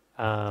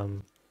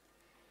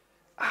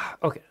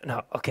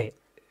 Okay,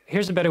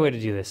 here's a better way to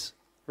do this.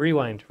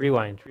 Rewind.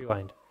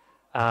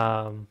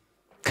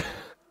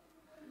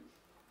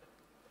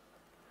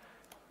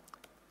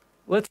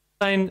 Let's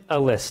define a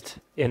list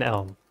in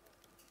Elm.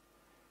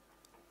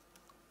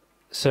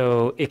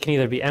 So it can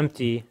either be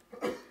empty,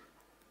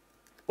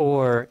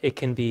 or it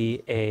can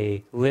be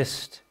a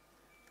list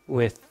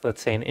with,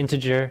 let's say, an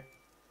integer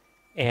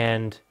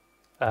and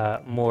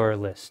more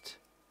list.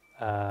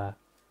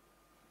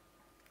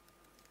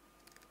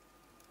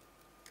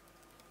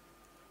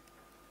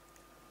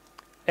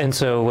 And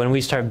so when we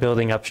start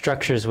building up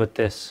structures with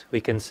this, we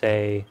can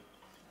say,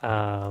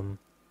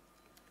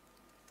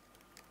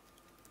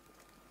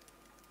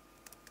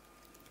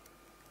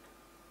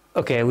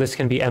 okay, a list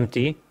can be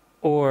empty,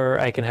 or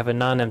I can have a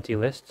non-empty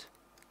list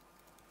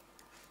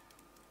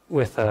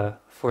with a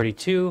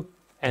 42,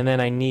 and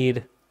then I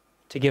need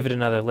to give it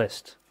another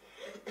list.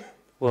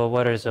 Well,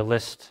 what is a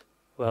list?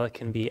 Well, it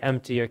can be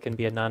empty or it can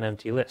be a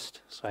non-empty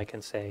list. So I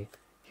can say,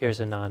 here's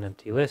a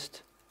non-empty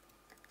list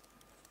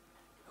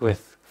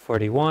with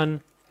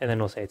 41, and then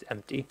we'll say it's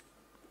empty.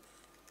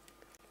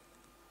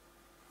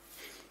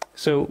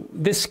 So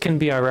this can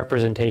be our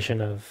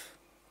representation of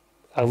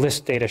a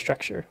list data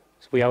structure.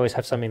 So we always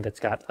have something that's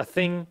got a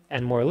thing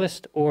and more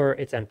list, or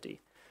it's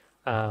empty.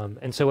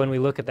 And so when we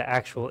look at the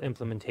actual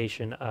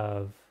implementation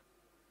of,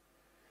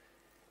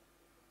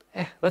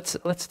 let's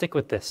stick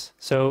with this.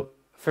 So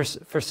for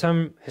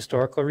some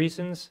historical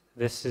reasons,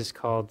 this is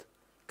called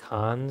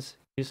cons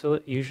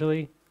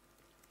usually.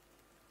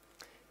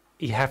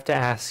 You have to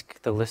ask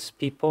the list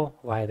people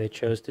why they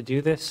chose to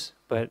do this,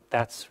 but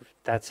that's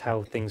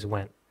how things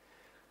went.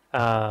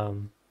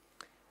 And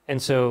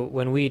so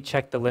when we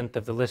check the length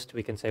of the list,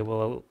 we can say,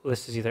 well, a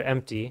list is either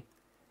empty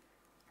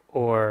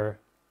or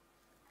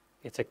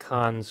it's a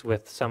cons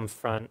with some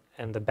front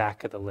and the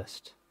back of the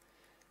list.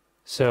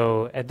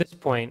 So at this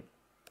point,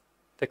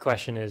 the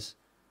question is,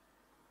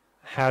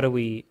 how do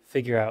we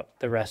figure out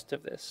the rest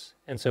of this?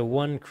 And so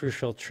one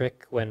crucial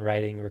trick when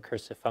writing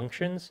recursive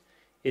functions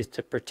is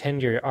to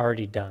pretend you're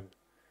already done.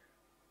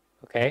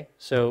 Okay,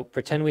 so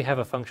pretend we have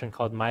a function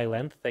called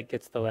myLength that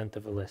gets the length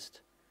of a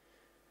list.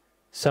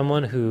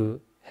 Someone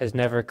who has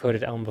never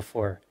coded Elm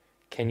before,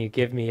 can you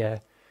give me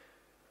a,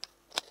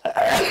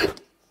 I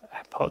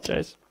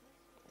apologize.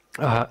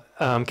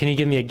 Can you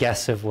give me a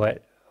guess of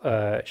what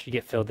should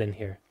get filled in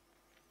here?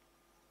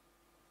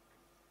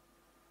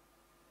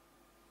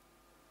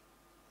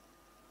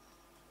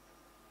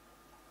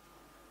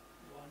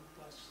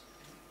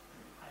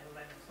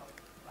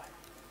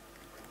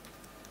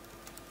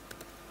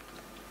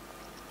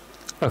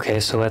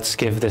 Okay, so let's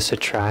give this a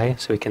try.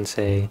 So we can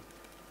say,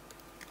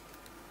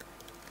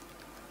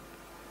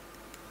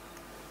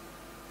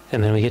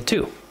 and then we get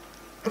 2.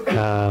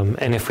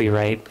 And if we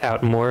write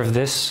out more of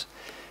this,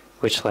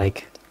 which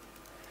like,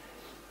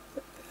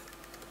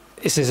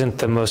 this isn't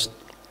the most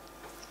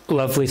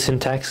lovely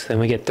syntax, then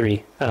we get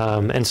 3.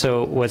 And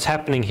so what's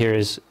happening here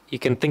is you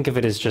can think of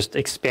it as just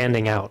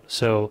expanding out.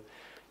 So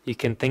you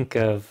can think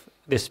of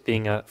this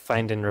being a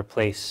find and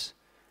replace,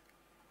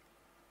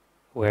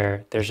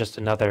 where there's just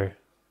another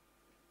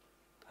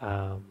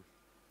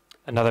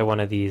one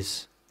of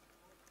these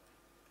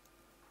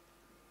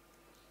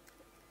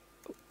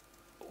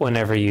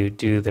whenever you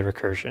do the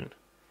recursion.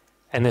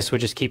 And this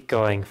would just keep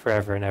going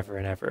forever and ever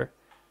and ever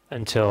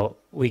until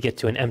we get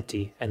to an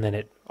empty, and then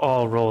it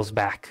all rolls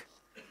back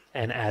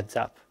and adds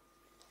up.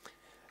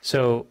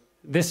 So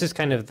this is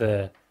kind of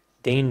the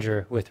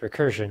danger with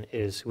recursion,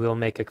 is we'll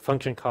make a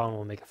function call, and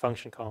we'll make a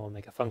function call, and we'll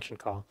make a function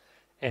call.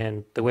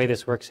 And the way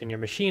this works in your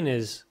machine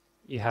is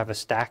you have a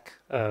stack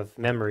of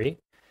memory,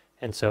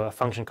 and so a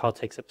function call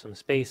takes up some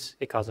space,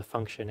 it calls a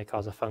function, it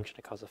calls a function,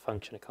 it calls a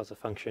function, it calls a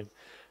function.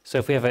 So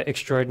if we have an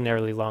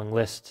extraordinarily long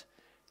list,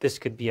 this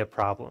could be a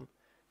problem.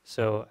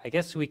 So I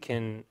guess we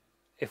can,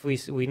 if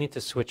we need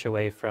to switch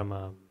away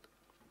from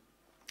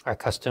our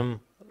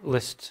custom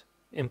list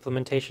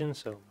implementation,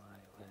 so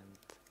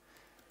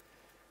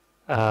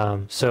my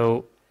length.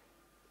 So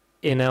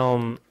in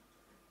Elm,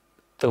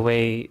 the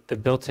way the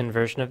built-in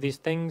version of these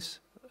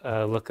things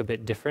look a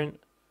bit different.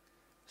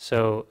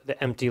 So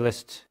the empty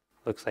list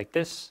looks like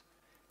this,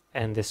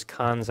 and this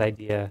cons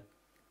idea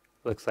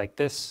looks like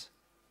this.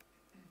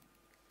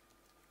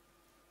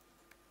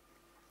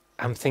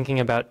 I'm thinking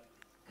about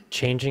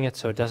changing it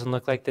so it doesn't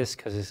look like this,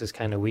 because this is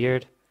kind of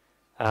weird.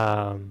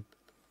 And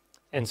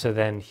so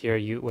then here,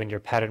 when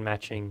you're pattern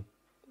matching,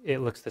 it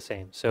looks the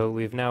same. So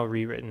we've now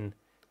rewritten,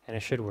 and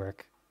it should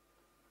work.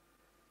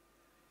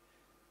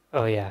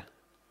 Oh yeah.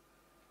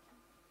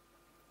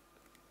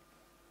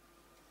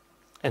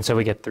 And so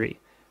we get 3.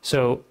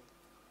 So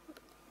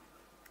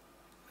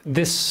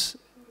this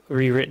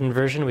rewritten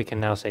version, we can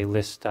now say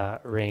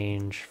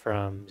list.range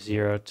from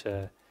 0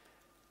 to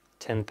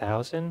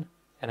 10,000.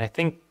 And I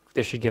think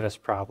this should give us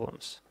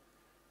problems.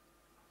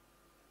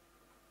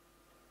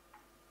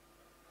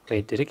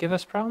 Wait, did it give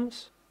us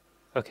problems?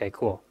 Okay,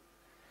 cool.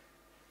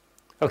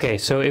 Okay,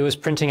 so it was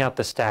printing out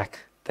the stack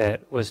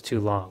that was too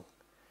long.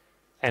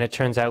 And it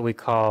turns out we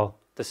call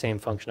the same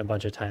function a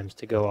bunch of times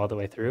to go all the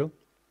way through.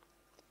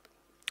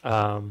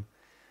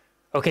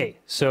 Okay,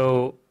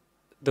 so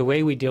the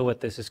way we deal with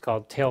this is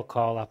called tail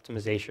call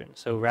optimization.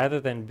 So rather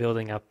than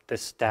building up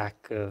this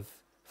stack of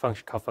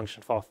function call,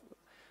 function fall,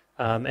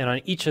 and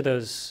on each of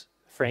those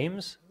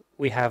frames,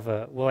 we have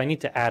well, I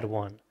need to add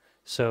 1.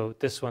 So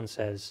this one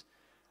says,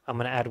 I'm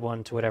going to add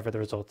 1 to whatever the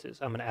result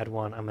is. I'm going to add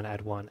 1, I'm going to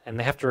add 1. And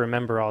they have to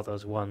remember all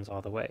those 1s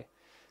all the way.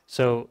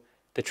 So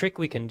the trick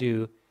we can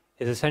do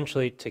is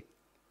essentially to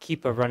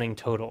keep a running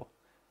total.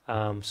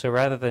 So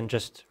rather than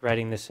just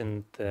writing this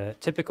in the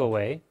typical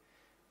way,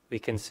 we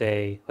can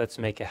say, let's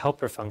make a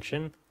helper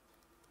function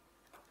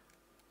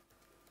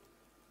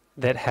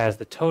that has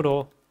the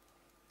total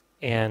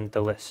and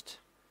the list.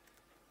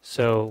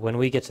 So when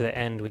we get to the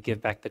end, we give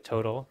back the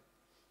total.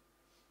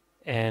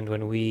 And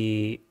when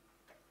we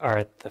are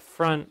at the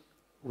front,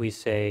 we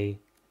say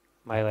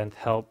myLength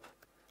help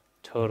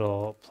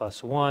total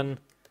plus 1.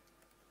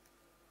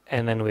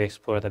 And then we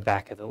explore the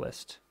back of the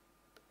list.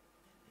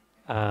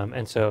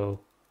 And so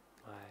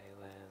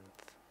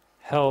myLength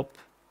help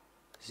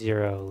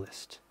 0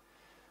 list.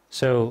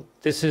 So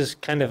this is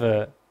kind of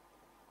a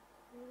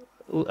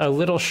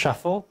little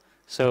shuffle.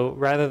 So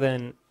rather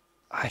than,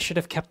 I should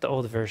have kept the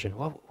old version.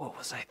 What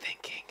was I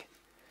thinking?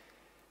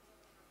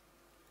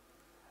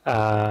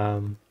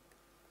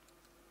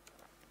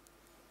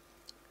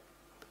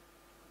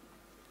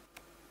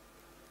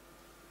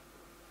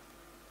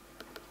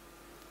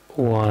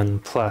 One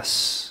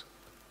plus.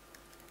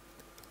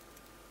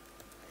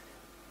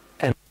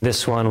 And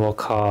this one we'll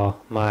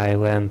call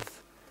myLength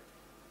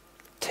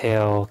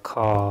tail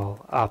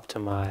call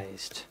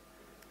optimized.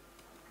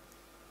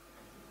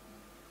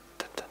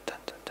 Dun, dun, dun,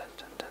 dun, dun,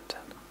 dun, dun.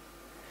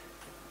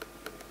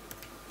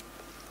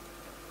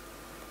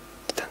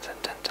 Dun, dun,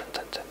 dun, dun,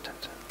 dun, dun, dun,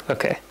 dun.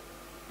 Okay.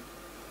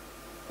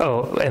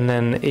 Oh, and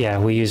then, yeah,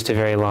 we used a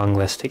very long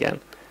list again.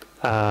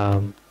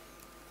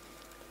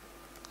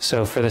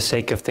 So for the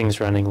sake of things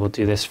running, we'll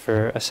do this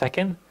for a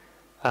second.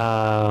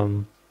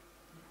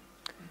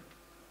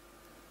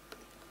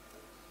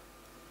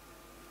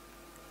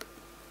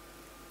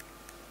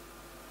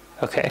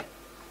 Okay.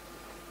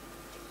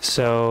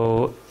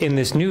 So in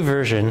this new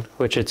version,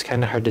 which it's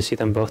kind of hard to see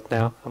them both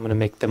now, I'm going to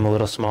make them a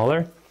little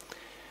smaller.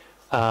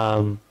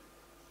 In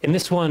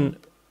this one,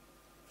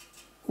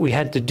 we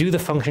had to do the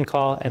function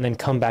call and then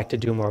come back to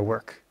do more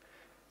work.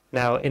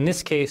 Now, in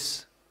this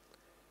case,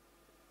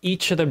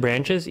 each of the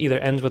branches either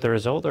ends with a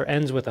result or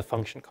ends with a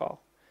function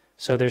call.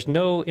 So there's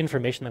no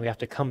information that we have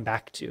to come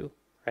back to,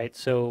 right?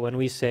 So when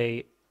we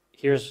say,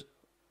 here's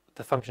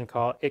the function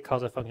call, it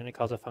calls a function, it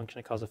calls a function,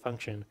 it calls a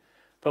function.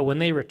 But when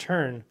they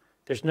return,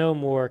 there's no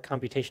more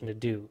computation to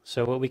do.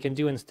 So what we can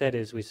do instead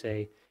is we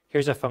say,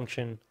 here's a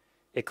function,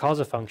 it calls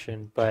a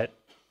function, but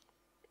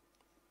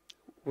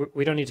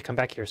we don't need to come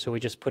back here, so we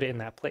just put it in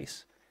that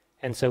place.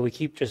 And so we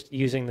keep just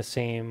using the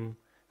same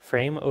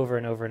frame over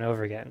and over and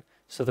over again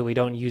so that we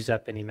don't use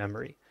up any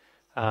memory.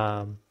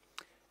 And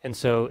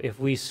so if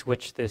we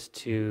switch this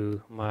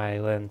to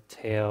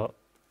myLengthTail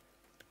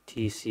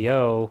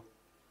TCO,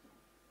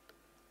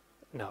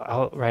 no,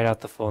 I'll write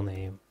out the full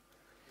name.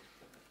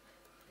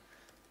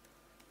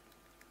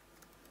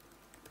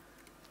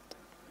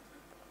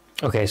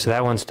 Okay, so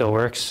that one still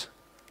works,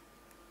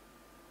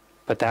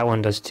 but that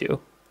one does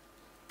too.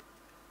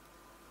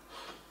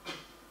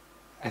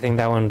 I think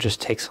that one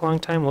just takes a long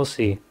time. We'll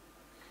see.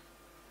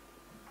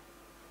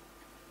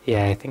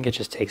 Yeah, I think it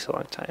just takes a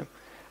long time.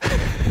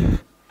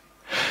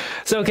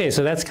 So, okay,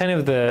 so that's kind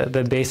of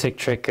the basic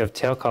trick of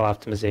tail call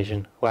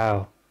optimization.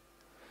 Wow.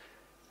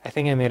 I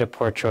think I made a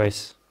poor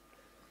choice.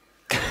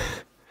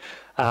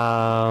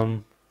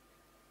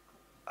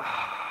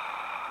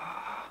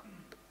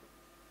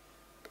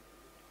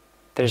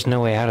 There's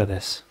no way out of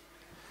this.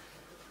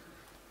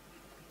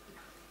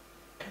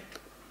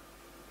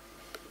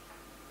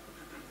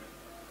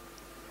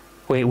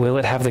 Wait, will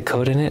it have the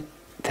code in it?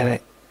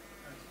 Did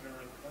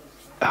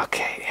I?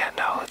 Okay, yeah,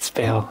 no, let's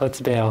bail. Let's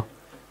bail.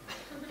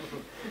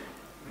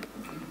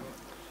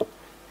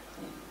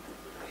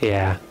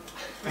 Yeah.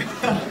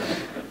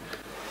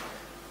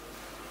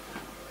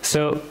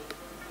 So,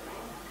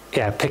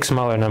 yeah, pick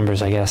smaller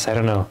numbers, I guess. I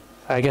don't know.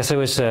 I guess it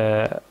was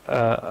a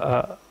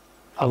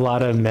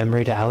lot of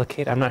memory to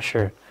allocate. I'm not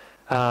sure.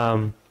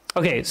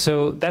 Okay,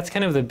 so that's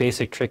kind of the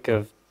basic trick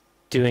of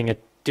doing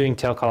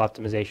tail call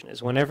optimization.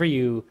 Is whenever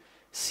you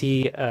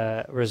see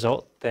a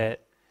result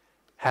that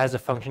has a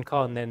function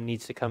call and then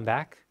needs to come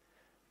back,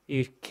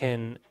 you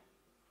can,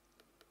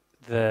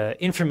 the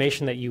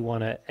information that you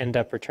want to end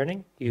up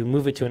returning, you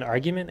move it to an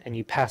argument and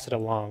you pass it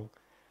along.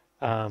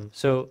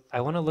 So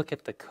I want to look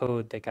at the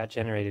code that got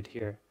generated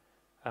here.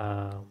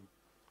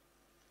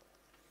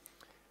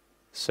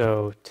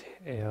 So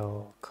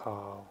tail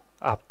call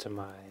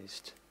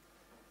optimized.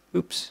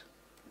 Oops.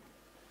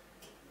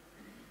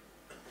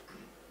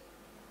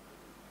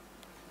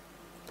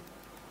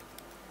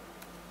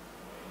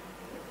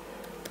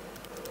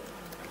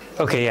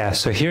 Okay, yeah,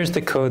 so here's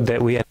the code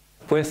that we ended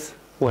up with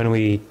when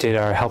we did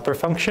our helper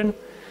function.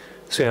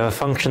 So we have a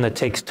function that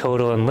takes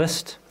total and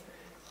list,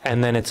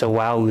 and then it's a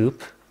while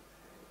loop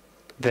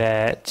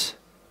that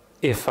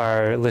if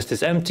our list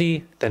is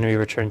empty, then we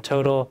return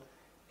total.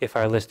 If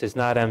our list is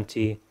not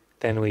empty,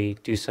 then we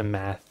do some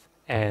math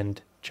and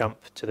jump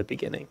to the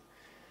beginning.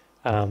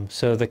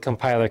 So the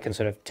compiler can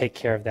sort of take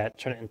care of that,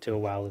 turn it into a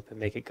while loop and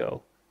make it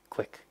go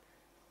quick.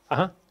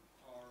 Uh-huh.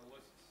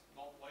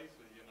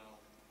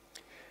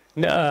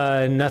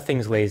 No,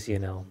 nothing's lazy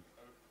in Elm.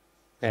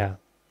 Yeah,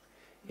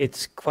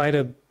 it's quite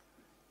a.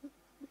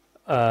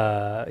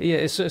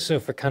 Yeah. So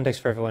for context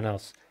for everyone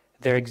else,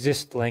 there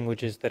exist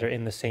languages that are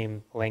in the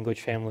same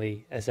language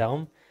family as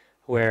Elm,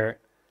 where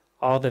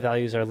all the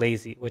values are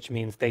lazy, which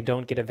means they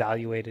don't get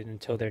evaluated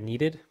until they're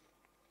needed.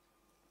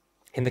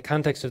 In the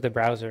context of the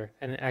browser,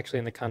 and actually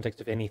in the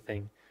context of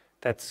anything,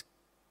 it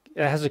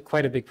has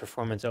quite a big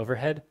performance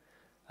overhead,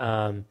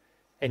 and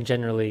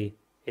generally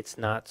it's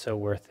not so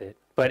worth it.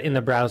 But in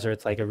the browser,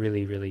 it's like a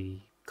really,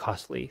 really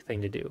costly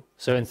thing to do.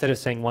 So instead of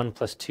saying 1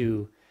 plus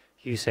 2,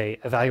 you say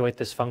evaluate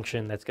this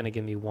function that's going to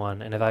give me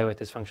 1, and evaluate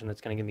this function that's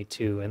going to give me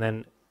 2, and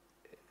then,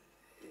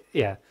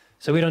 yeah.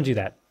 So we don't do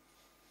that.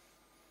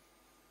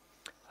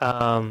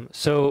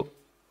 So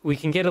we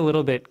can get a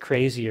little bit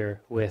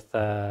crazier with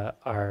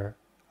our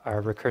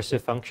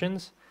recursive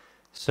functions.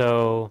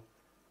 So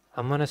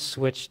I'm going to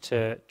switch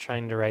to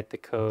trying to write the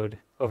code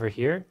over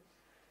here.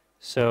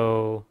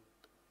 So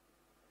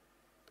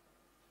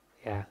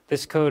yeah,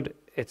 this code,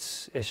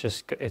 it's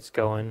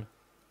going.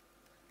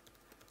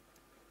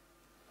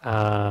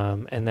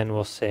 And then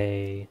we'll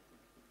say,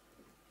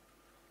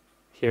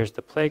 here's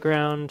the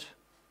playground,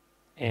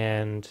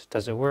 and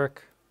does it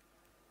work?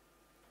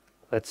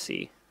 Let's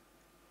see.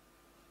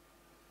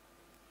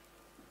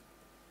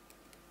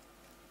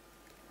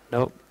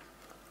 Nope.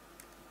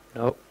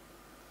 Nope.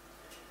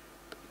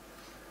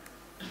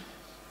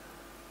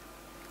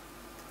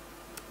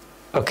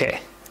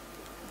 Okay.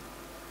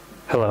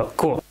 Hello.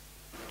 Cool.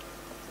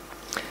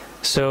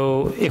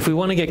 So if we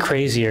want to get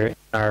crazier in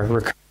our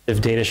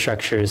recursive data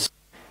structures,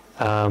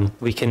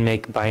 we can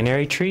make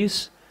binary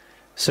trees.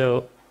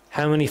 So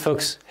how many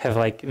folks have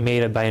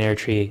made a binary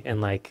tree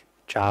in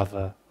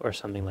Java or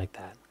something like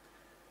that?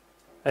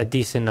 A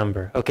decent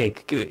number. Okay.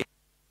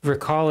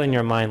 Recall in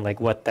your mind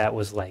what that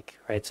was like,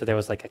 right? So there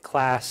was a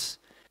class,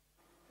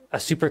 a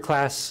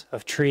superclass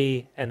of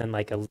tree, and then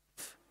a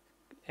leaf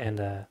and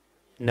a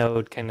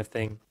node kind of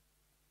thing.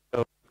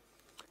 So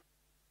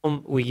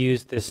we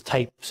used this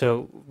type.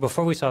 So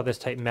before we saw this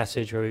type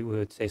message where we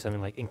would say something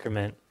like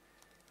increment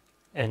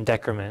and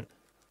decrement.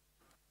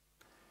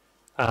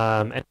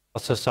 And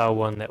also saw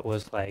one that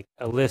was a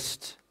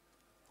list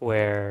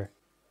where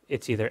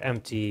it's either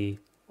empty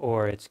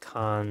or it's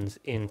cons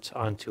int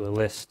onto a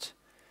list.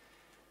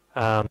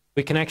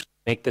 We can actually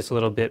make this a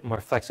little bit more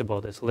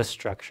flexible, this list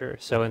structure.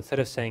 So instead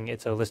of saying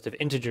it's a list of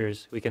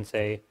integers, we can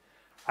say,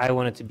 I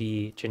want it to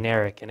be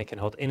generic and it can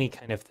hold any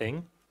kind of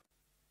thing.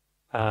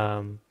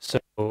 So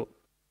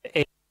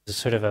A is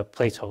sort of a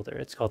placeholder.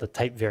 It's called a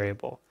type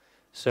variable.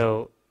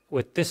 So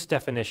with this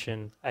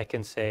definition, I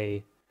can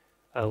say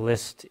a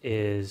list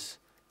is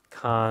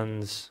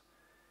cons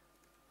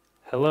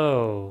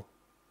hello.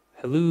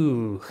 I'm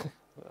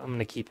going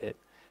to keep it.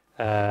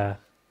 And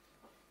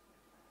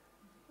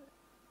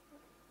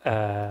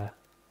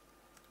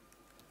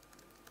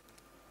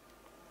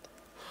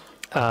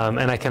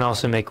I can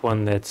also make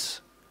one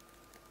that's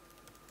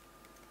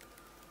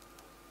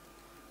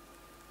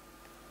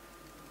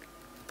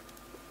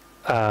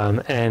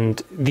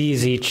and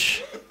these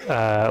each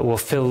will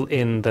fill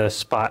in the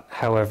spot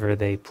however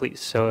they please.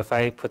 So if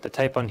I put the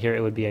type on here,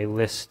 it would be a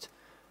list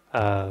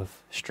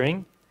of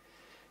string.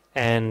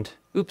 And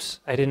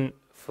oops, I didn't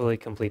fully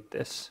complete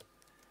this.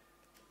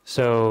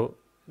 So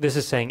this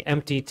is saying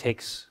empty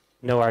takes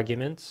no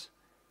arguments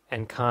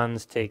and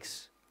cons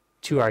takes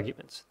 2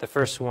 arguments. The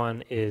first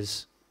one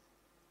is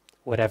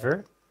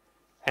whatever,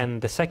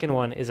 and the second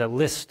one is a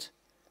list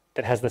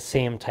that has the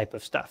same type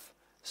of stuff.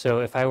 So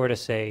if I were to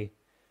say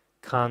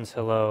cons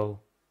hello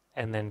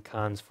and then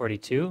cons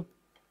 42,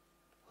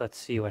 let's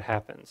see what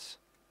happens.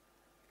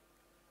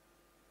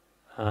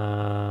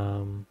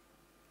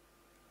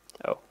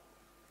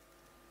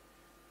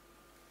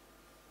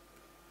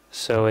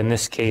 So in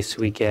this case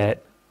we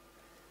get,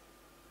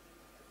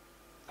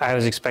 I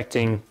was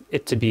expecting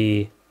it to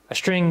be a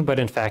string, but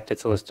in fact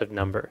it's a list of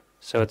number.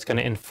 So it's going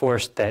to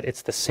enforce that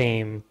it's the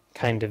same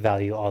kind of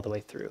value all the way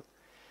through.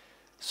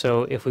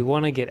 So if we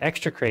want to get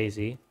extra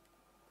crazy,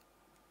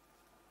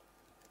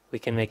 we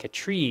can make a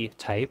tree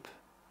type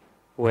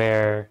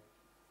where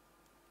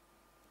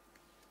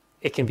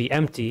it can be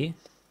empty,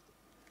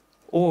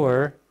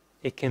 or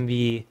it can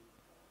be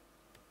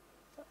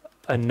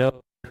a node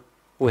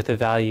with a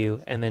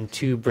value and then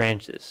 2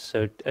 branches.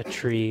 So a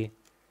tree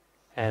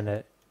and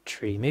a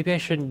tree. Maybe I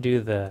shouldn't do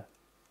the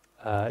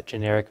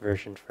generic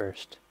version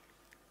first.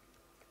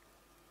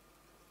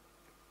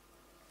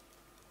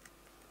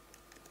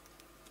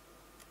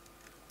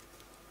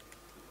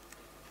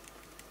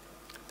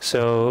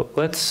 So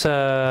let's,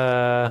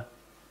 an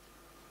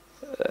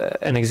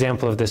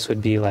example of this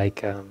would be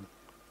like,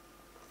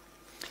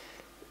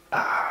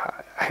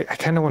 I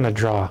kind of want to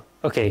draw.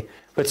 Okay,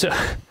 but so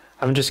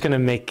I'm just going to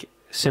make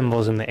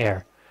symbols in the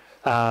air.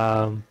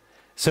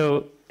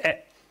 So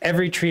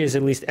every tree is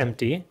at least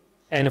empty.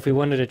 And if we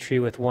wanted a tree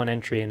with 1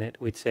 entry in it,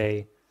 we'd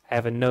say, I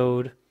have a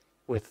node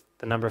with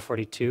the number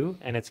 42,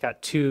 and it's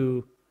got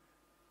 2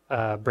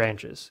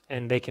 branches,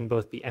 and they can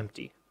both be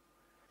empty.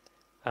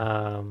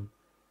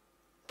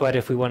 But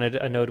if we wanted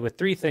a node with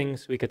 3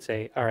 things, we could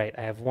say, all right,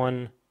 I have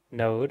 1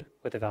 node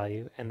with a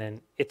value, and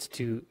then its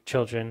 2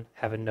 children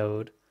have a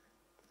node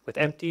with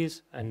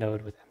empties, a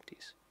node with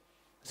empties.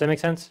 Does that make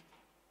sense?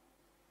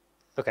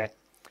 Okay.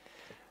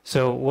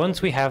 So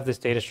once we have this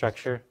data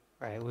structure,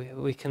 right,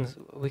 we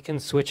can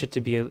switch it to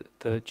be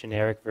the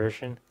generic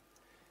version.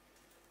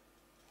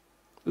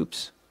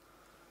 Oops.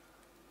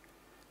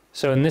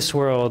 So in this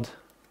world,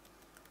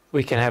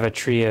 we can have a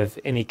tree of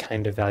any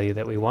kind of value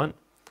that we want.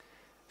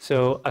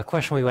 So a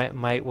question we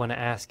might want to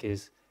ask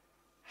is,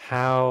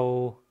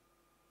 how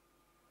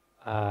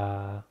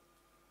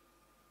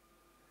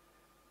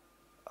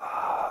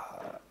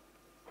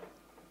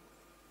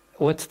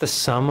what's the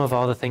sum of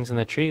all the things in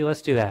the tree?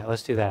 Let's do that.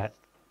 Let's do that.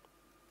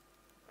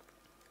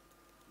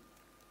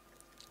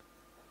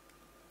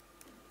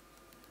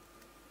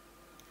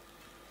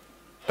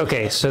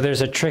 Okay, so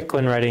there's a trick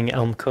when writing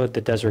Elm code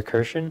that does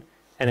recursion,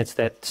 and it's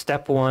that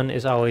step 1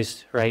 is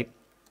always write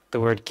the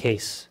word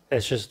case.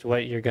 That's just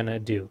what you're going to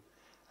do.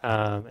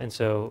 And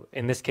so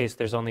in this case,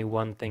 there's only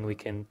one thing we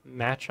can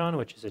match on,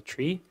 which is a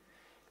tree.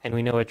 And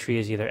we know a tree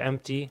is either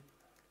empty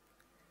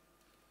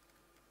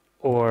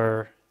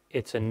or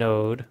it's a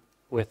node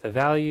with a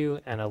value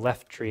and a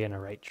left tree and a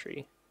right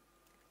tree.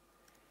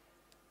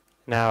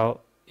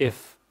 Now,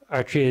 if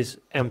our tree is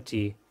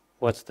empty,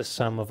 what's the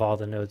sum of all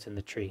the nodes in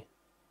the tree?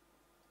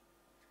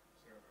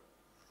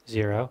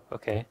 0,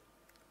 okay.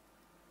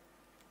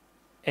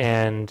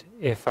 And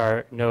if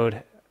our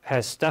node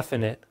has stuff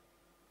in it,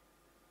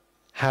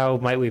 how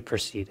might we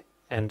proceed?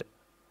 And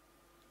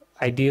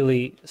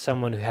ideally,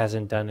 someone who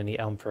hasn't done any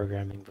Elm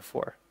programming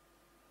before.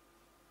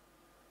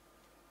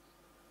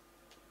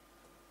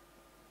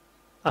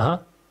 Uh-huh.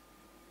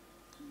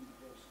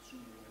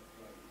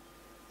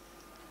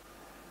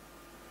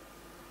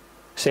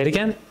 Say it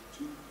again?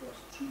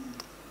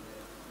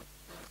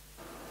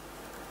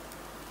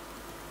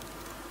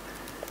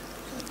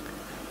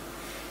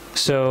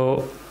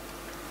 So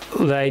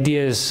the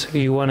idea is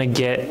you want to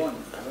get...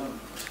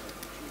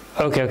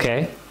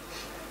 Okay.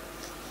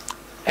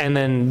 And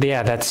then,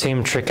 yeah, that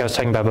same trick I was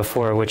talking about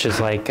before, which is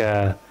like,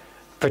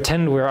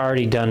 pretend we're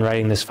already done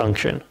writing this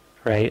function,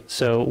 right?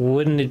 So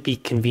wouldn't it be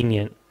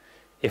convenient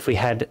if we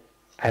had,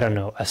 I don't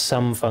know, a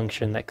sum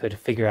function that could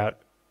figure out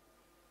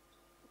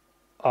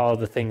all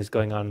the things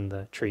going on in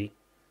the tree?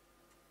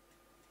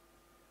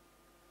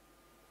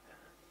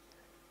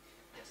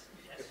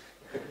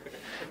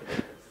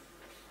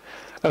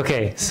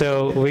 Okay,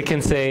 so we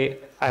can say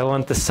I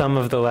want the sum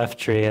of the left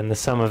tree and the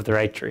sum of the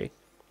right tree.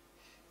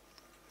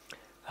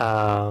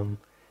 And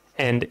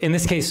in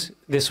this case,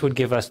 this would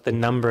give us the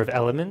number of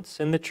elements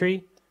in the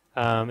tree.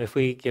 If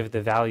we give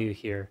the value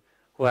here,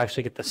 we'll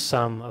actually get the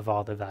sum of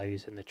all the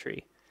values in the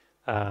tree.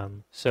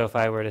 So if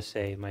I were to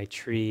say my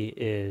tree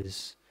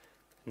is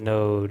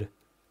node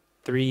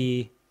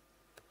 3,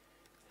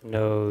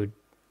 node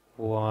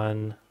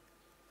 1,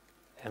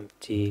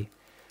 empty.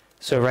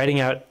 So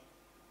writing out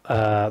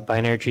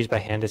binary trees by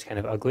hand is kind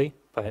of ugly,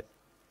 but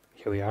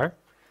here we are.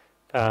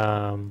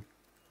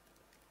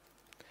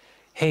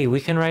 Hey,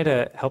 we can write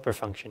a helper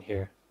function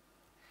here.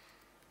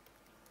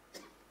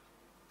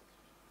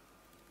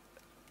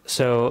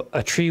 So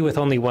a tree with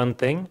only one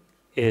thing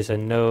is a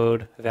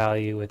node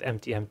value with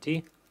empty,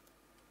 empty.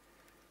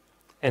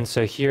 And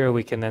so here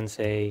we can then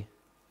say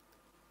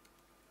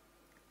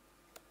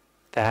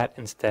that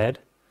instead.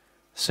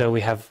 So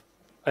we have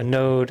a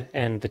node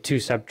and the two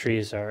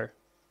subtrees are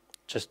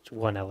just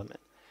one element.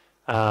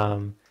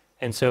 And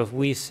so if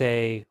we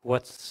say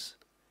what's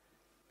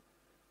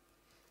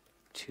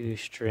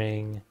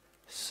toString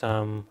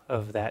sum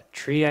of that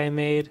tree I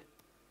made,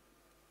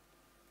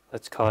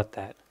 let's call it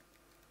that.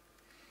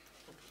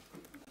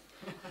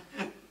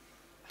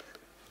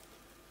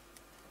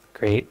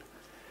 Great.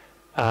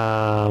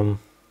 Oh,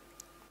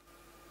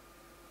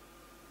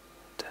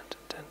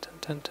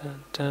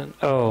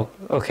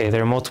 okay,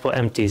 there are multiple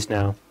empties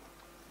now.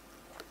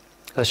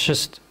 Let's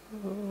just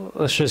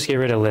get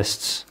rid of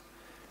lists.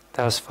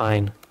 That was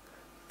fine.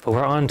 But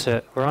we're on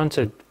to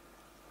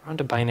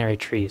binary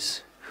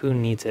trees. Who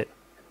needs it?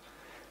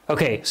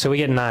 Okay, so we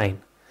get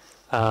 9.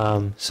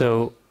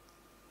 So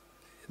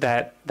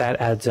that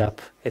adds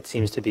up, it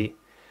seems to be.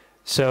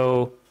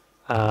 So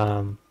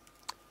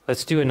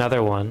let's do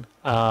another one.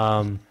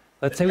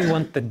 Let's say we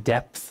want the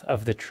depth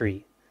of the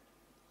tree,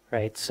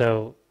 right?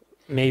 So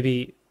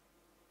maybe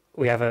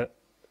we have a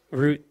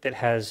root that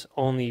has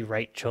only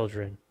right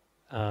children,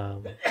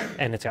 and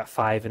it's got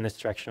 5 in this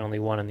direction, only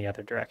 1 in the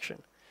other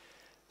direction.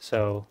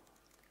 So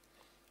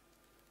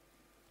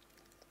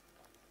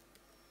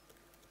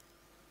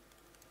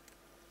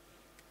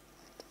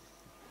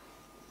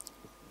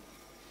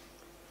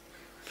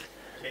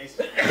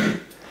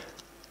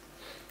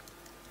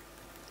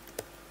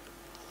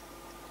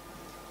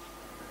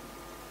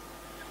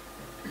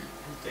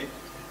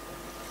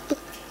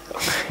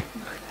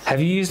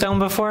have you used Elm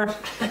before?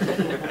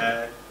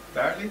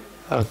 Barely.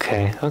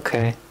 Okay,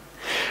 okay.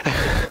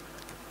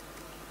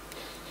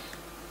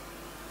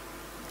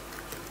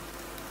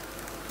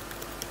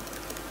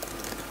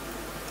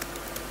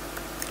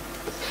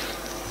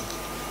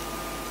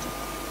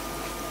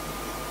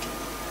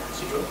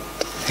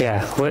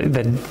 Yeah,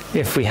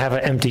 if we have an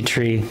empty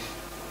tree,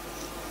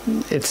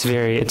 it's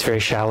very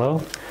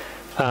shallow.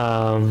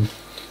 All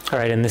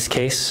right, in this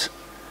case,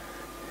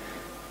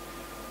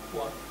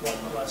 what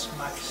was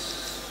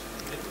max?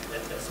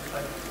 That's a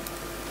kind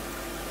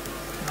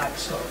of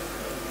max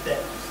of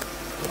depth.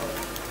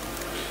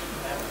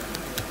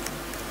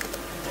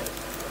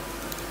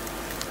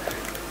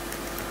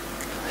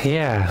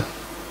 yeah,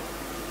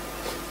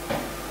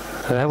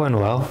 that went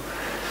well.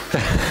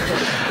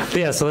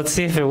 Yeah, so let's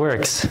see if it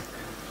works.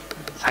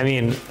 I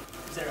mean, is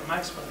there a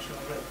max function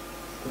already?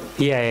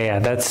 yeah,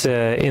 that's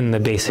in the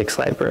basics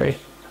library,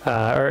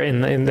 or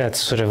in that's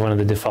sort of one of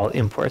the default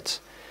imports.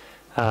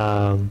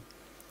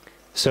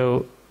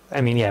 So,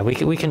 I mean, yeah,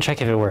 we can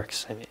check if it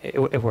works. I mean,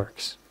 it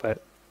works,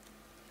 but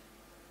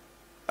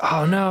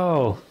oh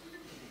no,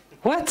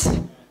 what?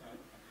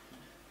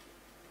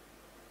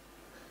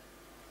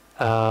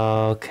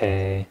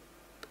 Okay.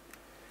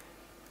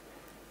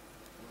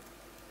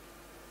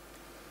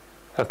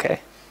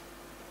 Okay.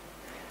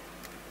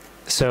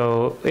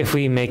 So if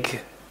we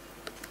make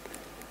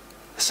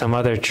some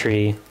other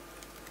tree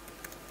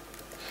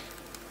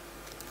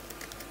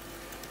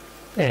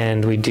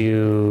and we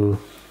do,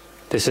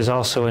 this is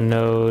also a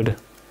node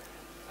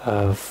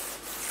of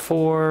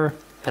 4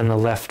 and the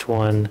left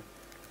one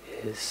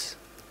is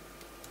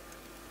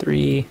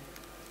 3.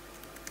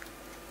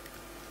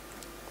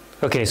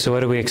 Okay, so what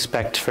do we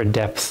expect for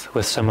depth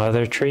with some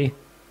other tree?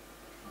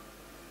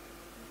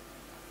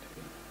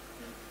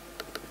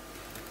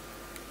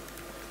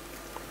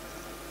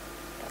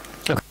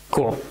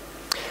 Cool.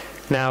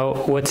 Now,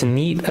 what's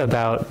neat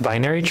about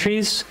binary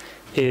trees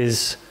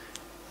is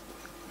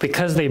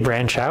because they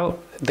branch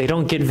out, they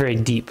don't get very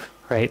deep,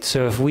 right?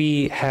 So if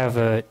we have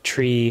a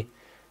tree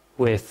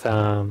with, wait,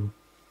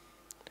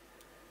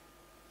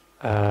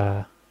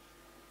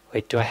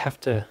 do I have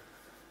to?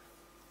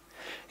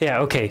 Yeah,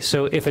 okay,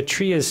 so if a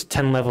tree is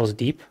 10 levels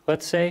deep,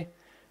 let's say,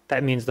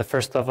 that means the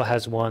first level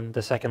has 1,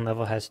 the second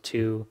level has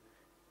 2,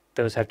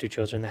 those have 2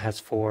 children, that has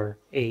 4,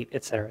 8,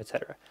 etc.,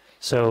 etc.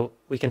 So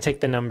we can take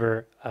the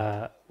number,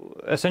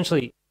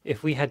 essentially,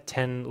 if we had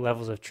 10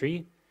 levels of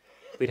tree,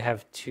 we'd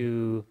have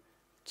 2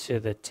 to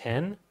the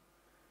 10.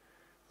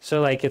 So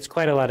like it's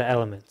quite a lot of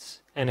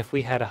elements. And if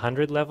we had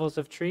 100 levels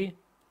of tree,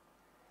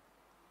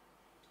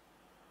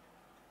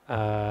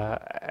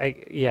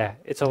 yeah,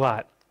 it's a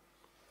lot.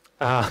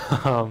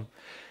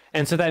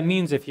 And so that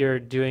means if you're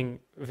doing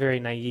very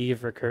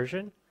naive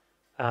recursion,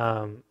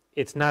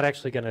 it's not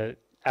actually going to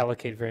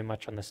allocate very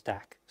much on the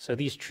stack. So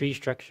these tree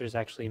structures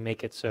actually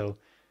make it so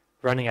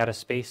running out of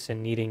space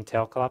and needing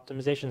tail call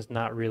optimization is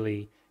not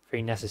really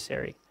very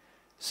necessary.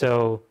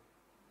 So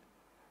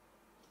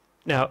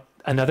now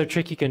another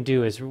trick you can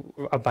do is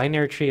a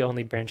binary tree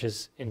only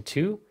branches in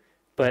 2,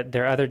 but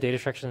there are other data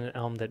structures in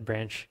Elm that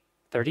branch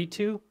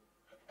 32,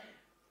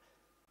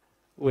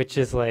 which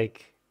is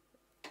like,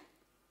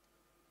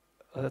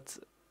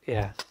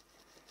 yeah.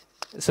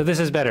 So this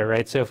is better,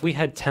 right? So if we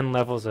had 10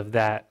 levels of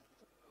that,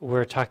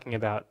 we're talking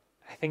about,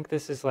 I think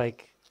this is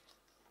like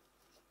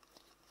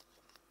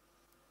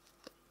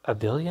a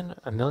billion,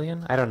 a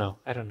million? I don't know.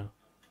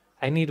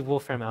 I need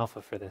Wolfram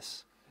Alpha for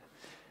this.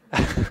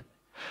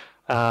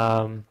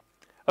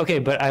 Okay,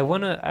 but I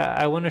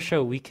wanna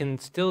show we can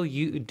still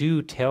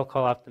do tail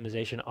call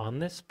optimization on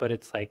this, but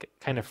it's like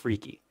kind of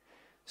freaky.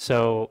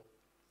 So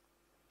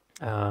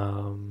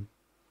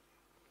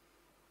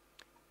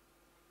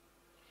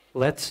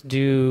let's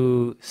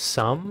do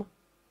sum.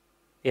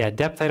 Yeah,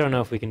 depth I don't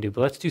know if we can do, but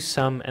let's do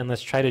sum and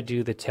let's try to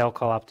do the tail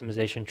call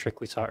optimization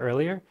trick we saw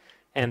earlier.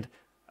 And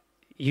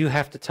you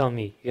have to tell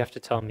me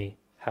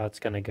how it's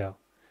going to go.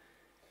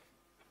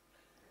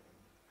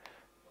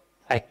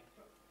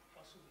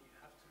 Possibly you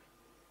have to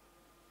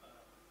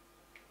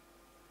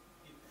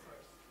do first,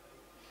 right?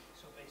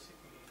 So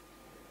basically,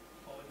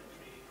 follow the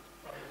tree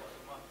from the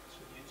bottom up, so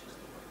you just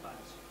do one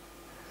pass.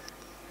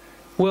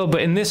 Well,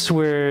 but in this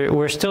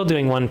we're still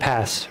doing one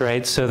pass,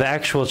 right? So the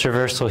actual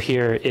traversal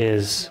here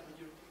is. Yeah,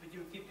 but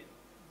you're keeping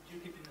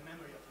the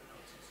memory of the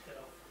nodes instead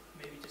of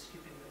maybe just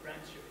keeping the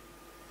branch you're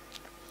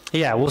in.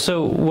 Yeah. Well,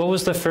 so what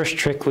was the first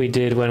trick we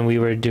did when we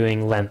were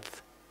doing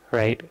length,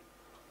 right?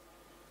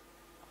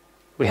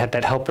 We had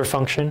that helper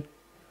function.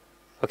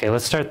 Okay,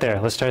 let's start there.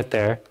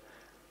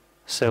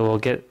 So we'll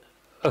get.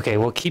 Okay,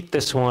 we'll keep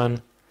this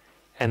one,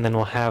 and then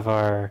we'll have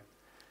our.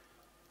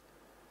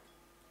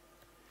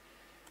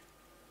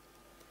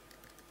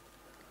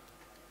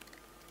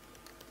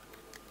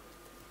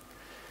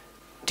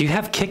 Do you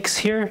have kicks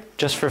here,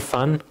 just for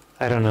fun?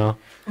 I don't know.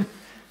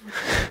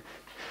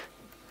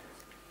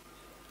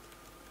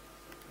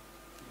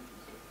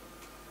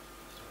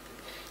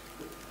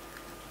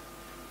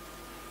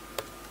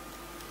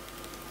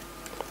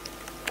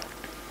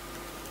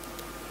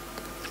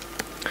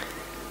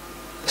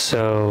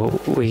 So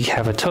we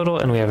have a total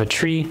and we have a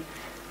tree.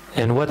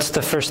 And what's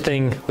the first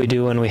thing we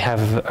do when we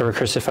have a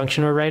recursive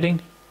function we're writing?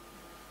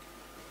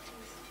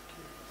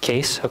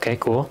 Case, okay,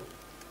 cool.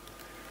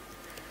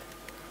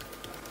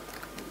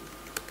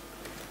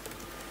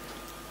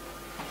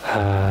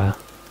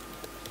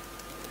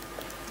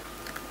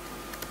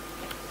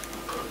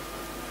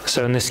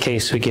 So in this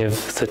case, we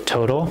give the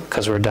total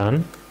because we're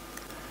done.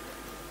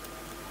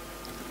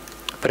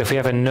 But if we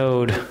have a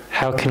node,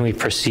 how can we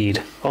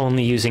proceed?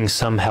 Only using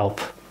some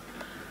help.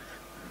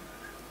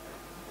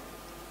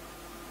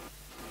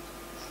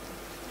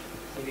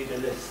 We need a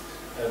list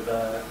of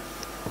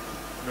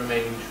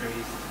remaining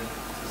trees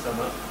to sum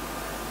up.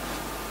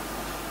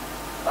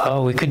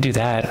 Oh, we could do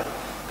that.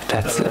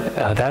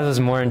 That was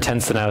more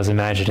intense than I was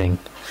imagining.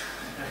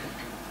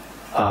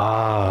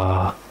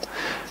 Ah.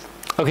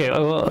 Okay,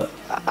 well,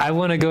 I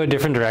want to go a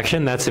different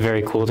direction. That's a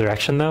very cool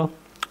direction, though.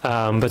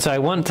 But so I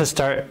want to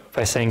start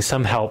by saying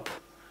some help,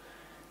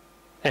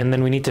 and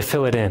then we need to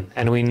fill it in.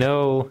 And we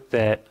know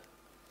that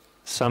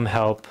some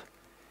help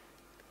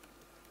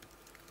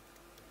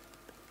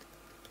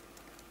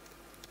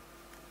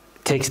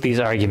takes these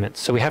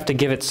arguments. So we have to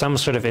give it some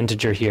sort of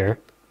integer here.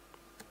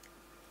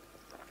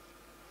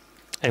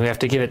 And we have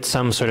to give it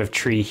some sort of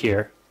tree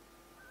here.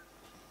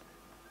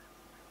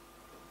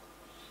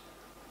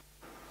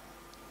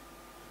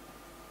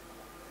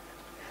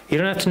 You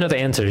don't have to know the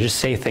answer, just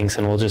say things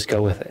and we'll just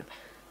go with it.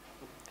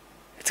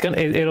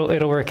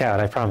 It'll work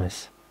out, I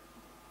promise.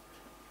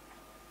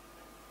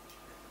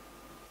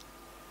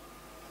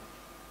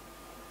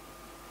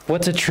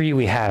 What's a tree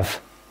we have?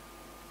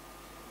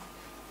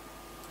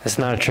 That's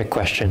not a trick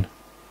question.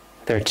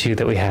 There are two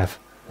that we have.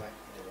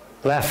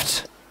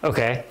 Left.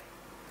 Okay.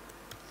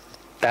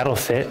 That'll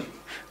fit.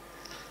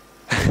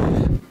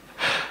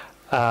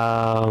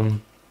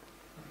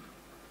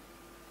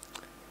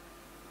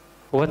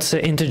 What's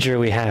the integer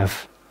we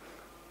have?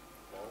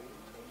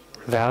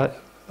 Oh,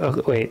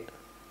 wait.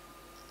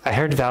 I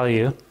heard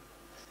value.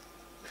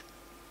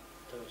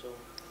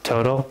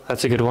 Total.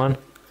 That's a good one.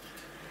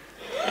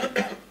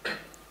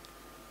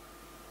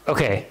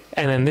 Okay,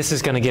 and then this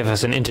is going to give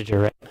us an integer,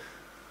 right?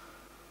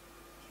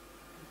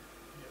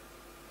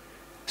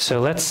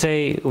 So let's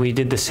say we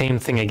did the same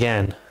thing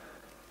again.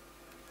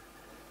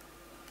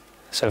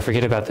 So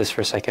forget about this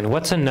for a second.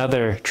 What's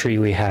another tree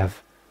we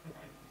have?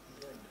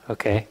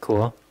 Okay,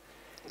 cool.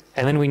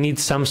 And then we need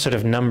some sort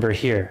of number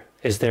here.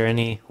 Is there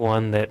any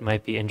one that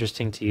might be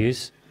interesting to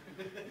use?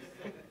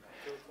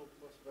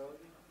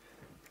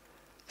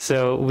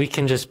 So we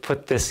can just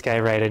put this guy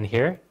right in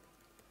here.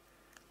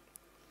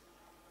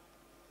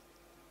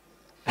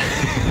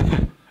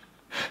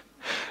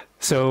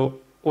 So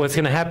what's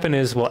going to happen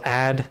is we'll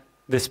add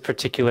this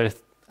particular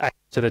item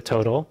to the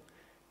total.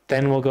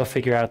 Then we'll go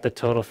figure out the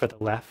total for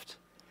the left.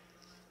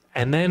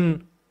 And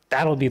then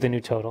that'll be the new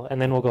total.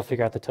 And then we'll go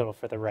figure out the total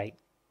for the right.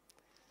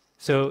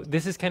 So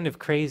this is kind of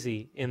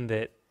crazy in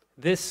that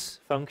this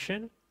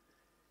function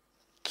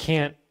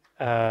can't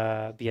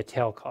be a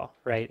tail call,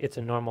 right? It's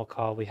a normal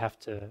call. We have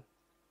to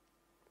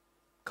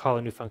call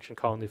a new function,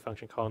 call a new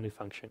function, call a new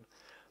function.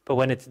 But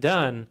when it's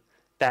done,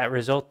 that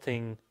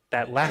resulting,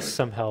 that last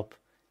sum help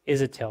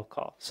is a tail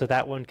call. So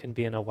that one can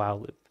be in a while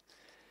loop.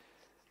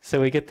 So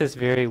we get this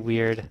very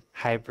weird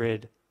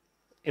hybrid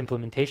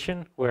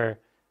implementation where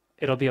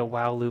it'll be a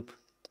while loop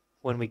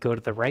when we go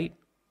to the right,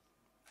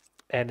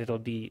 and it'll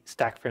be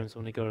stack frames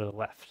when we go to the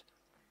left.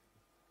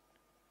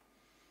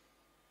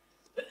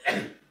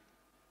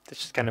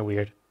 It's just kind of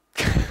weird.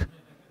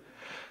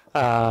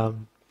 But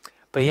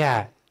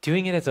yeah,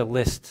 doing it as a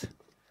list.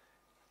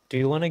 Do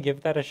you want to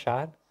give that a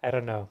shot? I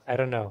don't know. I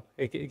don't know.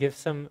 Give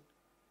some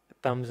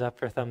thumbs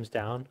up or thumbs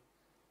down.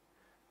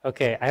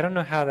 Okay, I don't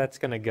know how that's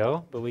gonna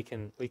go, but we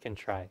can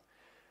try.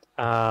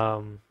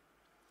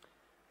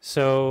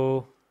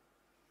 So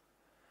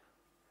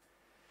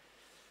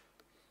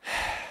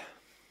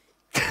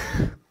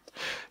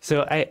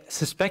so I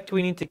suspect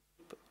we need to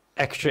keep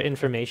extra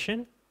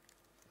information.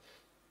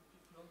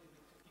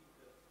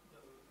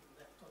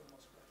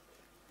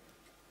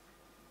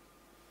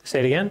 Say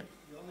it again.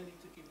 You only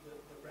need to keep the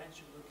branch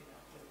you're looking at,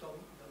 the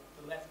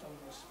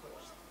leftmost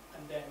first,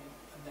 and then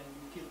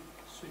you keep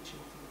switching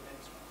to the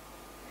next one.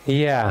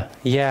 Yeah.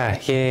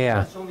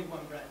 It's only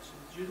one branch.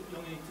 You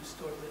only need to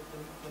store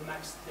the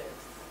max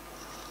depth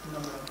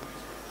number of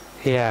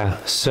branches. Yeah.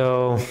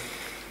 So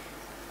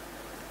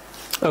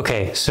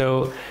okay.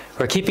 So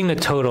we're keeping the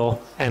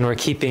total, and we're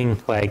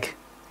keeping like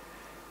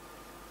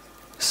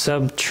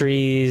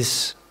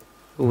subtrees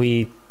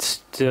we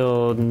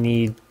still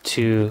need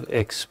to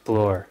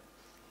explore.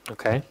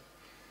 Okay.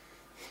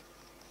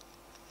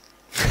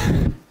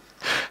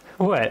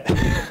 What?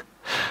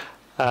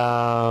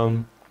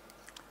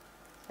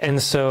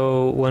 And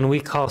so when we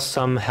call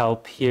sum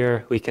help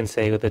here, we can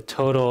say the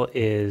total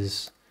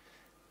is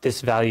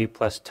this value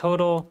plus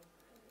total,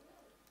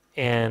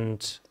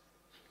 and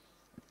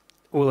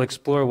we'll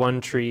explore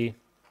one tree,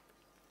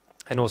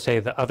 and we'll say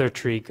the other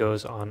tree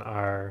goes on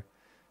our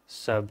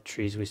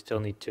subtrees we still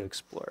need to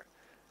explore.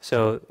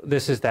 So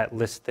this is that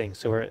list thing.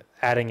 So we're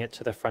adding it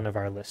to the front of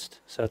our list.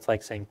 So it's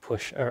like saying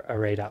push or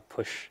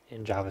array.push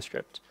in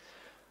JavaScript.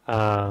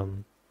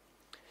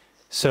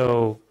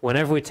 So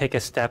whenever we take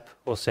a step,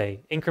 we'll say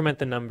increment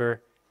the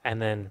number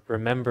and then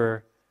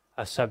remember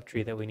a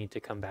subtree that we need to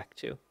come back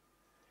to.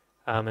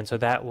 And so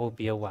that will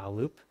be a while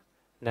loop.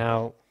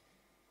 Now,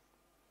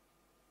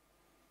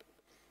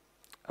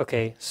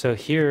 okay, so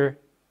here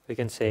we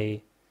can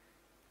say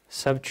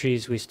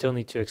subtrees we still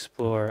need to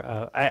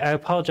explore. I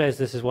apologize,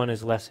 this one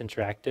is less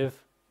interactive.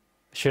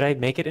 Should I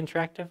make it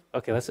interactive?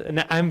 Okay,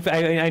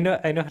 I know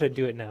how to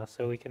do it now,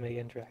 so we can make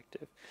it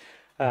interactive.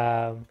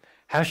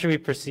 How should we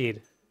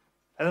proceed?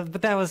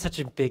 But that was such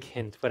a big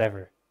hint,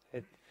 whatever.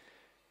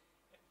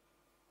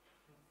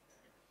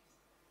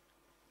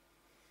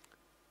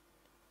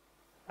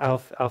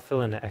 I'll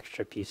fill in an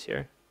extra piece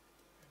here.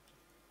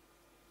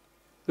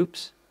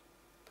 Oops.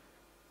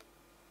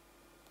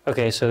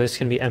 Okay, so this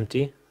can be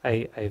empty.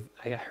 I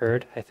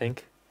heard, I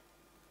think.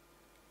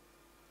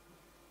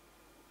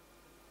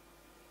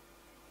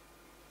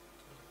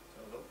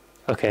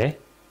 Okay.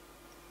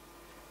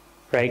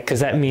 Right,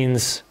 because that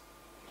means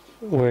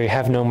we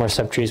have no more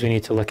subtrees we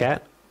need to look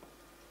at.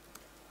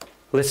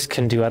 Lists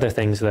can do other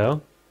things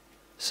though.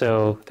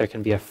 So there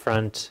can be a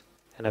front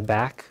and a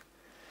back.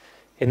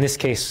 In this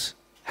case,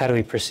 how do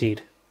we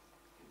proceed?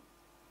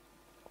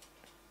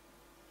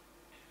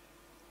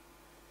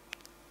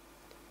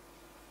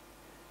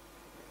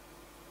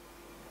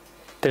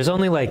 There's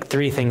only like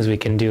 3 things we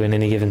can do in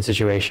any given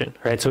situation,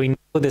 right? So we know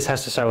this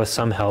has to start with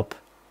some help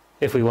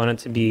if we want it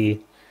to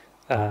be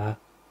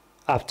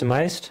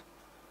optimized.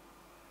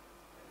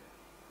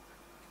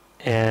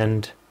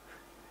 And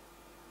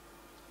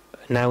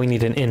now we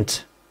need an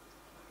int.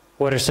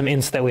 What are some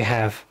ints that we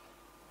have?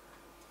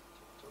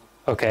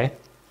 Okay.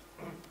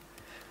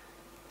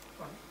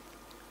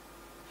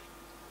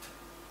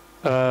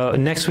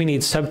 Next we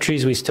need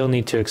subtrees we still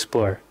need to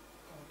explore.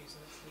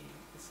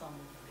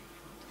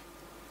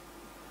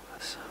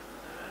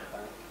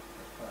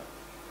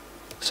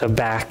 So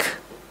back,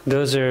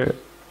 those are,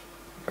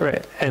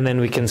 right, and then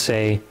we can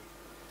say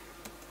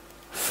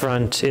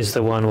front is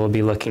the one we'll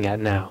be looking at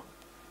now.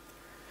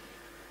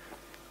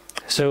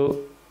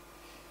 So,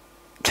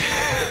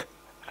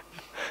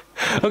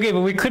 okay,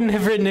 but we couldn't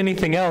have written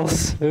anything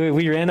else.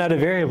 We ran out of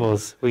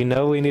variables. We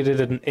know we needed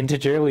an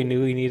integer, we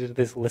knew we needed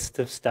this list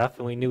of stuff,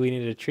 and we knew we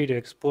needed a tree to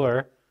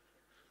explore.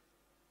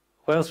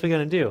 What else are we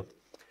going to do?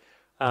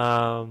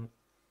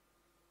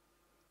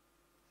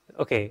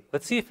 Okay,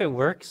 let's see if it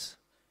works.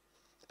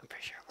 I'm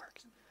pretty sure it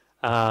works.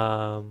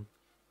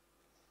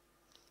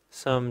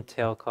 Some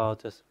tail call,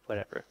 just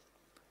whatever.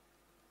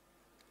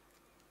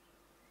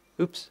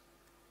 Oops.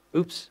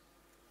 Oops.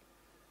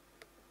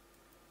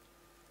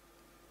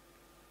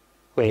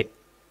 Wait.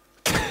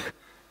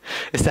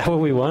 Is that what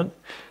we want?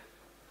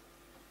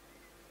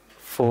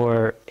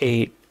 4,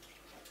 8,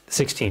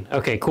 16.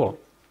 Okay, cool.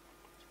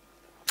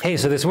 Hey,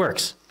 so this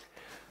works.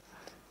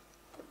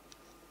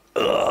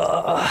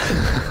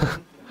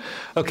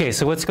 Okay,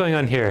 so what's going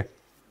on here?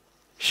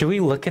 Should we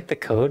look at the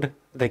code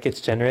that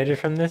gets generated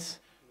from this?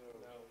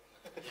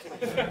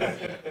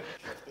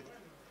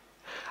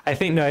 I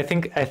think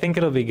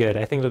it'll be good.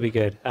 I think it'll be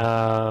good.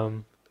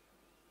 Oh.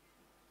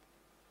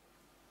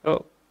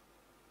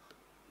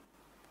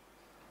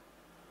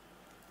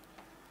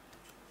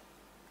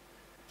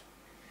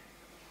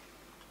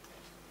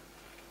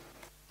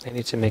 I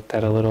need to make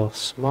that a little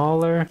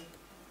smaller.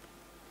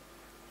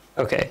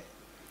 Okay.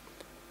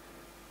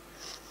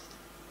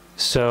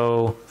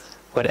 So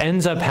what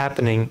ends up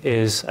happening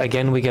is,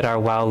 again, we get our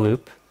while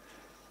loop.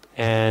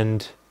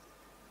 And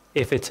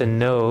if it's a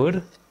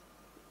node,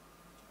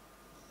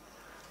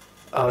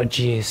 oh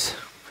geez,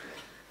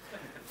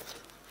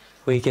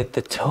 we get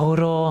the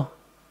total.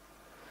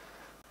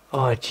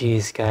 Oh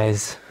geez,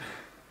 guys.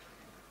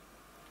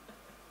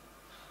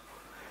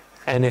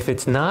 And if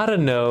it's not a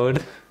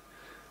node,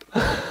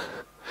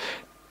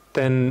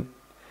 then,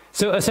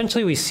 so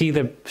essentially we see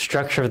the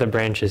structure of the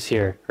branches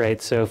here,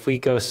 right? So if we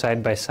go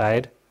side by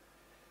side,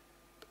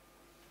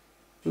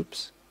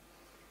 oops,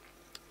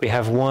 we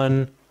have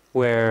one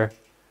where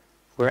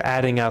we're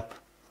adding up.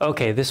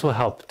 Okay, this will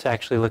help to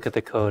actually look at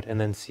the code and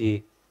then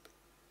see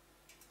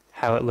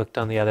how it looked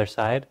on the other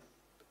side.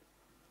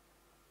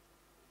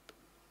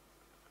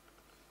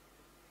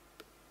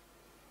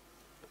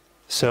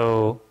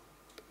 So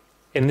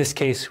in this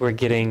case, we're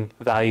getting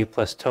value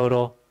plus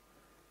total.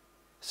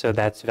 So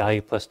that's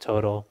value plus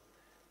total.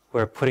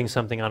 We're putting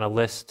something on a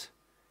list.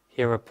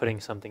 Here we're putting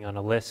something on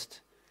a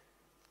list.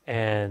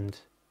 And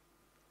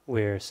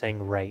we're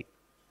saying right.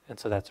 And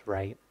so that's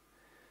right.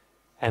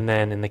 And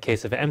then in the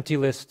case of an empty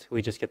list,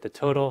 we just get the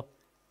total.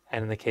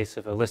 And in the case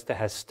of a list that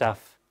has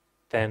stuff,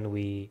 then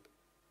we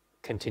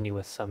continue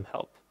with some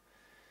help.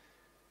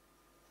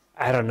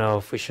 I don't know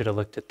if we should have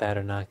looked at that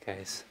or not,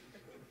 guys.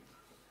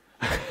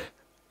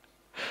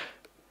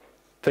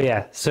 But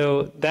yeah,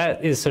 so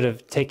that is sort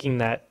of taking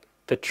the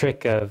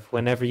trick of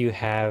whenever you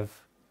have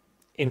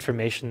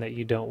information that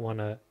you don't want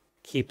to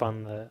keep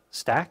on the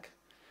stack,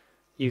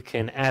 you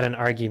can add an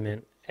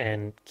argument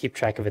and keep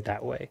track of it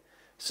that way.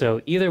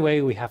 So either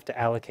way, we have to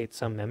allocate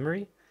some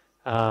memory,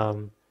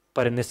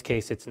 but in this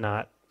case, it's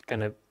not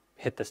going to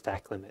hit the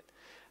stack limit.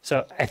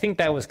 So I think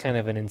that was kind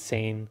of an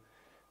insane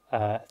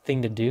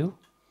thing to do,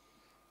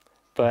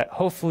 but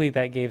hopefully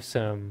that gave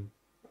some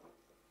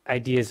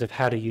ideas of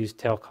how to use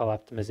tail call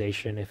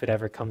optimization if it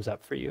ever comes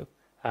up for you.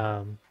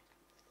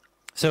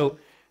 So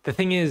the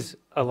thing is,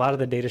 a lot of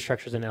the data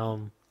structures in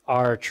Elm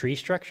are tree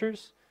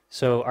structures.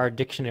 So our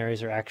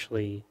dictionaries are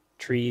actually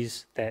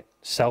trees that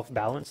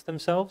self-balance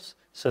themselves.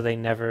 So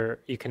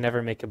you can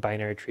never make a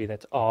binary tree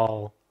that's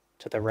all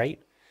to the right.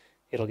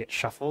 It'll get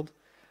shuffled.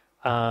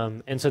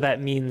 And so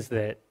that means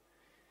that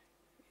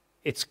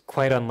it's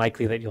quite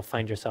unlikely that you'll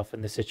find yourself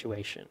in this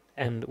situation.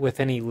 And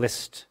with any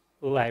list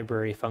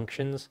library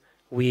functions,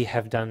 we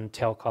have done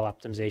tail call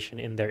optimization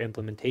in their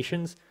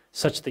implementations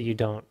such that you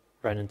don't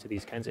run into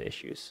these kinds of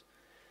issues.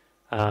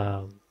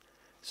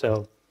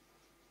 So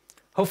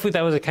hopefully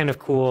that was a kind of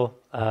cool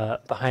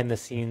behind the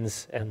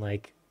scenes and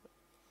like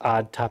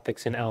odd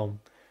topics in Elm.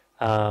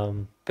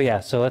 But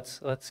yeah, so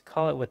let's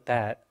call it with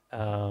that.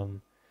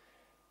 And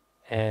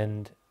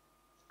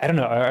I don't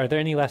know, are there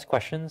any last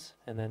questions?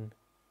 And then,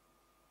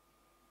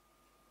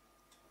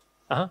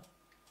 Since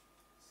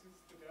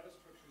the data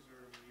structures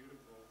are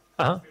immutable,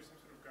 Uh-huh. is there some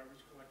sort of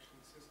garbage collection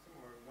system,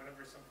 or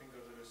whenever something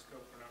goes out of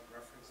scope, we're not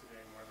referencing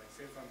it anymore? Like,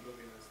 say if I'm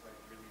building this like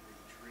really big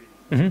tree,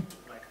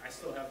 like I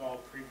still have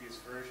all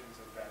previous versions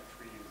of that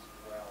tree as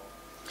well.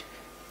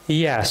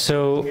 Yeah,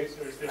 so Okay,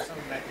 so is there some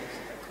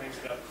mechanism that cleans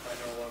it up if I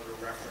no longer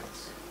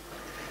reference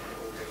the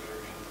older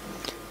version?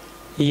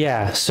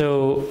 yeah,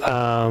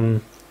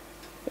 so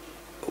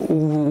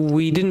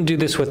we didn't do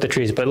this with the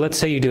trees, but let's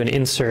say you do an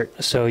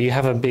insert. So you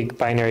have a big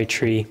binary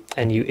tree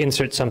and you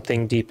insert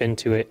something deep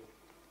into it.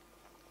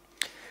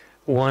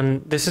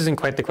 This isn't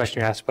quite the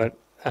question you asked, but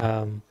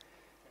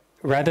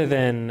rather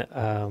than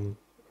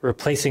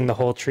replacing the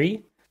whole tree,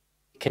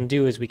 what we can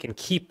do is we can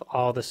keep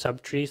all the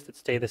subtrees that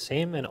stay the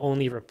same and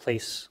only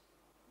replace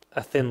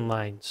a thin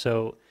line.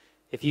 So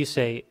if you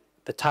say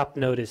the top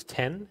node is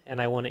 10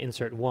 and I want to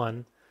insert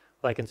 1,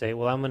 well, I can say,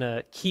 well, I'm going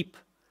to keep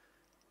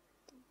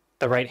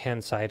the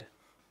right-hand side,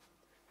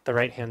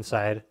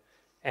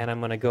 and I'm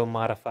going to go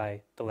modify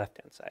the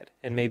left-hand side.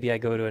 And maybe I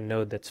go to a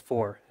node that's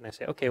 4, and I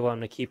say, okay, well, I'm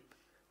going to keep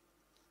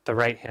the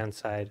right-hand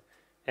side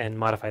and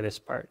modify this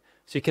part.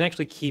 So you can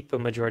actually keep a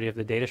majority of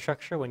the data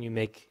structure when you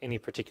make any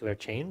particular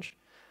change.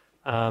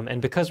 And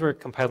because we're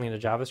compiling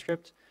into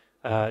JavaScript,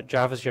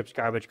 JavaScript's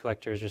garbage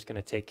collector is just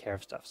going to take care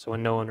of stuff. So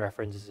when no one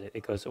references it,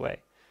 it goes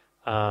away.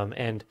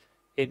 And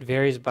it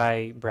varies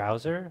by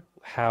browser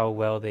how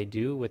well they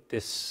do with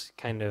this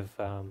kind of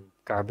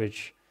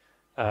garbage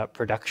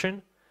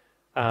production.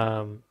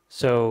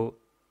 So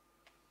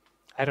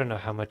I don't know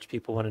how much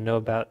people want to know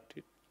about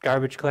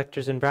garbage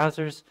collectors in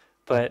browsers,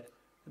 but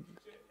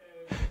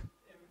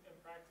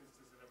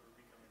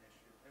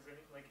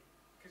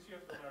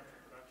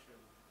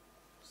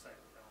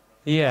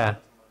Yeah.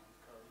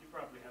 You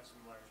probably have some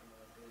large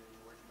amount of data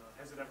you're working on.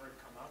 Has it ever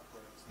come up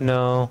where it's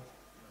No.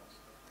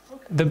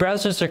 The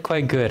browsers are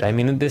quite good. I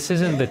mean, this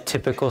isn't the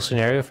typical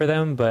scenario for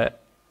them,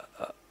 but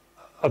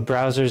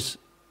browsers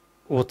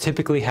will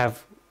typically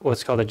have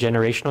what's called a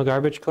generational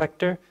garbage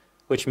collector,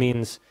 which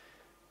means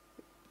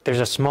there's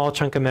a small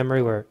chunk of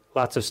memory where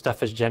lots of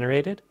stuff is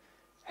generated,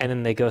 and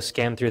then they go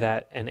scan through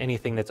that, and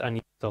anything that's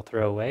unused they'll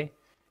throw away.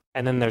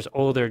 And then there's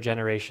older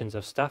generations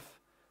of stuff.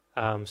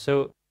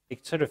 So they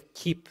sort of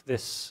keep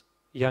this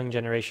young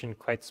generation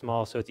quite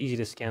small, so it's easy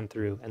to scan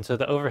through. And so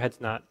the overhead's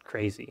not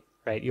crazy,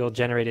 right? You'll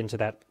generate into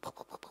that,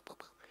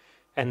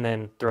 and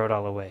then throw it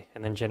all away,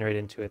 and then generate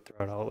into it,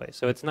 throw it all away.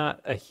 So it's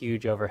not a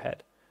huge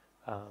overhead.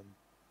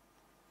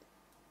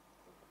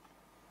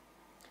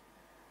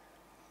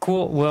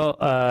 Cool. Well,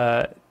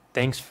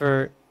 thanks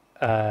for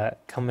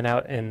coming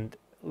out and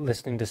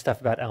listening to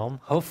stuff about Elm.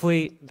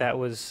 Hopefully that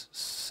was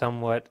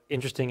somewhat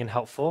interesting and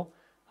helpful.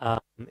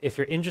 If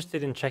you're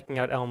interested in checking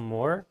out Elm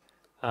more,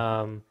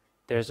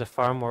 there's a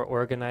far more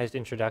organized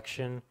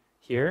introduction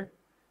here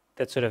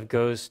that sort of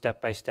goes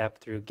step by step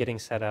through getting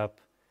set up,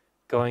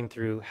 going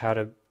through how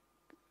to,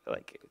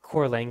 like,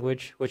 core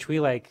language, which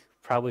we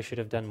probably should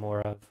have done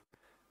more of.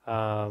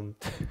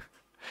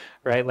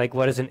 Right? Like,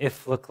 what does an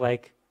if look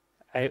like?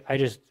 I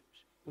just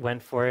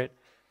went for it.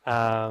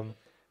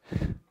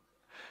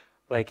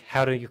 Like,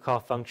 how do you call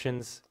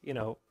functions? You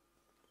know,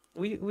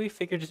 we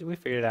figured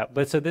it out.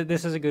 But so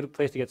this is a good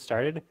place to get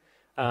started.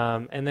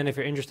 And then if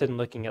you're interested in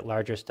looking at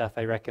larger stuff,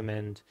 I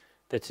recommend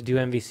the To-Do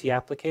MVC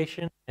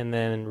application and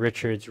then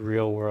Richard's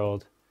real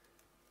world.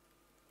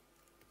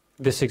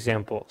 This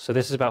example. So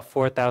this is about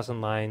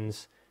 4,000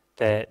 lines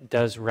that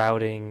does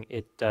routing.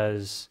 It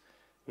does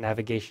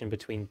navigation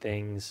between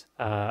things,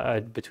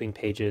 between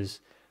pages.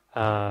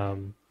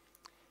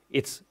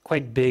 It's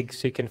quite big,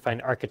 so you can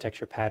find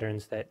architecture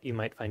patterns that you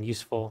might find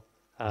useful.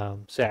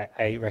 So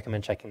I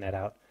recommend checking that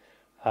out.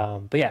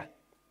 But yeah,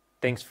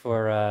 thanks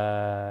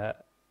for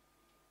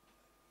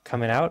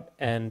coming out,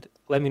 and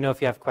let me know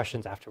if you have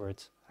questions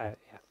afterwards. Yeah,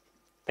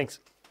 thanks.